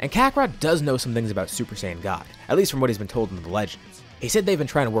to it. And Kakarot does know some things about Super Saiyan God, at least from what he's been told in the legends. He said they've been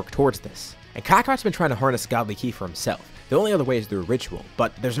trying to work towards this. And Kakarot's been trying to harness godly ki for himself. The only other way is through a ritual,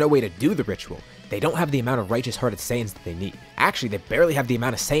 but there's no way to do the ritual. They don't have the amount of righteous-hearted Saiyans that they need. Actually, they barely have the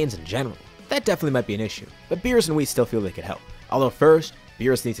amount of Saiyans in general. That definitely might be an issue, but Beerus and Whis still feel they could help. Although first,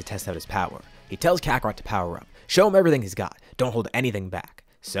 Beerus needs to test out his power. He tells Kakarot to power up, show him everything he's got, don't hold anything back.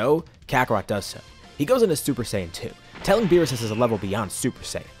 So, Kakarot does so. He goes into Super Saiyan 2, telling Beerus this is a level beyond Super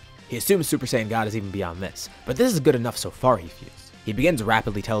Saiyan. He assumes Super Saiyan God is even beyond this, but this is good enough so far, he feels. He begins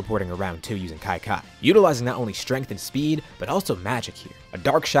rapidly teleporting around too using Kai, utilizing not only strength and speed, but also magic here. A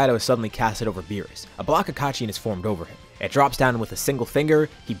dark shadow is suddenly casted over Beerus. A block of Kachin is formed over him. It drops down and with a single finger,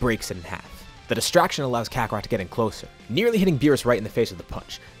 he breaks it in half. The distraction allows Kakarot to get in closer, nearly hitting Beerus right in the face with the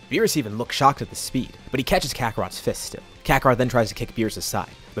punch. Beerus even looks shocked at the speed, but he catches Kakarot's fist still. Kakarot then tries to kick Beerus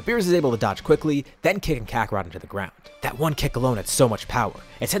aside, but Beerus is able to dodge quickly, then kicking Kakarot into the ground. That one kick alone had so much power,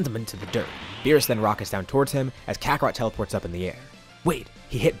 it sends him into the dirt. Beerus then rockets down towards him as Kakarot teleports up in the air. Wait,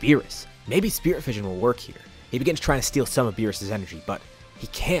 he hit Beerus. Maybe Spirit Vision will work here. He begins trying to steal some of Beerus' energy, but he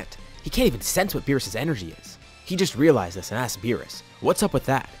can't. He can't even sense what Beerus' energy is. He just realized this and asked Beerus, what's up with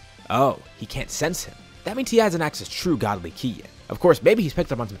that? Oh, he can't sense him. That means he hasn't accessed true godly ki yet. Of course, maybe he's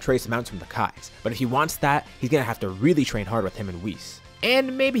picked up on some trace amounts from the Kais, but if he wants that, he's gonna have to really train hard with him and Whis.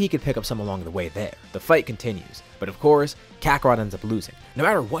 And maybe he could pick up some along the way there. The fight continues, but of course, Kakarot ends up losing, no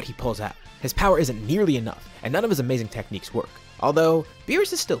matter what he pulls out. His power isn't nearly enough, and none of his amazing techniques work. Although,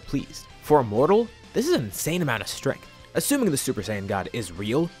 Beerus is still pleased. For a mortal, this is an insane amount of strength. Assuming the Super Saiyan God is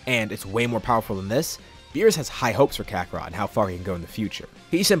real, and it's way more powerful than this, Beerus has high hopes for Kakarot and how far he can go in the future.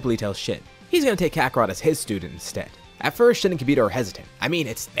 He simply tells Shin he's gonna take Kakarot as his student instead. At first, Shin and Kibito are hesitant. I mean,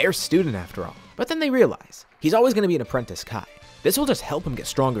 it's their student after all. But then they realize he's always gonna be an apprentice Kai. This will just help him get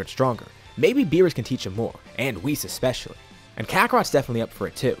stronger and stronger. Maybe Beerus can teach him more, and Whis especially. And Kakarot's definitely up for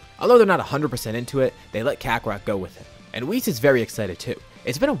it too. Although they're not 100% into it, they let Kakarot go with him. And Whis is very excited too.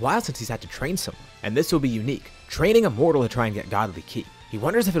 It's been a while since he's had to train someone, and this will be unique, training a mortal to try and get godly ki. He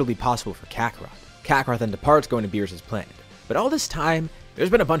wonders if it'll be possible for Kakarot. Kakarot then departs going to Beerus' planet. But all this time, there's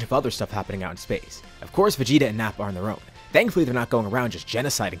been a bunch of other stuff happening out in space. Of course, Vegeta and Nappa are on their own. Thankfully, they're not going around just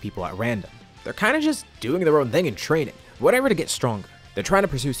genociding people at random. They're kind of just doing their own thing and training, whatever to get stronger. They're trying to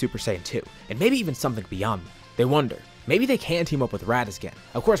pursue Super Saiyan 2, and maybe even something beyond them. They wonder, maybe they can team up with Raditz again.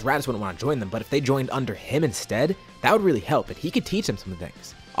 Of course, Raditz wouldn't want to join them, but if they joined under him instead, that would really help, and he could teach them some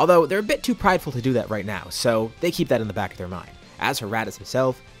things. Although, they're a bit too prideful to do that right now, so they keep that in the back of their mind. As for Raditz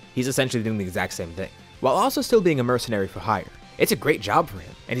himself, he's essentially doing the exact same thing, while also still being a mercenary for hire. It's a great job for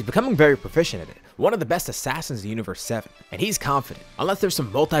him, and he's becoming very proficient at it. One of the best assassins in Universe 7, and he's confident. Unless there's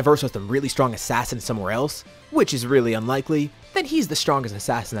some multiverse with some really strong assassin somewhere else, which is really unlikely, then he's the strongest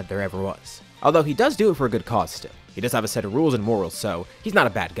assassin that there ever was. Although he does do it for a good cause still. He does have a set of rules and morals, so he's not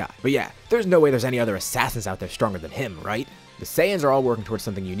a bad guy. But yeah, there's no way there's any other assassins out there stronger than him, right? The Saiyans are all working towards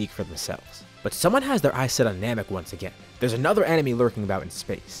something unique for themselves. But someone has their eyes set on Namek once again. There's another enemy lurking about in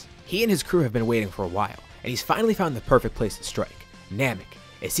space. He and his crew have been waiting for a while, and he's finally found the perfect place to strike. Namek.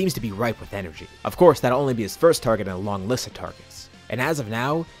 It seems to be ripe with energy. Of course, that'll only be his first target in a long list of targets. And as of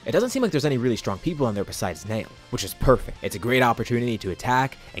now, it doesn't seem like there's any really strong people on there besides Nail, which is perfect. It's a great opportunity to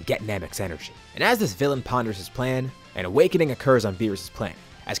attack and get Namek's energy. And as this villain ponders his plan, an awakening occurs on Beerus' planet,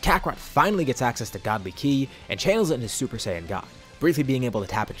 as Kakarot finally gets access to godly ki and channels it into Super Saiyan God, briefly being able to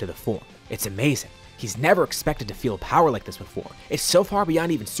tap into the form. It's amazing. He's never expected to feel power like this before. It's so far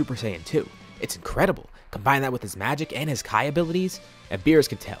beyond even Super Saiyan 2. It's incredible. Combine that with his magic and his Kai abilities, and Beerus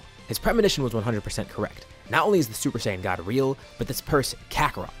could tell. His premonition was 100% correct. Not only is the Super Saiyan God real, but this person,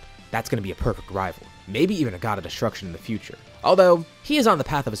 Kakarot, that's going to be a perfect rival. Maybe even a god of destruction in the future. Although, he is on the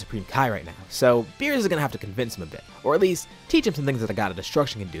path of a Supreme Kai right now, so Beerus is going to have to convince him a bit, or at least teach him some things that a god of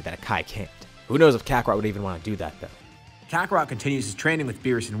destruction can do that a Kai can't. Who knows if Kakarot would even want to do that though. Kakarot continues his training with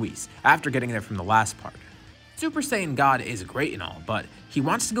Beerus and Whis, after getting there from the last part. Super Saiyan God is great and all, but he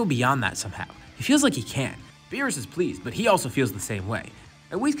wants to go beyond that somehow. He feels like he can. Beerus is pleased, but he also feels the same way.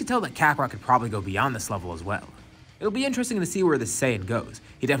 And Whis could tell that Kakarot could probably go beyond this level as well. It'll be interesting to see where this Saiyan goes.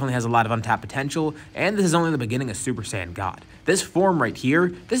 He definitely has a lot of untapped potential, and this is only the beginning of Super Saiyan God. This form right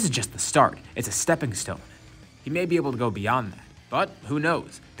here, this is just the start. It's a stepping stone. He may be able to go beyond that, but who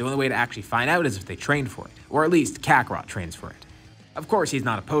knows? The only way to actually find out is if they train for it, or at least Kakarot trains for it. Of course, he's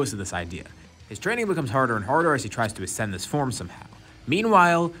not opposed to this idea. His training becomes harder and harder as he tries to ascend this form somehow.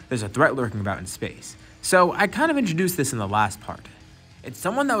 Meanwhile, there's a threat lurking about in space. So I kind of introduced this in the last part. It's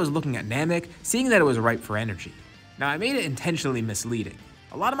someone that was looking at Namek, seeing that it was ripe for energy. Now I made it intentionally misleading.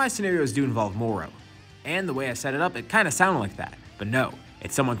 A lot of my scenarios do involve Moro, and the way I set it up, it kind of sounded like that. But no,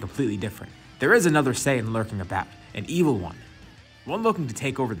 it's someone completely different. There is another Saiyan lurking about, an evil one. One looking to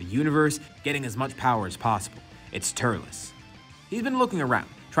take over the universe, getting as much power as possible. It's Turles. He's been looking around,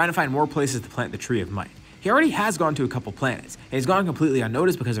 trying to find more places to plant the Tree of Might. He already has gone to a couple planets, and he's gone completely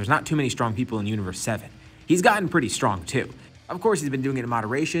unnoticed because there's not too many strong people in Universe 7. He's gotten pretty strong too. Of course, he's been doing it in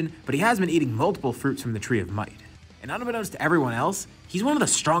moderation, but he has been eating multiple fruits from the Tree of Might. And unbeknownst to everyone else, he's one of the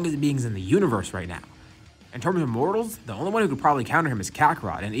strongest beings in the universe right now. In terms of mortals, the only one who could probably counter him is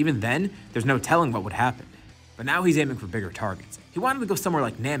Kakarot, and even then, there's no telling what would happen. But now he's aiming for bigger targets. He wanted to go somewhere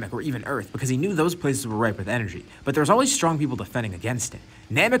like Namek or even Earth because he knew those places were ripe with energy, but there's always strong people defending against it.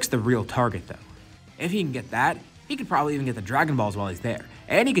 Namek's the real target though. If he can get that, he could probably even get the Dragon Balls while he's there,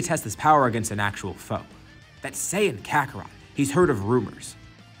 and he could test his power against an actual foe. That's Saiyan Kakarot. He's heard of rumors.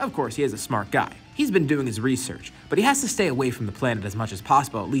 Of course, he is a smart guy. He's been doing his research, but he has to stay away from the planet as much as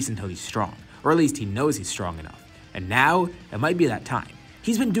possible, at least until he's strong. Or at least he knows he's strong enough. And now, it might be that time.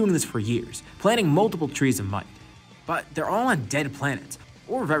 He's been doing this for years, planting multiple trees of might. But they're all on dead planets,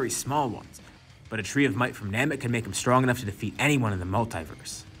 or very small ones. But a tree of might from Namek can make him strong enough to defeat anyone in the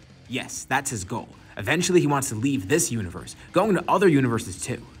multiverse. Yes, that's his goal. Eventually he wants to leave this universe, going to other universes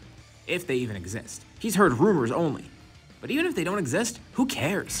too. If they even exist. He's heard rumors only. But even if they don't exist, who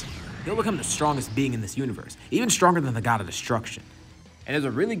cares? He'll become the strongest being in this universe, even stronger than the god of destruction. And there's a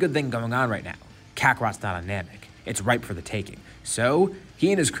really good thing going on right now. Kakarot's not on Namek. It's ripe for the taking. So,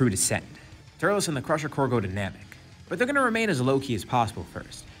 he and his crew descend. Turles and the Crusher Corps go to Namek. But they're gonna remain as low-key as possible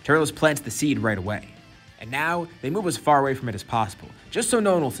first. Turles plants the seed right away. And now, they move as far away from it as possible, just so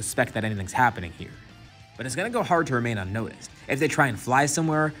no one will suspect that anything's happening here. But it's gonna go hard to remain unnoticed. If they try and fly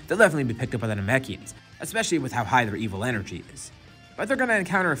somewhere, they'll definitely be picked up by the Namekians, especially with how high their evil energy is. But they're gonna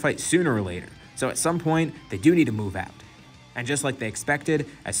encounter a fight sooner or later, so at some point, they do need to move out. And just like they expected,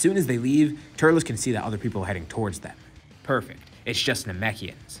 as soon as they leave, Turles can see that other people are heading towards them. Perfect, it's just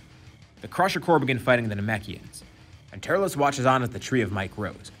Namekians. The Crusher Corps begin fighting the Namekians, and Turles watches on as the Tree of Might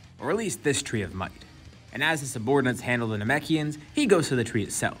grows, or at least this Tree of Might. And as his subordinates handle the Namekians, he goes to the tree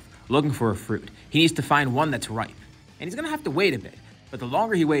itself, looking for a fruit. He needs to find one that's ripe, and he's gonna have to wait a bit, but the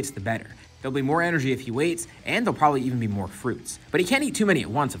longer he waits, the better. There'll be more energy if he waits, and there'll probably even be more fruits. But he can't eat too many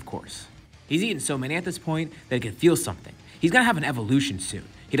at once, of course. He's eaten so many at this point that he can feel something. He's gonna have an evolution soon.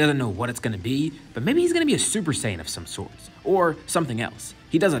 He doesn't know what it's gonna be, but maybe he's gonna be a Super Saiyan of some sorts, or something else.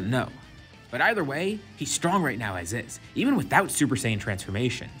 He doesn't know. But either way, he's strong right now as is, even without Super Saiyan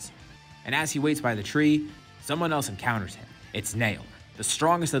transformations. And as he waits by the tree, someone else encounters him. It's Nail, the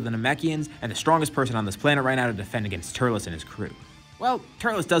strongest of the Namekians and the strongest person on this planet right now to defend against Turles and his crew. Well,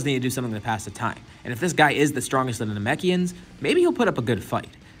 Turles does need to do something to pass the time, and if this guy is the strongest of the Namekians, maybe he'll put up a good fight.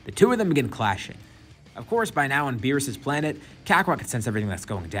 The two of them begin clashing. Of course, by now on Beerus' planet, Kakarot can sense everything that's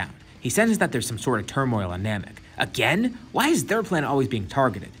going down. He senses that there's some sort of turmoil on Namek. Again? Why is their planet always being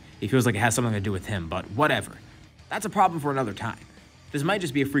targeted? He feels like it has something to do with him, but whatever. That's a problem for another time. This might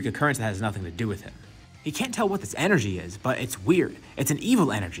just be a freak occurrence that has nothing to do with him. He can't tell what this energy is, but it's weird. It's an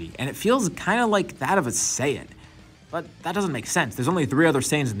evil energy, and it feels kind of like that of a Saiyan. But that doesn't make sense. There's only 3 other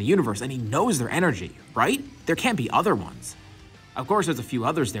Saiyans in the universe, and he knows their energy, right? There can't be other ones. Of course, there's a few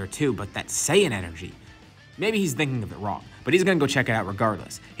others there too, but that Saiyan energy. Maybe he's thinking of it wrong, but he's gonna go check it out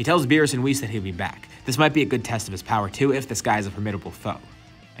regardless. He tells Beerus and Whis that he'll be back. This might be a good test of his power too, if this guy is a formidable foe.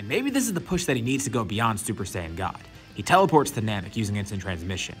 And maybe this is the push that he needs to go beyond Super Saiyan God. He teleports to Namek using instant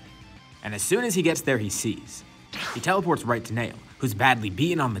transmission. And as soon as he gets there, he sees. He teleports right to Nail, who's badly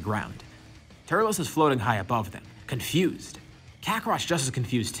beaten on the ground. Turles is floating high above them, confused. Kakarot's just as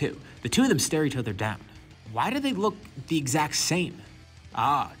confused too. The two of them stare each other down. Why do they look the exact same?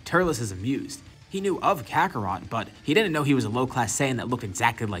 Ah, Turles is amused. He knew of Kakarot, but he didn't know he was a low-class Saiyan that looked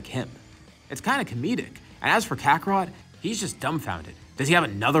exactly like him. It's kind of comedic. And as for Kakarot, he's just dumbfounded. Does he have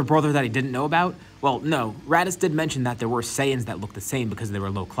another brother that he didn't know about? Well, no. Raditz did mention that there were Saiyans that looked the same because they were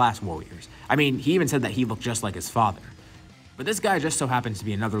low-class warriors. I mean, he even said that he looked just like his father. But this guy just so happens to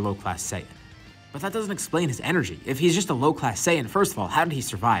be another low-class Saiyan. But that doesn't explain his energy. If he's just a low-class Saiyan, first of all, how did he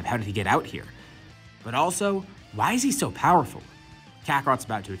survive? How did he get out here? But also, why is he so powerful? Kakarot's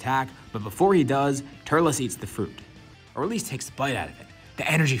about to attack, but before he does, Turles eats the fruit. Or at least takes a bite out of it. The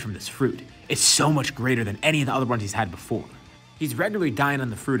energy from this fruit is so much greater than any of the other ones he's had before. He's regularly dying on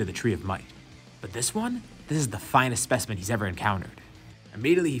the fruit of the Tree of Might. But this one, this is the finest specimen he's ever encountered.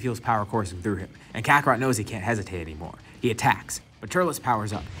 Immediately he feels power coursing through him, and Kakarot knows he can't hesitate anymore. He attacks, but Turles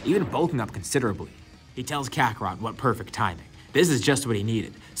powers up, even bulking up considerably. He tells Kakarot what perfect timing. This is just what he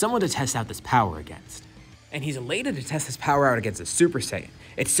needed, someone to test out this power against. And he's elated to test his power out against a Super Saiyan.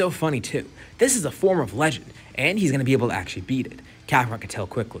 It's so funny too. This is a form of legend, and he's gonna be able to actually beat it. Kakarot can tell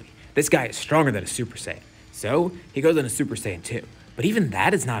quickly. This guy is stronger than a Super Saiyan. So, he goes into Super Saiyan 2. But even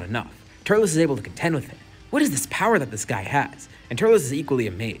that is not enough. Turles is able to contend with it. What is this power that this guy has? And Turles is equally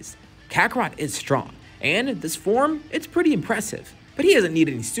amazed. Kakarot is strong, and this form, it's pretty impressive. But he doesn't need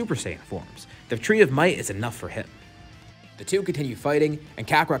any Super Saiyan forms. The Tree of Might is enough for him. The two continue fighting, and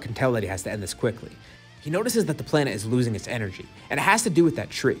Kakarot can tell that he has to end this quickly. He notices that the planet is losing its energy, and it has to do with that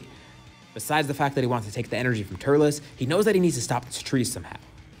tree. Besides the fact that he wants to take the energy from Turles, he knows that he needs to stop this tree somehow.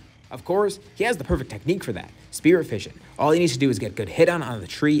 Of course, he has the perfect technique for that, Spirit Fission. All he needs to do is get a good hit on the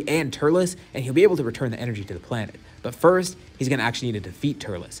tree and Turles, and he'll be able to return the energy to the planet. But first, he's going to actually need to defeat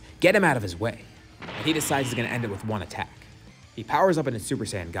Turles, get him out of his way. And he decides he's going to end it with one attack. He powers up into Super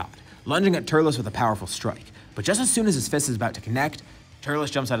Saiyan God, lunging at Turles with a powerful strike. But just as soon as his fist is about to connect,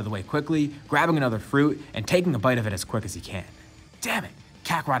 Turles jumps out of the way quickly, grabbing another fruit, and taking a bite of it as quick as he can. Damn it!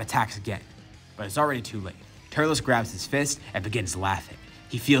 Kakarot attacks again, but it's already too late. Turles grabs his fist and begins laughing.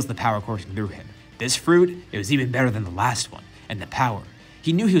 He feels the power coursing through him. This fruit, it was even better than the last one, and the power.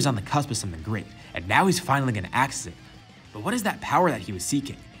 He knew he was on the cusp of something great, and now he's finally gonna access it. But what is that power that he was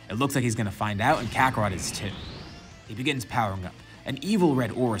seeking? It looks like he's gonna find out, and Kakarot is too. He begins powering up. An evil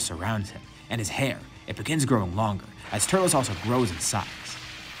red aura surrounds him, and his hair, it begins growing longer, as Turles also grows in size.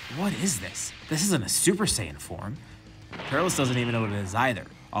 What is this? This isn't a Super Saiyan form. Turles doesn't even know what it is either.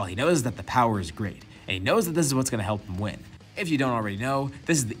 All he knows is that the power is great, and he knows that this is what's gonna help him win. If you don't already know,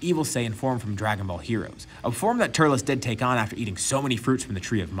 this is the evil Saiyan form from Dragon Ball Heroes, a form that Turles did take on after eating so many fruits from the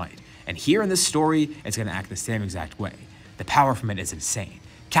Tree of Might. And here in this story, it's gonna act the same exact way. The power from it is insane.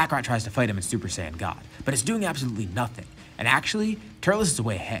 Kakarot tries to fight him in Super Saiyan God, but it's doing absolutely nothing. And actually, Turles is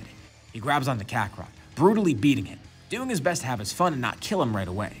way ahead. He grabs onto Kakarot, brutally beating him, doing his best to have his fun and not kill him right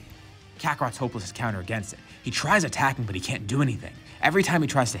away. Kakarot's hopeless to counter against it. He tries attacking, but he can't do anything. Every time he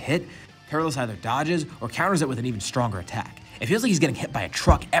tries to hit, Turles either dodges or counters it with an even stronger attack. It feels like he's getting hit by a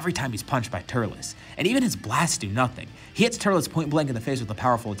truck every time he's punched by Turles. And even his blasts do nothing. He hits Turles point blank in the face with a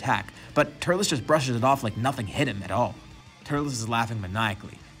powerful attack, but Turles just brushes it off like nothing hit him at all. Turles is laughing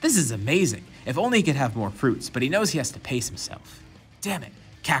maniacally. This is amazing. If only he could have more fruits, but he knows he has to pace himself. Damn it.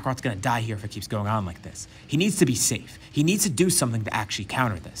 Kakarot's gonna die here if it keeps going on like this. He needs to be safe. He needs to do something to actually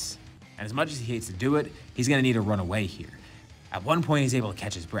counter this. And as much as he hates to do it, he's gonna need to run away here. At one point, he's able to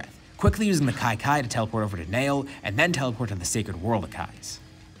catch his breath, quickly using the Kai to teleport over to Nail, and then teleport to the Sacred World of Kais.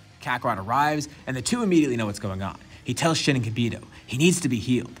 Kakarot arrives, and the two immediately know what's going on. He tells Shin and Kibito he needs to be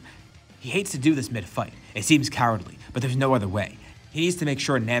healed. He hates to do this mid-fight. It seems cowardly, but there's no other way. He needs to make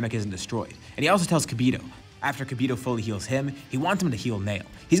sure Namek isn't destroyed, and he also tells Kibito, after Kibito fully heals him, he wants him to heal Nail.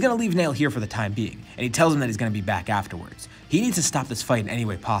 He's gonna leave Nail here for the time being, and he tells him that he's gonna be back afterwards. He needs to stop this fight in any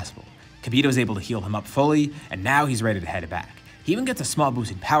way possible. Kibito's able to heal him up fully, and now he's ready to head back. He even gets a small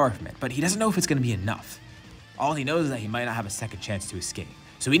boost in power from it, but he doesn't know if it's gonna be enough. All he knows is that he might not have a second chance to escape,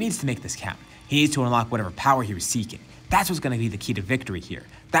 so he needs to make this count. He needs to unlock whatever power he was seeking. That's what's gonna be the key to victory here.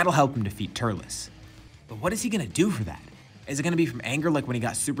 That'll help him defeat Turles. But what is he gonna do for that? Is it gonna be from anger like when he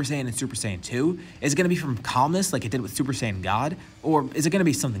got Super Saiyan in Super Saiyan 2? Is it gonna be from calmness like it did with Super Saiyan God? Or is it gonna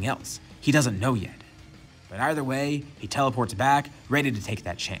be something else? He doesn't know yet. But either way, he teleports back, ready to take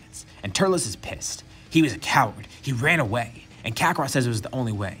that chance. And Turles is pissed. He was a coward. He ran away. And Kakarot says it was the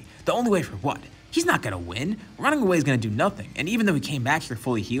only way. The only way for what? He's not gonna win. Running away is gonna do nothing. And even though he came back here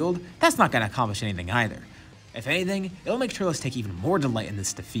fully healed, that's not gonna accomplish anything either. If anything, it'll make Turles take even more delight in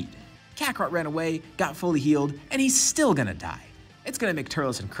this defeat. Kakarot ran away, got fully healed, and he's still gonna die. It's gonna make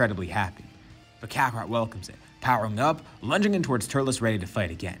Turles incredibly happy. But Kakarot welcomes it, powering up, lunging in towards Turles ready to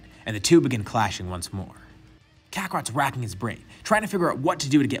fight again, and the two begin clashing once more. Kakarot's racking his brain, trying to figure out what to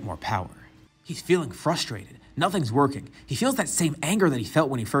do to get more power. He's feeling frustrated. Nothing's working. He feels that same anger that he felt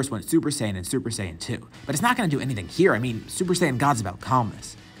when he first went Super Saiyan in Super Saiyan 2. But it's not gonna do anything here. I mean, Super Saiyan God's about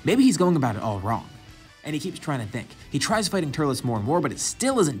calmness. Maybe he's going about it all wrong. And he keeps trying to think. He tries fighting Turles more and more, but it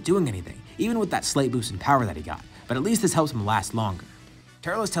still isn't doing anything, even with that slight boost in power that he got. But at least this helps him last longer.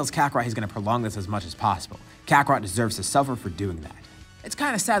 Turles tells Kakarot he's gonna prolong this as much as possible. Kakarot deserves to suffer for doing that. It's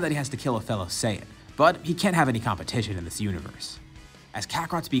kinda sad that he has to kill a fellow Saiyan, but he can't have any competition in this universe. As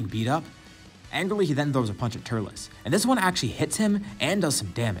Kakarot's being beat up, angrily he then throws a punch at Turles, and this one actually hits him and does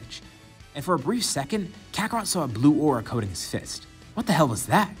some damage. And for a brief second, Kakarot saw a blue aura coating his fist. What the hell was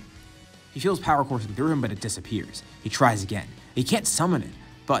that? He feels power coursing through him, but it disappears. He tries again. He can't summon it,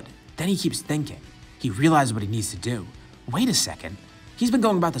 but then he keeps thinking. He realizes what he needs to do. Wait a second. He's been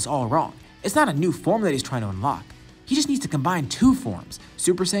going about this all wrong. It's not a new form that he's trying to unlock. He just needs to combine two forms,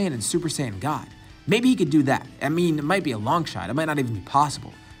 Super Saiyan and Super Saiyan God. Maybe he could do that. I mean, it might be a long shot. It might not even be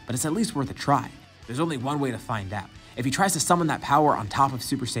possible, but it's at least worth a try. There's only one way to find out. If he tries to summon that power on top of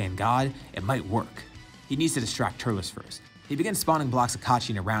Super Saiyan God, it might work. He needs to distract Turles first. He begins spawning blocks of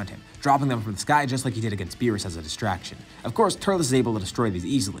Kachin around him, dropping them from the sky just like he did against Beerus as a distraction. Of course, Turles is able to destroy these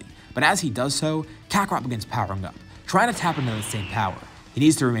easily, but as he does so, Kakarot begins powering up, trying to tap into the same power. He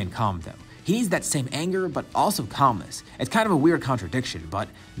needs to remain calm though. He needs that same anger, but also calmness. It's kind of a weird contradiction, but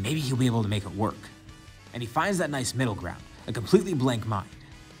maybe he'll be able to make it work. And he finds that nice middle ground, a completely blank mind.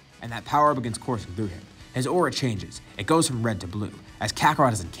 And that power begins coursing through him. His aura changes. It goes from red to blue, as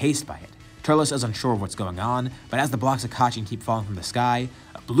Kakarot is encased by it. Turles is unsure of what's going on, but as the blocks of Kachin keep falling from the sky,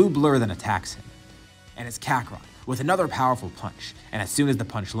 a blue blur then attacks him. And it's Kakarot, with another powerful punch, and as soon as the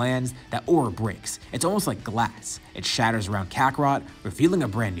punch lands, that aura breaks. It's almost like glass. It shatters around Kakarot, revealing a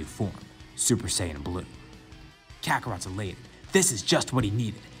brand new form, Super Saiyan Blue. Kakarot's elated. This is just what he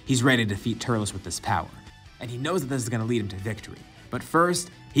needed. He's ready to defeat Turles with this power, and he knows that this is going to lead him to victory. But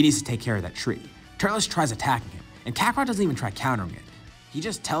first, he needs to take care of that tree. Turles tries attacking him, and Kakarot doesn't even try countering it. he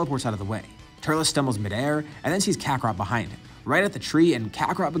just teleports out of the way. Turles stumbles midair and then sees Kakarot behind him, right at the tree, and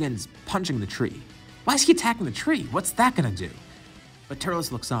Kakarot begins punching the tree. Why is he attacking the tree? What's that gonna do? But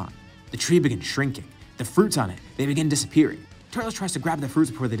Turles looks on. The tree begins shrinking. The fruits on it, they begin disappearing. Turles tries to grab the fruits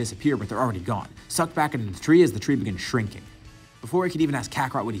before they disappear, but they're already gone, sucked back into the tree as the tree begins shrinking. Before he can even ask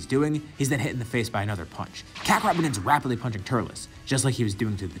Kakarot what he's doing, he's then hit in the face by another punch. Kakarot begins rapidly punching Turles, just like he was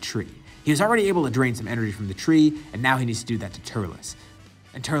doing to the tree. He was already able to drain some energy from the tree, and now he needs to do that to Turles.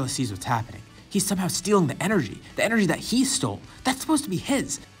 And Turles sees what's happening. He's somehow stealing the energy that he stole. That's supposed to be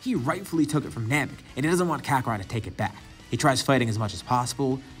his. He rightfully took it from Namek, and he doesn't want Kakarot to take it back. He tries fighting as much as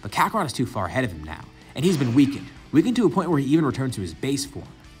possible, but Kakarot is too far ahead of him now, and he's been weakened to a point where he even returns to his base form.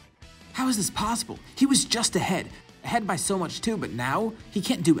 How is this possible? He was just ahead by so much too, but now he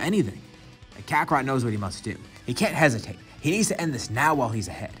can't do anything. And Kakarot knows what he must do. He can't hesitate. He needs to end this now while he's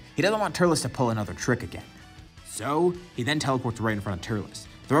ahead. He doesn't want Turles to pull another trick again. So he then teleports right in front of Turles,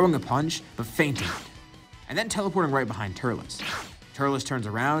 throwing a punch, but feinting it, and then teleporting right behind Turles. Turles turns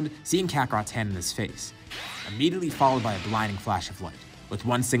around, seeing Kakarot's hand in his face, immediately followed by a blinding flash of light. With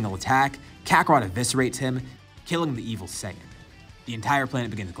one single attack, Kakarot eviscerates him, killing the evil Saiyan. The entire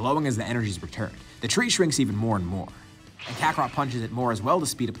planet begins glowing as the energy is returned. The tree shrinks even more and more, and Kakarot punches it more as well to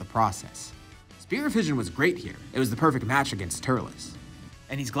speed up the process. Spirit Fission was great here. It was the perfect match against Turles.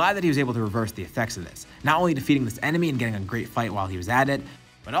 And he's glad that he was able to reverse the effects of this, not only defeating this enemy and getting a great fight while he was at it,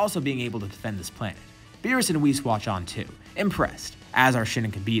 but also being able to defend this planet. Beerus and Whis watch on too, impressed, as are Shin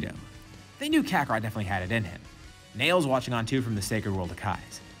and Kibito. They knew Kakarot definitely had it in him. Nail's watching on too from the Sacred World of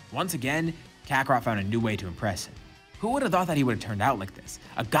Kai's. Once again, Kakarot found a new way to impress him. Who would have thought that he would have turned out like this?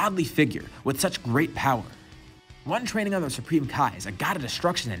 A godly figure with such great power. One training under the Supreme Kais, a god of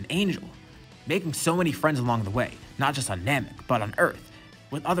destruction and an angel. Making so many friends along the way, not just on Namek, but on Earth,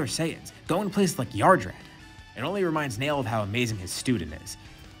 with other Saiyans, going to places like Yardrat. It only reminds Nail of how amazing his student is.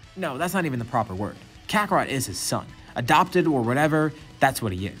 No, that's not even the proper word. Kakarot is his son. Adopted or whatever, that's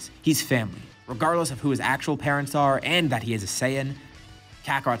what he is. He's family. Regardless of who his actual parents are and that he is a Saiyan,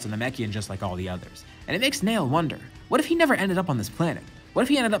 Kakarot's a Namekian just like all the others. And it makes Nail wonder, what if he never ended up on this planet? What if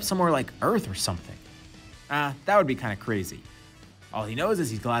he ended up somewhere like Earth or something? That would be kind of crazy. All he knows is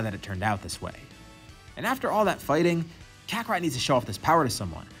he's glad that it turned out this way. And after all that fighting, Kakarot needs to show off this power to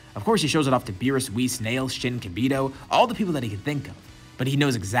someone. Of course, he shows it off to Beerus, Whis, Nail, Shin, Kibito, all the people that he can think of. But he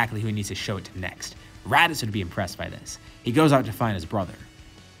knows exactly who he needs to show it to next. Raditz would be impressed by this. He goes out to find his brother.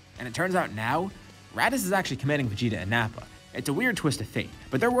 And it turns out now, Raditz is actually committing Vegeta and Nappa. It's a weird twist of fate,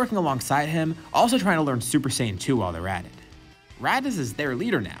 but they're working alongside him, also trying to learn Super Saiyan 2 while they're at it. Raditz is their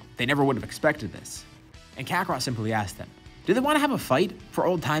leader now. They never would have expected this. And Kakarot simply asked them, do they want to have a fight for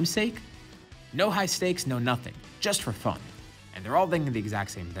old time's sake? No high stakes, no nothing, just for fun. And they're all thinking the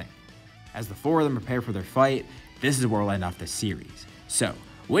exact same thing. As the four of them prepare for their fight, this is where we'll end off this series. So,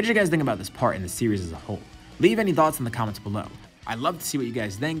 what did you guys think about this part in the series as a whole? Leave any thoughts in the comments below. I'd love to see what you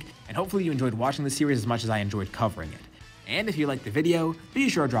guys think, and hopefully you enjoyed watching the series as much as I enjoyed covering it. And if you liked the video, be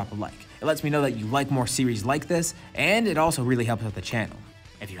sure to drop a like. It lets me know that you like more series like this, and it also really helps out the channel.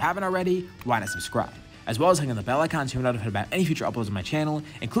 If you haven't already, why not subscribe? As well as hitting the bell icon so you're notified about any future uploads on my channel,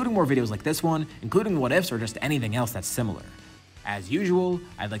 including more videos like this one, including what ifs or just anything else that's similar. As usual,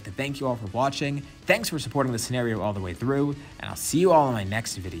 I'd like to thank you all for watching, thanks for supporting the scenario all the way through, and I'll see you all in my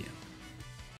next video.